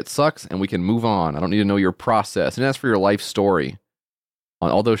I'll say it sucks and we can move on. I don't need to know your process. And that's for your life story.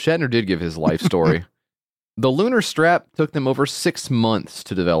 Although Shatner did give his life story. The lunar strap took them over 6 months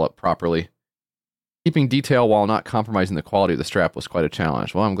to develop properly. Keeping detail while not compromising the quality of the strap was quite a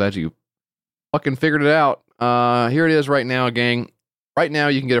challenge. Well, I'm glad you fucking figured it out. Here it is right now, gang. Right now,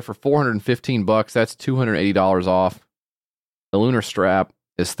 you can get it for $415. That's $280 off. The lunar strap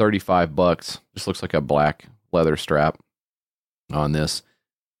is $35. Just looks like a black leather strap on this.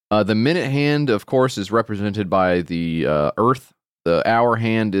 The minute hand, of course, is represented by the Earth. The hour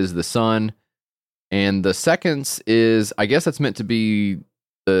hand is the sun. And the seconds is, I guess that's meant to be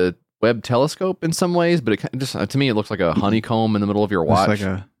the Webb telescope in some ways, but it just, to me, it looks like a honeycomb in the middle of your watch.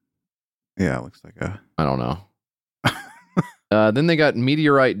 It looks like a... I don't know. Then they got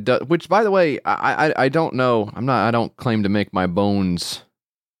meteorite dust, which, by the way, I don't know. I don't claim to make my bones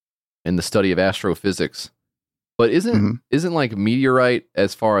in the study of astrophysics, but isn't like meteorite,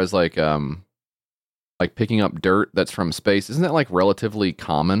 as far as like picking up dirt that's from space, isn't that like relatively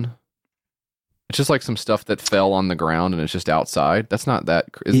common? It's just like some stuff that fell on the ground and it's just outside. That's not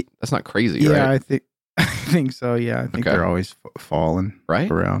that's not crazy, yeah, right? I think so. Yeah, I think they're always falling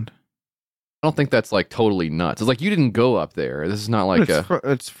around. I don't think that's like totally nuts. It's like you didn't go up there. This is not like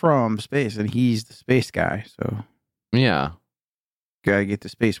it's from space, and he's the space guy. So yeah, gotta get the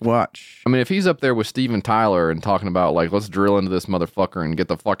space watch. I mean, if he's up there with Steven Tyler and talking about like, let's drill into this motherfucker and get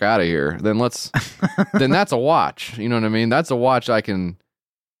the fuck out of here, then then that's a watch. You know what I mean? That's a watch I can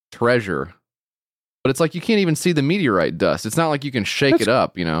treasure. But it's like you can't even see the meteorite dust. It's not like you can shake it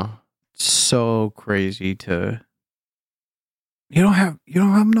up, you know. So crazy to. You don't have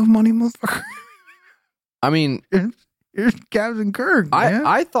enough money, motherfucker. I mean, here's Captain Kirk. Man.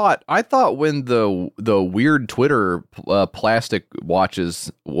 I thought when the weird Twitter plastic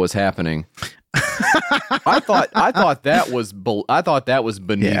watches was happening, I thought that was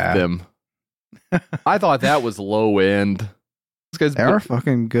beneath them. I thought that was low end. They are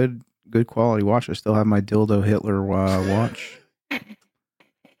fucking good quality watch. I still have my Dildo Hitler watch.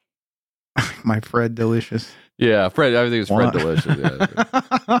 My Fred Delicious. Yeah, Fred. I think it's Fred Delicious.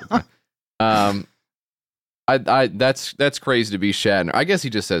 Yeah. That's crazy to be Shatner. I guess he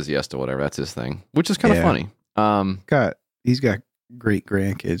just says yes to whatever. That's his thing, which is kind of funny. He's got great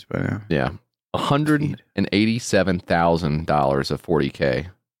grandkids by now. Yeah, $187,000 of 40K,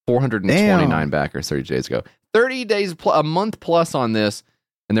 429 backers 30 days ago. 30 days, a month plus on this.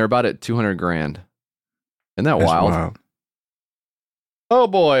 And they're about at $200,000. Isn't that wild? Oh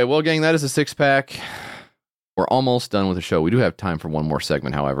boy. Well, gang, that is a 6-pack. We're almost done with the show. We do have time for one more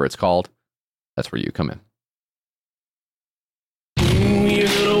segment, however. It's called That's Where You Come In. You're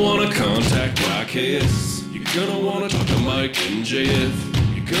gonna wanna contact YKS. You're gonna wanna talk to Mike and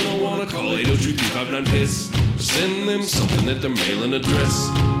JF. You're gonna wanna call 802-359-PISS. Or send them something at their mailing address.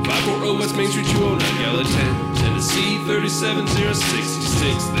 540 West Main Street, 209 Gallatin, Tennessee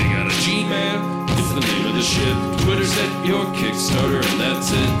 37066. They got a Gmail It's the name of the ship. Twitter's at your Kickstarter, and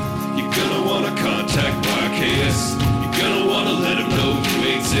that's it. You're gonna wanna contact YKS. You're gonna wanna let them know you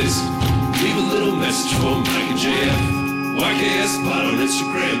exist. Leave a little message for Mike and JF. YKS Pod on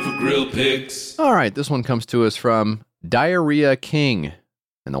Instagram for grill pics. All right, this one comes to us from Diarrhea King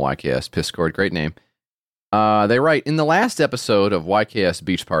and the YKS Piscord. Great name. They write, in the last episode of YKS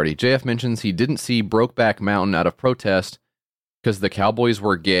Beach Party, JF mentions he didn't see Brokeback Mountain out of protest because the cowboys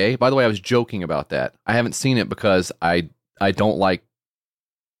were gay. By the way, I was joking about that. I haven't seen it because I don't like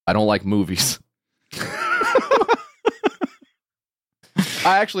movies.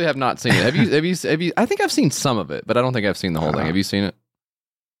 I actually have not seen it. Have you? I think I've seen some of it, but I don't think I've seen the whole thing. Have you seen it?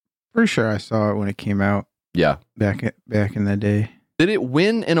 Pretty sure I saw it when it came out. Yeah. Back in the day. Did it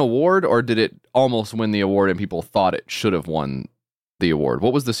win an award, or did it almost win the award and people thought it should have won the award?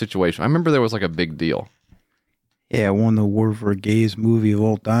 What was the situation? I remember there was like a big deal. Yeah, it won the award for gayest movie of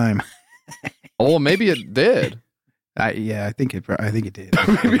all time. Oh, well, maybe it did. I think it did.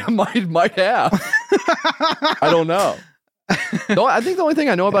 Maybe it might have. I don't know. No, I think the only thing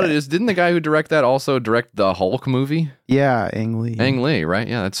I know about it is, didn't the guy who directed that also direct the Hulk movie? Yeah, Ang Lee. Ang Lee, right?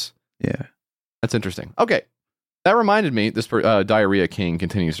 Yeah, that's interesting. Okay. That reminded me, this Diarrhea King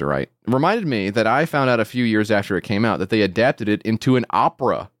continues to write, reminded me that I found out a few years after it came out that they adapted it into an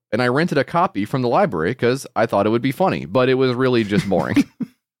opera, and I rented a copy from the library because I thought it would be funny, but it was really just boring.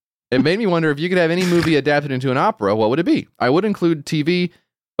 It made me wonder, if you could have any movie adapted into an opera, what would it be? I would include TV,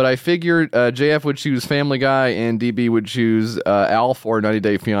 but I figured JF would choose Family Guy and DB would choose Alf or 90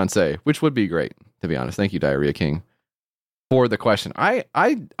 Day Fiancé, which would be great, to be honest. Thank you, Diarrhea King, for the question. I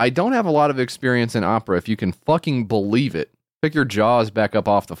don't have a lot of experience in opera, if you can fucking believe it. Pick your jaws back up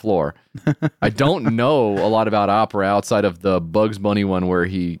off the floor. I don't know a lot about opera outside of the Bugs Bunny one where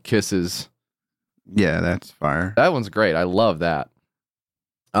he kisses. Yeah, that's fire. That one's great. I love that.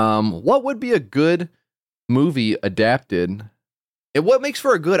 What would be a good movie adapted? What makes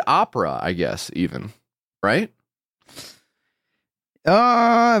for a good opera, I guess, even, right?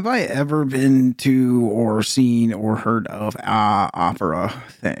 Have I ever been to or seen or heard of opera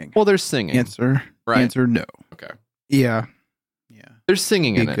thing? Well, there's singing. Answer, no. Okay. Yeah. There's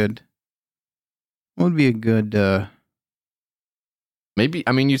singing in it. Good. What would be a good? Maybe.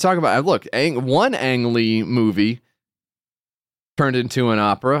 I mean, you talk about one Ang Lee movie turned into an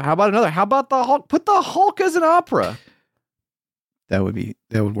opera. How about another? How about the Hulk? Put the Hulk as an opera. That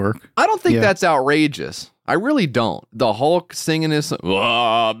would work. I don't think that's outrageous. I really don't. The Hulk singing this, he's kind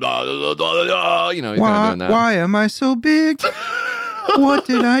of doing that. Why am I so big? What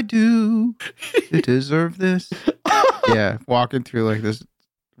did I do to deserve this? Yeah, walking through like this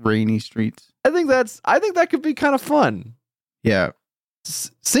rainy streets. I think that could be kind of fun. Yeah.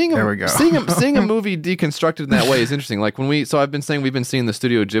 Seeing a movie deconstructed in that way is interesting. Like I've been saying we've been seeing the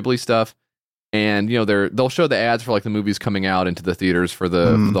Studio Ghibli stuff, and they'll show the ads for like the movies coming out into the theaters for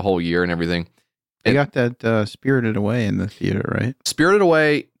the whole year and everything. They got that Spirited Away in the theater, right? Spirited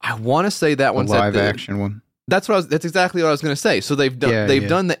Away, I want to say that one's live action one. That's exactly what I was going to say. So they've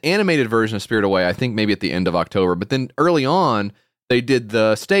done the animated version of Spirited Away, I think maybe at the end of October, but then early on they did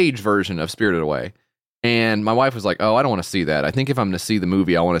the stage version of Spirited Away. And my wife was like, "Oh, I don't want to see that. I think if I'm going to see the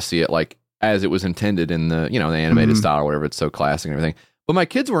movie, I want to see it like as it was intended in the, the animated style or whatever. It's so classic and everything." But my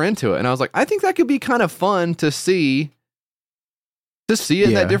kids were into it, and I was like, "I think that could be kind of fun to see it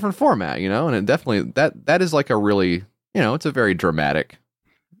in that different format, And it definitely that is like a really, it's a very dramatic.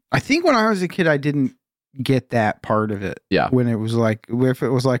 I think when I was a kid, I didn't get that part of it. Yeah. When it was like, if it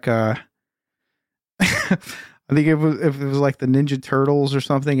was like I think if it was like the Ninja Turtles or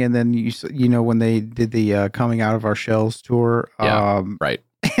something, and then when they did the Coming Out of Our Shells tour, right,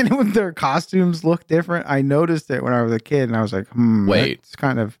 and their costumes look different. I noticed it when I was a kid, and I was like, wait, it's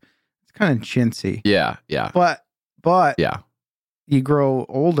kind of chintzy. Yeah, but yeah, you grow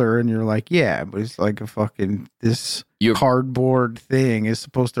older, and you're like, but it's like a fucking cardboard thing is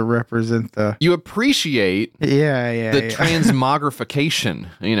supposed to represent the. You appreciate the transmogrification.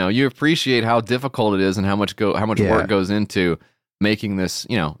 You appreciate how difficult it is and how much work goes into making this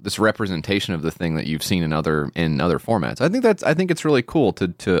this representation of the thing that you've seen in other formats. I think it's really cool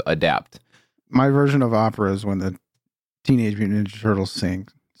to adapt. My version of opera is when the Teenage Mutant Ninja Turtles sing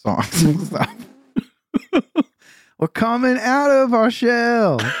songs and stuff. We're coming out of our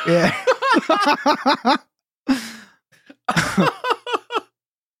shell. Yeah.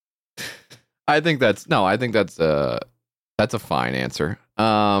 I think that's a fine answer.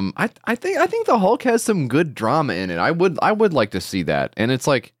 I think the Hulk has some good drama in it. I would like to see that. And it's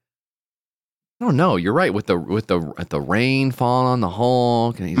like I don't know. You're right with the rain falling on the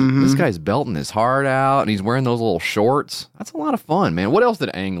Hulk, and this guy's belting his heart out, and he's wearing those little shorts. That's a lot of fun, man. What else did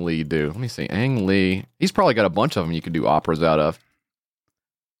Ang Lee do? Let me see. Ang Lee. He's probably got a bunch of them you could do operas out of.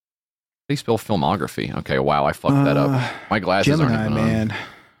 They spell filmography. Okay, wow, I fucked that up. My glasses Gemini, aren't even man. on.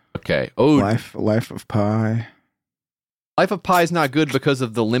 Okay. Oh, Life of Pi. Life of Pi is not good because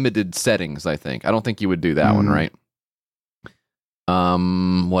of the limited settings. I think. I don't think you would do that one, right?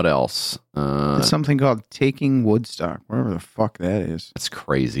 What else? It's something called Taking Woodstock, whatever the fuck that is. That's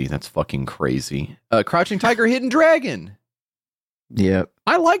crazy. That's fucking crazy. Crouching Tiger, Hidden Dragon. Yep.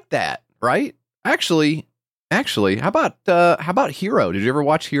 I like that, right? Actually, how about Hero? Did you ever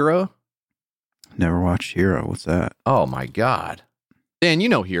watch Hero? Never watched Hero. What's that? Oh my God. Dan, you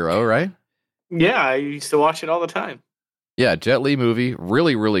know Hero, right? Yeah, I used to watch it all the time. Yeah, Jet Li movie.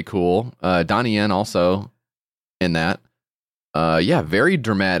 Really, really cool. Donnie Yen also in that. Yeah, very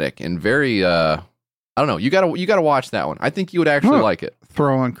dramatic and very I don't know. You gotta watch that one. I think you would actually like it.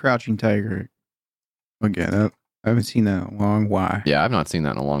 Throw on Crouching Tiger again. I haven't seen that in a long while. Yeah, I've not seen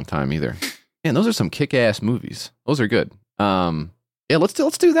that in a long time either. Man, those are some kick-ass movies. Those are good. Yeah, let's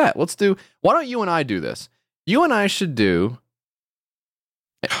do that. Why don't you and I do this? You and I should do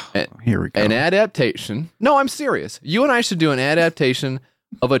Here we go. An adaptation. No, I'm serious. You and I should do an adaptation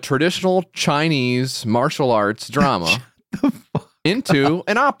of a traditional Chinese martial arts drama into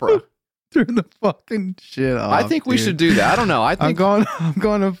an opera. Turn the fucking shit off. I think we should do that. I don't know. I think I'm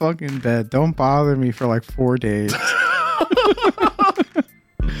going to fucking bed. Don't bother me for like 4 days.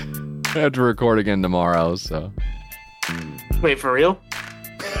 I have to record again tomorrow, so. Wait, for real?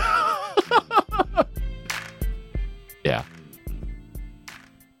 Yeah.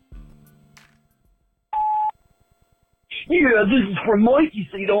 Yeah, this is for Mike. You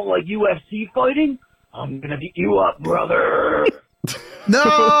say you don't like UFC fighting? I'm gonna beat you up, brother.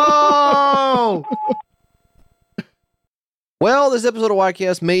 No! Well, this episode of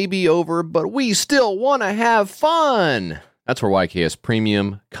YKS may be over, but we still want to have fun. That's where YKS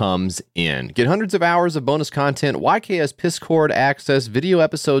Premium comes in. Get hundreds of hours of bonus content, YKS Piscord access, video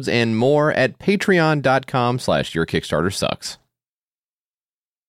episodes, and more at patreon.com/yourkickstartersucks.